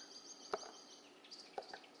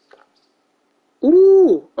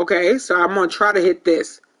 Ooh, okay, so I'm gonna try to hit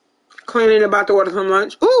this. Cleaning about to order some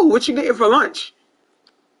lunch. Ooh, what you getting for lunch?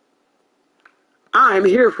 I'm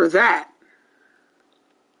here for that.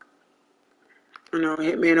 I know,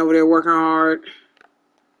 Hitman over there working hard.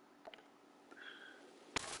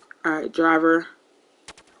 Alright, driver.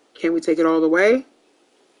 Can we take it all the way?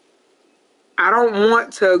 I don't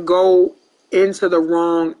want to go into the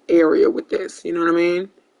wrong area with this. You know what I mean?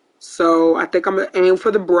 So I think I'm going to aim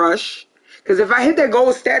for the brush. Because if I hit that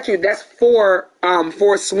gold statue, that's four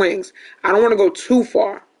swings. I don't want to go too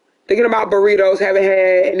far. Thinking about burritos, haven't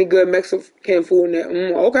had any good Mexican food in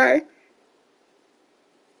there. Okay.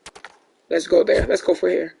 Let's go there. Let's go for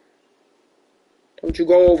here. Don't you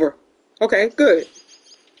go over. Okay, good.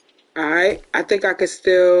 Alright. I think I could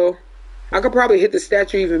still... I could probably hit the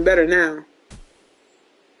statue even better now.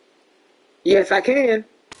 Yes, I can.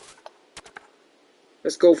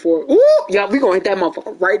 Let's go for it. Ooh! Yeah, we gonna hit that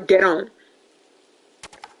motherfucker right dead on.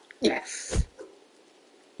 Yes.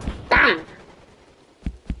 Bang!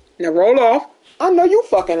 Now roll off. I know you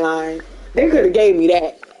fucking lying. They could have gave me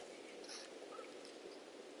that.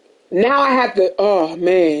 Now I have to... Oh,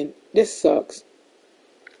 man. This sucks.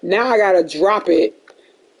 Now I gotta drop it.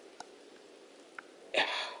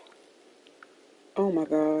 Oh, my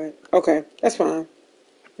God. Okay, that's fine.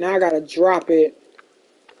 Now I gotta drop it.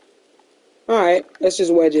 Alright, let's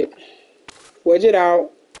just wedge it. Wedge it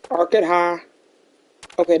out. Arc it high.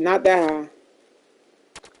 Okay, not that high.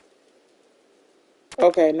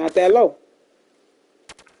 Okay, not that low.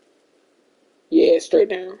 Yeah, straight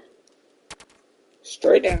down.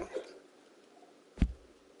 Straight down.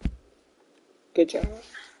 Good job.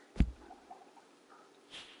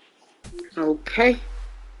 Okay.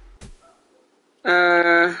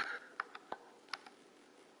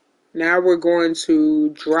 Now we're going to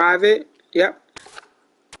drive it. Yep.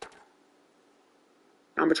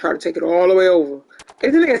 I'm gonna try to take it all the way over.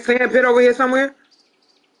 Isn't there a sand pit over here somewhere?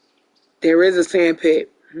 There is a sand pit.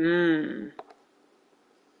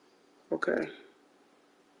 Okay.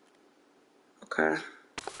 Okay.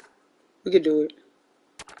 We can do it.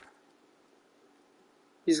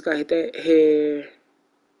 You just gotta hit that head.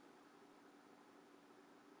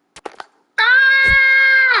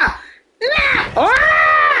 Ah! Nah!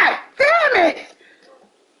 Ah! Damn it!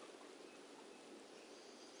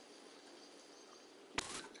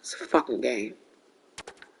 It's a fucking game.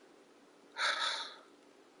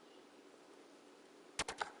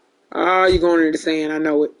 Oh, you're going into the sand. I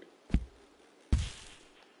know it.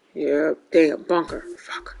 Yeah, damn, bunker.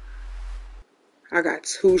 Fuck. I got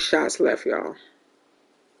 2 shots left, y'all.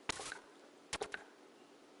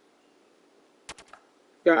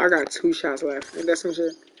 Y'all, I got 2 shots left. Ain't that some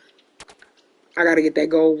shit? I gotta get that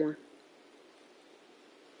gold one.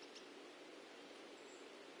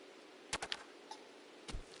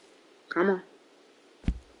 Come on.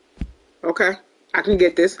 Okay. I can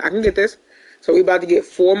get this. I can get this. So we about to get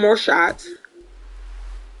 4 more shots.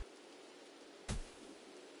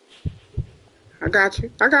 I got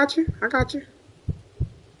you. I got you. I got you.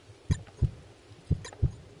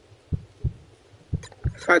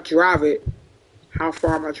 If I drive it, how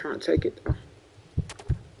far am I trying to take it though?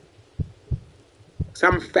 So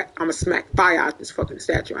I'm gonna smack fire out this fucking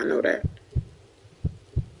statue. I know that.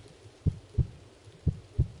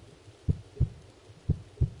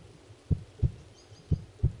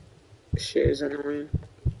 Shit is annoying.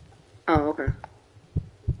 Oh, okay.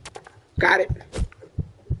 Got it.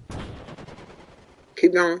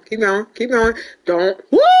 Keep going. Keep going. Keep going. Don't.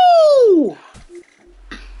 Woo!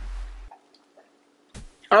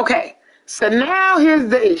 Okay. So now here's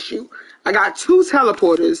the issue. I got 2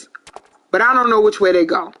 teleporters, but I don't know which way they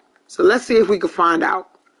go. So let's see if we can find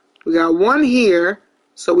out. We got 1 here.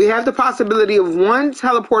 So we have the possibility of 1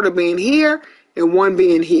 teleporter being here and 1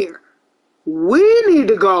 being here. We need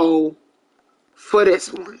to go for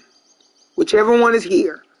this one. Whichever one is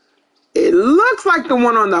here. It looks like the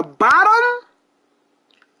one on the bottom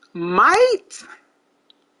might.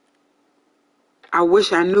 I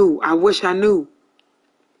wish I knew. I wish I knew.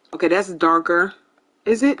 Okay, that's darker.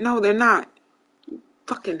 Is it? No, they're not.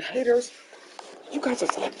 Fucking haters. You guys are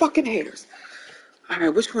some fucking haters.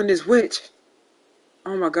 Alright, which one is which?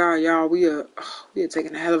 Oh my god, y'all, we are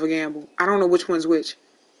taking a hell of a gamble. I don't know which one's which.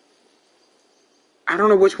 I don't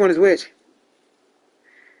know which one is which.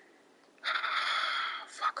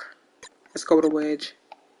 Fuck. Let's go with a wedge.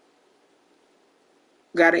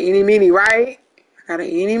 Got an eeny meeny, right? Got an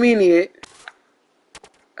eeny meeny it.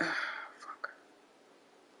 Fuck.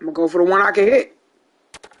 I'm gonna go for the one I can hit.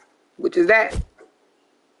 Which is that.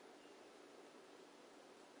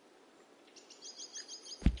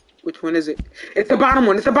 Which one is it? It's the bottom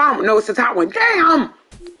one. It's the bottom one. No, it's the top one. Damn!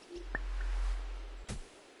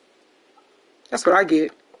 That's what I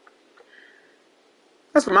get.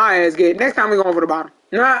 That's what my ass get. Next time we going for the bottom.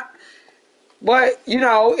 Nah. But you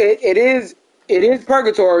know, it is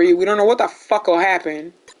purgatory. We don't know what the fuck will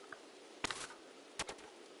happen.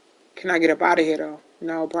 Can I get up out of here though?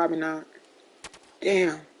 No, probably not.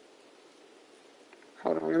 Damn.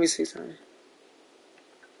 Hold on, let me see something.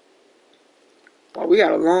 Well, we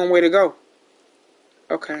got a long way to go.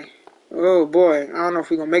 Okay. Oh boy, I don't know if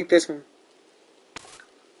we're gonna make this one.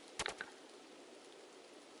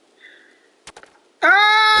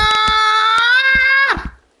 Ah!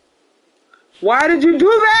 Why did you do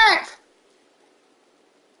that?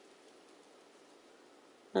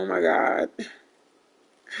 Oh my god.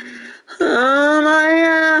 Oh my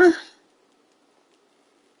god.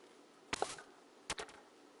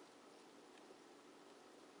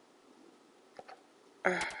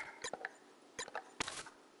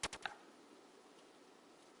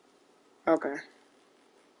 Okay.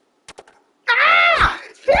 Ah!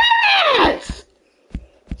 Damn it!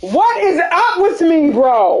 What is up with me,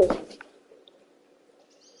 bro?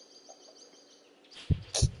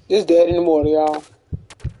 Just dead in the water, y'all.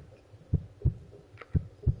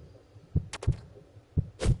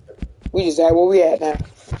 We just at where we at now.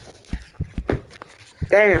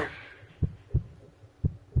 Damn.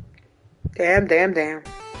 Damn.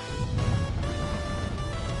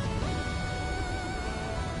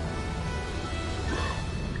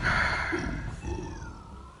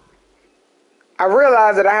 I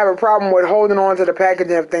realize that I have a problem with holding on to the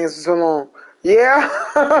packaging of things for so long. Yeah.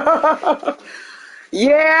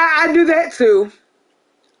 Yeah, I do that too.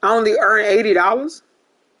 I only earn $80.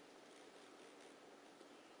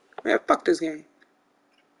 Man, fuck this game.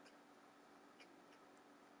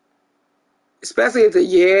 Especially if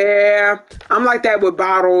I'm like that with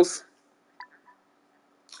bottles.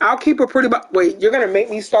 I'll keep a pretty wait, you're gonna make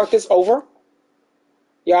me start this over?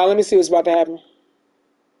 Y'all, let me see what's about to happen.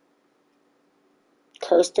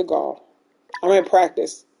 Curse to Gall. I'm in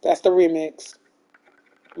practice. That's the remix.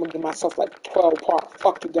 I'm gonna give myself like 12 par.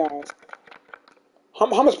 Fuck you guys. How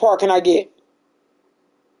much par can I get?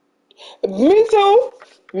 Me too.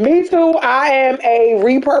 Me too. I am a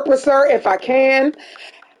repurposer if I can.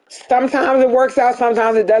 Sometimes it works out,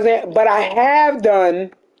 sometimes it doesn't. But I have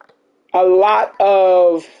done a lot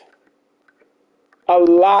of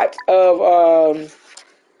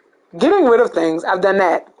getting rid of things. I've done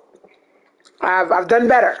that. I've done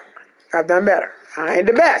better. I've done better. I ain't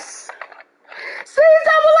the best. C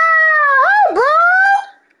double L, bro.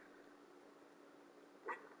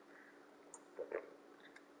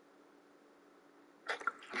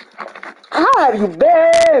 How have you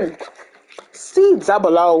been? C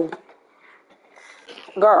double O.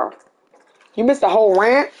 Girl, you missed the whole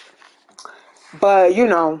rant, but you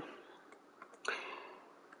know,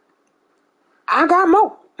 I got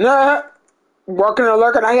more. Nah, working and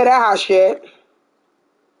lurking, I hear that hot shit.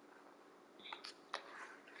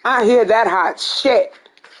 I hear that hot shit.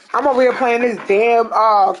 I'm over here playing this damn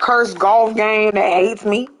cursed golf game that hates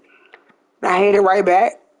me. I hate it right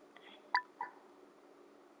back.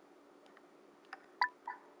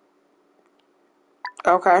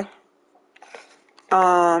 Okay.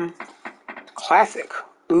 Classic.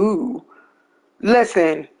 Ooh.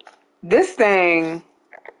 Listen, this thing,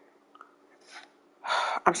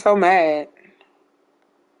 I'm so mad.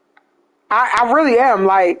 I really am.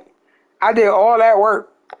 Like, I did all that work.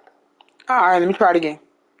 All right, let me try it again.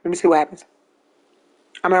 Let me see what happens.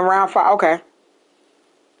 I'm in round 5. Okay.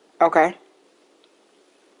 Okay. I'm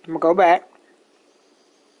going to go back.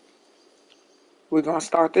 We're going to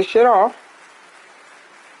start this shit off.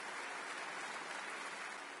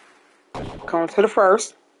 Come to the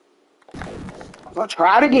first. I'm going to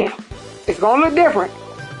try it again. It's going to look different,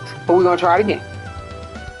 but we're going to try it again.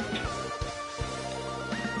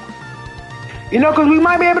 You know, because we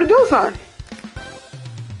might be able to do something.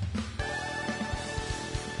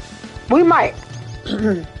 We might.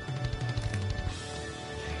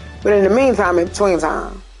 But in the meantime, in between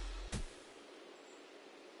time,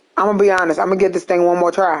 I'm going to be honest. I'm going to give this thing one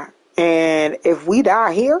more try. And if we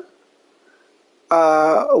die here,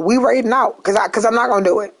 we raiding out. Because I'm not going to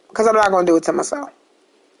do it. Because I'm not going to do it to myself.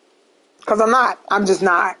 Because I'm not. I'm just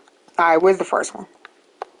not. All right, where's the first one?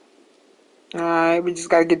 All right, we just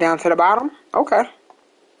got to get down to the bottom. Okay.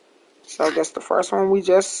 So I guess the first one we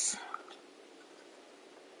just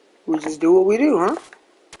do what we do, huh?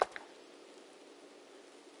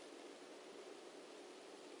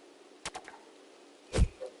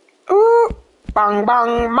 Ooh. Bang,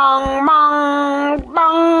 bang, bang, bang,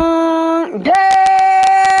 bang.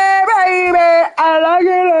 Yeah, baby. I like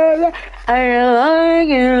it. I like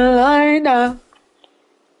it like that.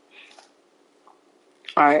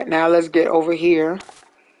 All right, now let's get over here.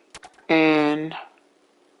 And,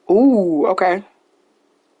 ooh, okay.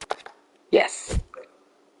 Yes.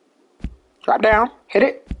 Drop down. Hit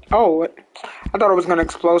it. Oh, what? I thought it was going to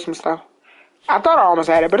explode some stuff. I thought I almost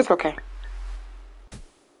had it, but it's okay.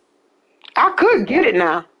 I could get it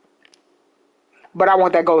now. But I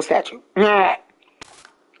want that gold statue.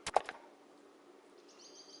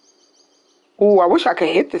 Ooh, I wish I could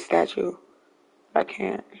hit the statue. I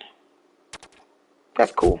can't.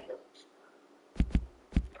 That's cool.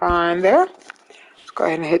 Fine there. Let's go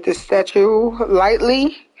ahead and hit this statue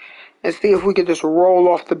lightly and see if we can just roll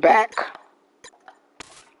off the back.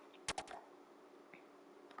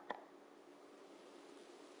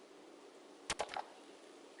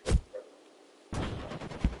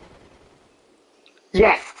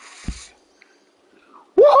 Yes!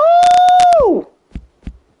 Woohoo!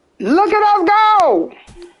 Look at us go!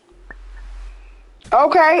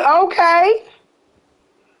 Okay, okay.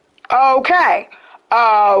 Okay.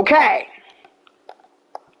 Okay.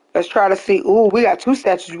 Let's try to see. Ooh, we got 2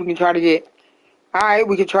 statues we can try to get. Alright,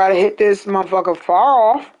 we can try to hit this motherfucker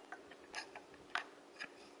far off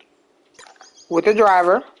with the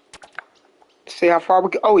driver. See how far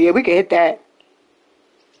we can. Oh, yeah, we can hit that.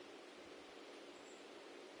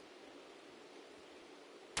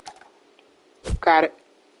 Got it.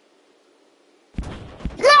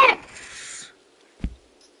 Yes!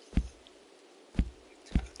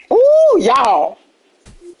 Ooh, y'all.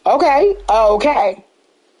 Okay, okay.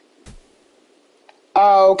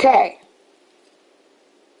 Okay.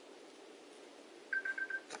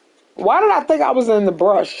 Why did I think I was in the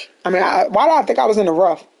brush? I mean, why did I think I was in the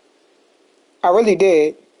rough? I really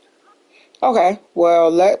did. Okay, well,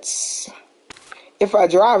 let's... If I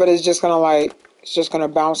drive it, it's just gonna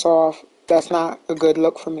bounce off. That's not a good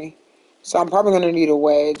look for me. So I'm probably gonna need a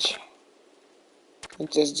wedge. And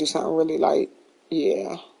just do something really light.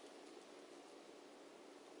 Yeah.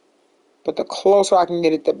 But the closer I can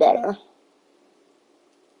get it, the better.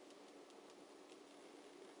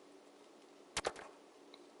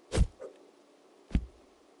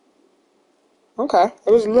 Okay,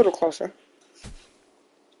 it was a little closer.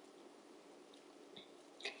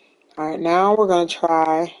 Alright, now we're gonna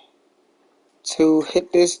try to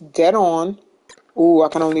hit this dead on. Ooh, I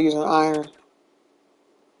can only use an iron.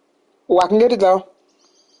 Ooh, I can get it though.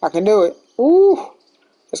 I can do it. Ooh,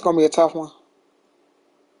 it's gonna be a tough one.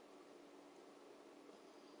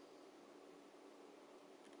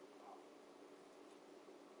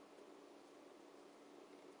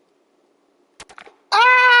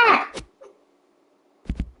 Ah!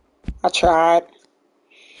 I tried.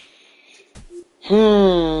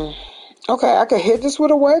 Okay, I could hit this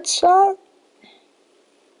with a wedge shot.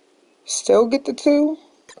 Still get the 2.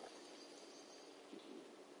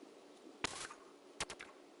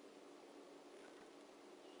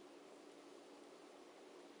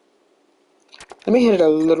 Let me hit it a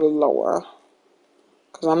little lower.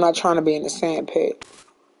 Because I'm not trying to be in the sand pit.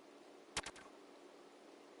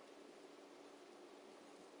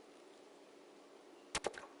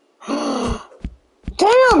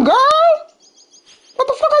 Damn, girl! What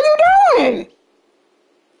the fuck are you doing?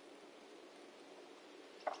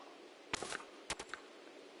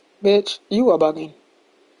 Bitch, you are bugging.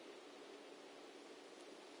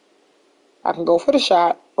 I can go for the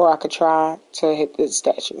shot, or I could try to hit the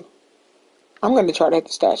statue. I'm going to try to hit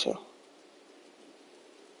the statue.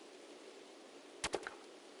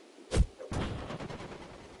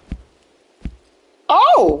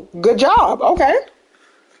 Oh, good job. Okay.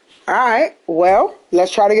 Alright, well,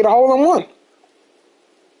 let's try to get a hole in one.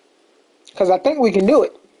 Because I think we can do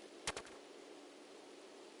it.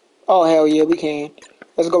 Oh, hell yeah, we can.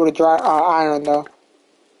 Let's go with the iron, though.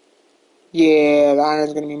 Yeah, the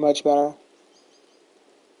iron's going to be much better.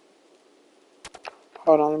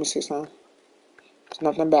 Hold on, let me see something. There's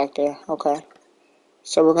nothing back there. Okay.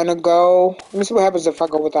 So we're going to go... Let me see what happens if I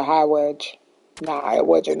go with a high wedge. Nah, a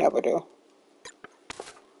wedge will never do.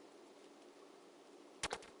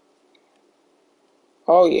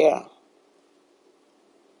 Oh, yeah.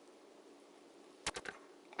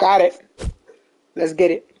 Got it. Let's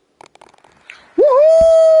get it.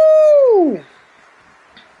 Woohoo!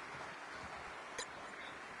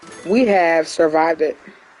 We have survived it.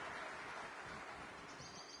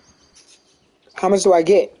 How much do I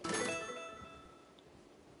get?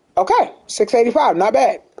 Okay, 685. Not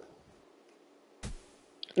bad.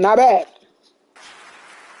 Not bad.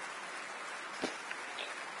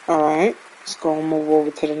 Alright, let's go and move over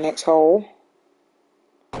to the next hole.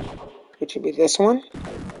 Which would be this one.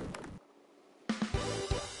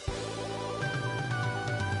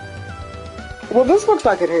 Well, this looks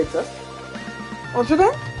like it hits us. Don't you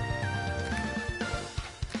think?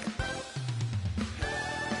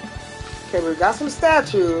 Okay, we've got some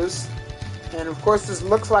statues. And of course, this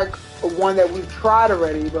looks like one that we've tried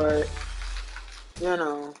already, but you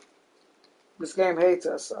know, this game hates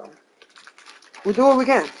us, so we do what we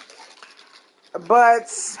can.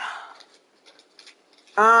 But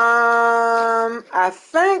I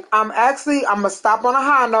think I'm gonna stop on a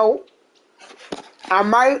high note. I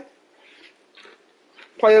might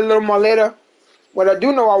play a little more later. What I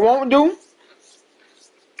do know I won't do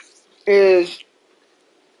is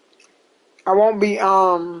I won't be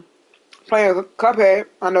playing Cuphead.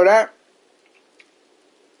 I know that.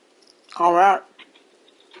 All right,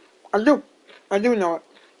 I do know it.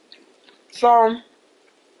 So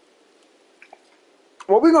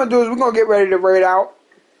what we're gonna do is we're gonna get ready to raid out.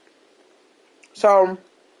 So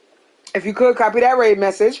if you could copy that raid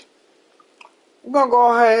message, we're gonna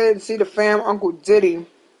go ahead and see the fam Uncle Diddy.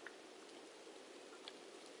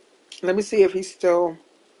 Let me see if he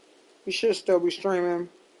should still be streaming.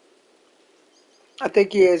 I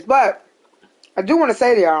think he is, but I do want to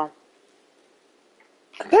say to y'all,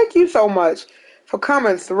 thank you so much for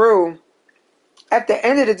coming through. At the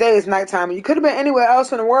end of the day, it's nighttime. You could have been anywhere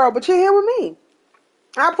else in the world, but you're here with me.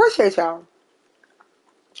 I appreciate y'all.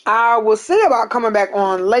 I will see about coming back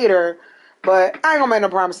on later, but I ain't gonna make no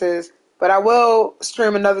promises. But I will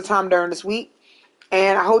stream another time during this week.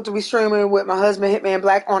 And I hope to be streaming with my husband, Hitman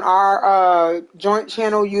Black, on our joint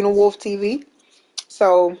channel, Univolf TV.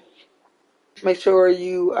 So make sure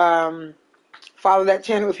you follow that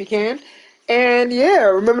channel if you can. And yeah,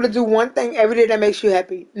 remember to do one thing every day that makes you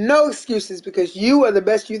happy. No excuses, because you are the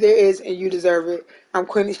best you there is and you deserve it. I'm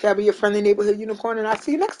Queenie Shabby, your friendly neighborhood unicorn, and I'll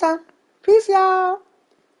see you next time. Peace, y'all.